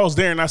look across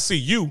there and I see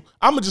you,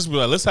 I'm gonna just be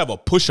like, let's have a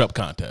push-up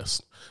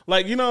contest.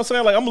 Like, you know what I'm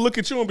saying? Like, I'm gonna look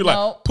at you and be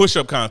like,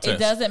 push-up contest. It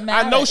doesn't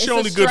matter. I know she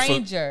only good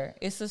for.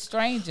 It's a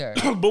stranger.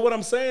 But what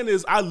I'm saying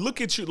is, I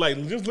look at you, like,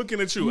 just looking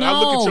at you. I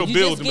look at your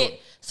build.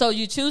 So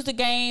you choose the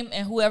game,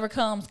 and whoever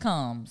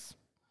comes.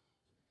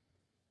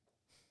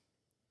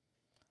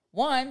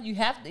 One, you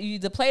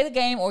either play the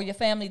game or your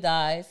family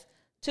dies.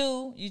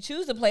 Two, you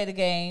choose to play the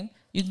game.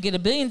 You can get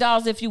 $1 billion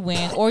if you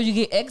win, or you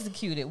get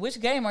executed. Which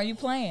game are you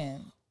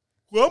playing?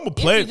 Well, I'm gonna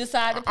play. If you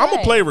decide to play. I'm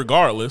gonna play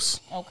regardless.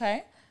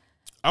 Okay.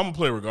 I'm gonna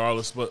play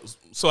regardless, but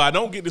so I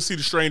don't get to see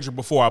the stranger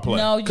before I play.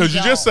 No, because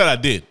you just said I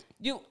did.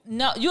 You'll And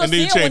then see you it when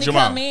change he your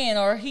come mind. in,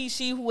 or he,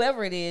 she,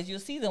 whoever it is. You'll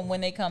see them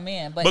when they come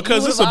in, but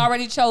Because you it's have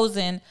already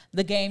chosen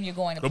the game you're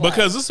going to play.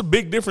 Because it's a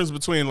big difference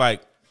between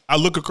like I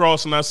look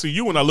across and I see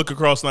you, and I look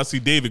across and I see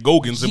David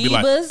Gogans and be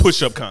like Jeebus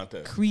push up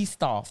contest.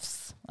 Christophs.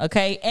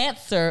 Okay,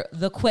 answer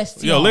the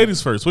question. Yo,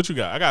 ladies first. What you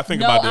got? I gotta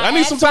think No, about this. I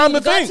need some asked you, time to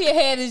the gun think. to your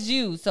head is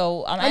you,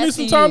 so I'm I need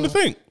asking some time you, to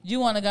think. You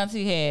want a gun to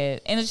your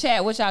head? In the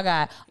chat, what y'all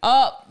got?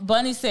 Oh,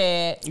 Bunny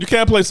said You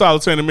can't play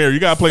solitaire in the mirror. You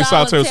gotta play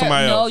solitaire with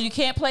somebody No, else. you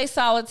can't play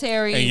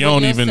solitary And with you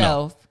don't yourself. even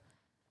know.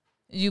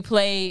 You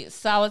play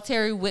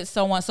solitary with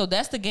someone, so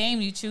that's the game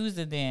you choose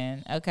it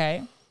then.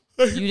 Okay,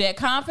 you that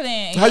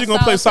confident? In How your you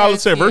gonna play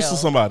solitaire versus skill.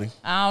 somebody?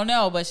 I don't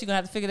know, but she gonna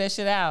have to figure that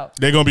shit out.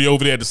 They're gonna be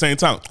over there at the same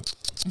time.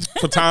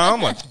 For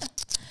time, like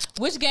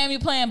Which game you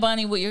playing,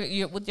 Bunny,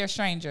 with your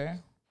stranger?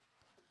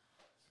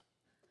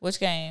 Which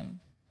game?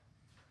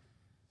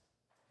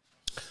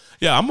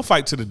 yeah, I'm gonna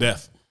fight to the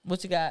death.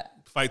 What you got?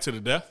 Fight to the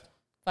death.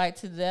 Fight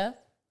to death?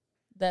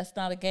 That's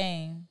not a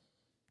game.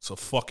 It's a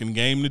fucking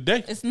game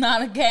today. It's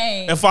not a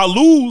game. If I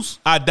lose,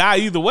 I die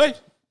either way.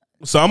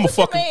 So I'm a What you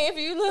fucking. mean if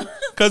you lose?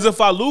 Because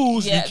if I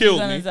lose, Yeah, you kill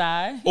you're gonna me.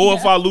 die. Or Yeah.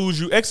 if I lose,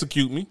 you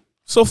execute me.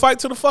 So fight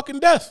to the fucking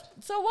death.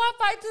 So why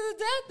fight to the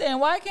death then?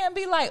 Why can't it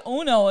be like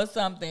Uno or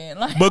something?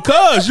 Like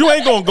Because you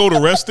ain't gonna go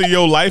the rest of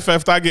your life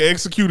after I get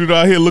executed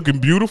out here looking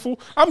beautiful.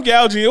 I'm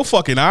gouging your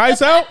fucking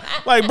eyes out.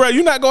 Like, bro,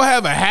 you're not gonna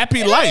have a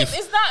happy life.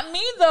 It's not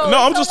me though. No,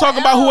 It's I'm just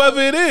someone talking about else.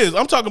 whoever it is.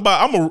 I'm talking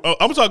about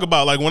I'm talking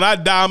about like when I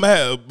die, I'm gonna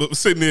have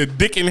sitting there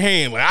dick in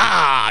hand,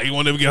 like you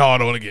won't ever get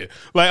hard on again.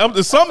 Like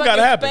something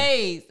gotta Fucking happen.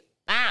 Spades.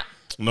 Ah,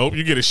 Nope,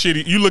 you get a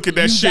shitty. You look at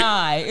that you shit.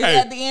 die. It's Hey,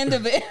 at the end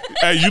of it.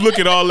 hey, you look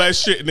at all that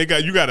shit, and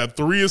you got a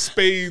 3 of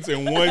spades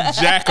and 1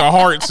 jack of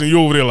hearts, and you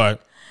over there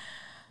like,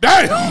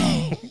 damn.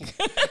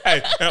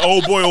 Hey, and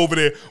old boy over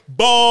there,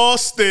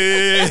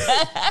 Boston.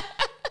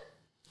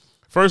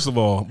 First of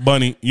all,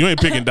 Bunny, you ain't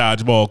picking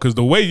dodgeball because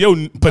the way your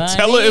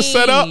patella is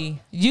set up,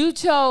 Bunny, you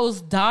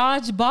chose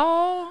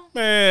dodgeball.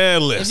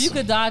 man. Listen, If you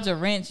could dodge a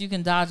wrench, you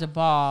can dodge a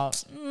ball.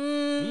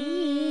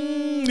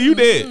 you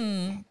did.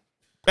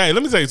 Hey,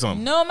 let me tell you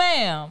something. No,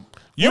 ma'am.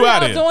 You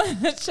what out y'all here. doing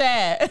in the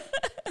chat?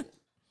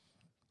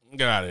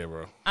 Get out of here,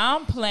 bro.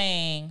 I'm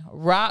playing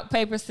rock,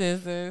 paper,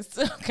 scissors.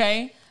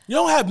 Okay. You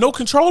don't have no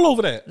control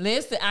over that.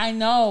 Listen, I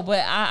know,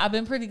 but I've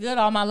been pretty good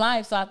all my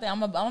life, so I think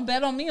I'm gonna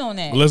bet on me on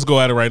that. Let's go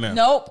at it right now.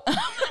 Nope.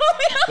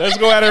 Let's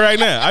go at it right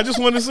now. I just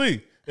want to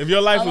see if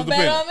your life I'm was gonna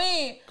bet dependent. on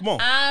me. Come on.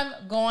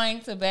 I'm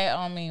going to bet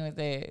on me with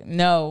it.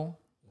 No.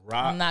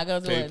 Rock, I'm not gonna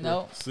do it. paper,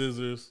 Nope.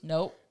 Scissors.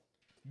 Nope.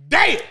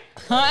 Damn.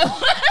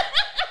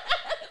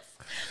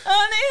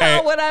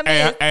 Honey, what I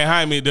missed. Hey,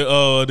 Jaime,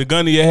 the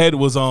gun to your head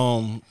was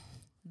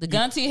The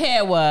gun to your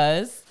head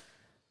was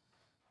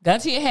gun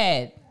to your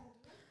head.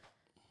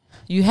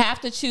 You have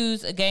to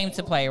choose a game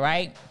to play,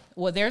 right?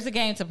 Well, there's a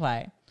game to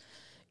play.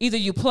 Either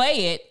you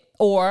play it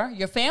or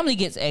your family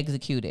gets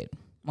executed.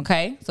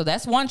 Okay? So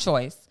that's one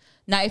choice.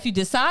 Now, if you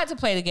decide to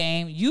play the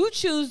game, you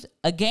choose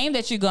a game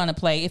that you're going to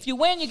play. If you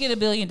win, you get $1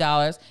 billion.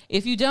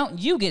 If you don't,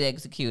 you get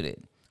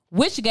executed.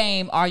 Which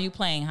game are you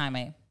playing,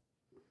 Jaime?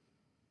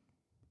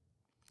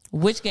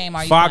 Which game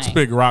are you Fox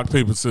playing? pick rock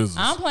paper scissors.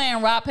 I'm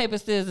playing rock, paper,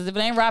 scissors. If it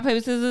ain't rock, paper,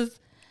 scissors,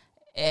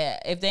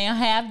 if they don't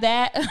have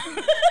that,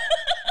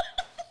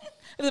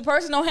 if the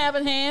person don't have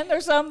a hand or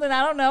something,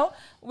 I don't know,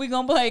 we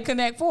going to play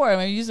Connect Four. I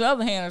mean, use the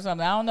other hand or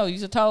something. I don't know. Use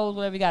your toes,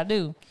 whatever you got to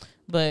do.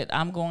 But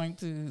I'm going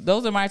to,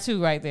 those are my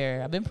two right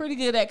there. I've been pretty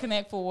good at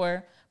Connect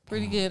Four,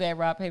 pretty good at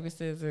rock, paper,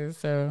 scissors.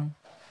 So,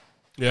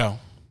 yeah.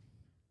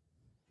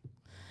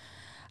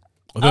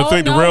 I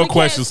think the real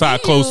question is how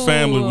close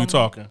family we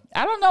talking.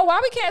 I don't know why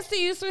we can't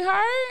see you,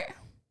 sweetheart.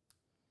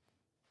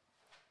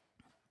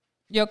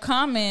 Your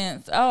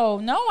comments. Oh,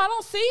 no, I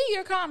don't see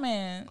your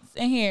comments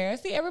in here. I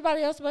see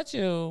everybody else but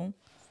you.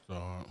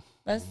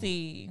 Let's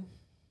see.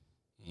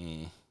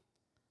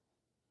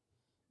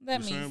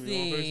 Let me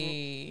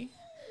see.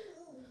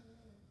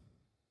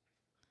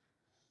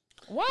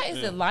 Why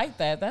is it like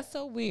that? That's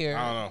so weird.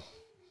 I don't know.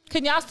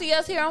 Can y'all see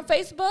us here on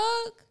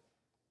Facebook?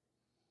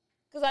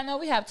 Because I know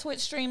we have Twitch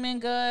streaming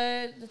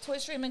good. The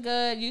Twitch streaming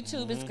good.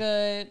 YouTube is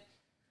good.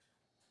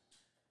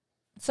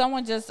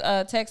 Someone just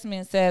texted me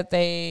and said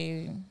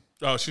they...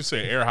 Oh, she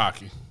said air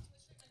hockey.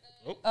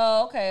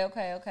 Oh,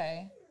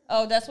 okay.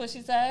 Oh, that's what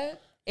she said?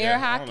 Air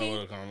hockey? I don't know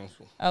what the comments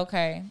were.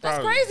 Okay. That's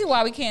Probably. crazy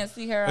why we can't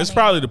see her. It's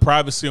probably the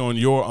privacy on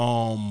your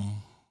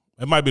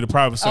it might be the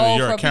privacy on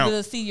your for account.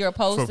 people to see your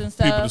posts For and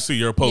stuff. people to see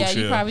your post,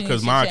 you probably need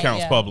because to my check,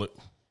 account's public.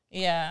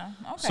 Yeah.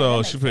 Okay. So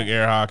that she makes picked sense.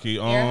 air hockey.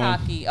 Air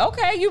hockey.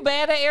 Okay, you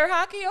bad at air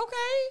hockey?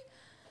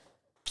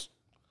 Okay.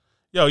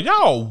 Yo,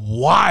 y'all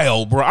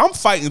wild, bro. I'm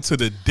fighting to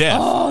the death.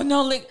 Oh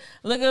no!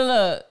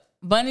 Look.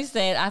 Bunny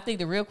said, "I think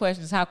the real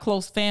question is how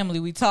close family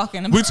we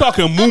talking about." We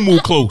talking moo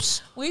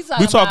close. we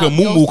talking about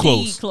moo-moo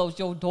your seed close.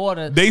 Your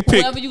daughter, They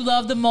pick- whoever you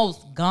love the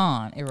most,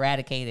 gone,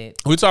 eradicated.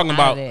 We talking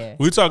Outta about there.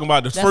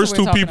 the That's first what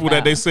two we're talking people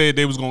that they about. said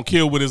they was gonna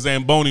kill with a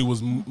Zamboni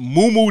was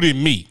Moo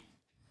and me.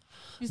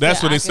 You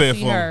That's what I they can said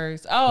see for 'em.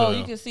 hers. Oh, Yeah.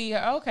 you can see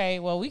her. Okay,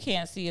 well we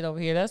can't see it over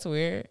here. That's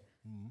weird.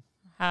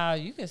 How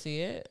you can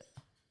see it?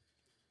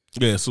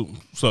 Yeah. So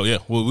yeah.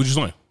 What you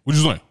saying? What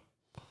you saying?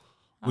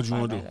 What you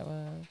want to do?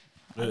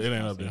 It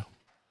ain't up there.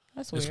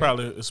 That's weird.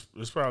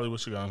 It's probably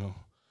what you got on.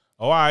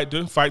 Oh, all right,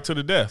 then fight to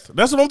the death.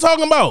 That's what I'm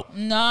talking about.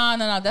 No.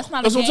 That's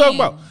not That's a game. what I'm talking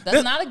about.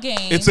 That's not a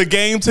game. It's a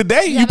game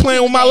today. You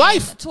playing with my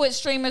life. Twitch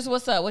streamers,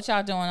 what's up? What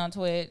y'all doing on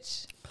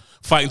Twitch?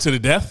 Fighting to the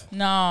death?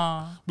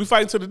 No. We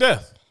fighting to the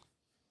death.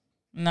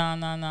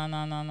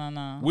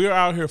 No. We're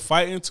out here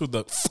fighting to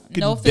the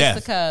no death.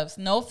 fisticuffs.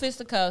 No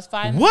fisticuffs.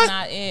 Fighting What? is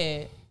not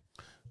it.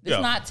 It's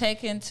not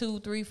Tekken 2,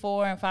 3,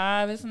 4, and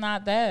 5. It's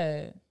not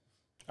that.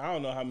 I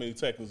don't know how many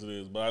Tekkens it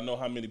is, but I know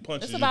how many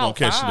punches It's you're going to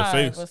catch in the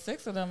face. or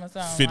 6 of them or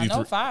something. I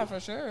know 5 for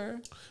sure.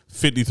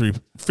 53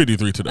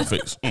 to the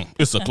face.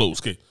 It's a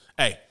close case.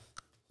 Hey.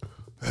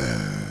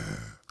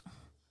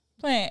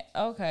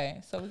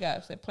 Okay, so we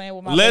got playing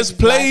with my Let's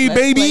baby's play, life.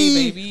 baby. Let's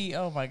play, baby.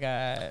 Oh, my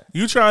God.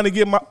 You trying to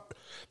get my...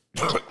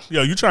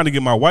 Yo, you trying to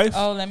get my wife?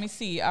 Oh, let me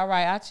see. All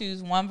right, I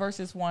choose 1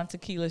 versus 1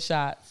 tequila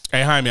shots.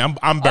 Hey, Jaime,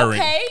 I'm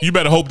burying. Okay. You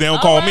better hope they don't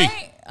call me.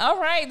 All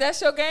right,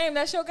 that's your game.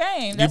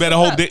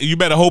 You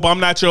better hope I'm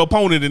not your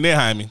opponent in there,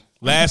 Jaime.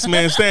 Last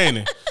man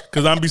standing,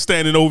 because I'm be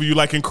standing over you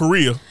like in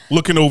Korea,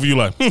 looking over you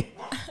like,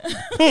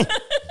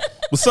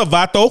 What's up,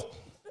 Vato?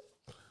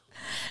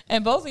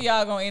 And both of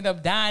y'all gonna end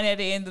up dying at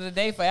the end of the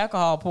day for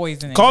alcohol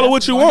poisoning. Call it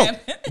what you want,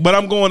 but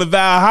I'm going to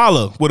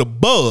Valhalla with a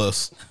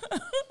buzz.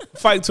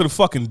 Fight to the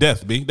fucking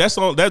death, B. That's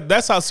all.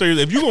 That's how serious.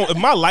 If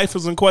my life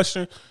is in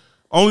question,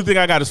 only thing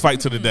I got is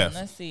fight to the death.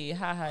 Let's see.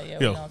 Yeah,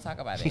 we don't talk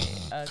about it.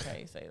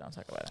 Okay, so you don't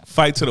talk about it.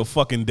 Fight to the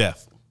fucking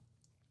death.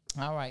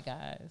 All right,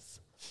 guys.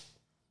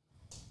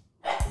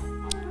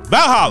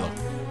 Valhalla.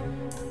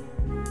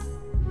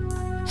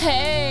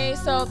 Hey,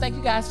 so thank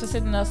you guys for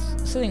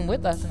sitting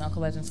with us in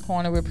Uncle Legend's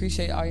Corner. We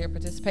appreciate all your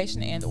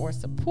participation and or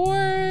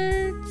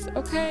support.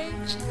 Okay.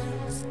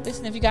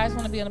 Listen, if you guys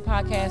want to be on the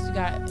podcast, you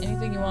got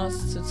anything you want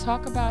us to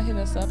talk about, hit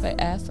us up at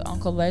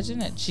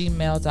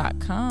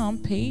AskUncleLegend@gmail.com.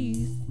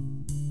 Peace.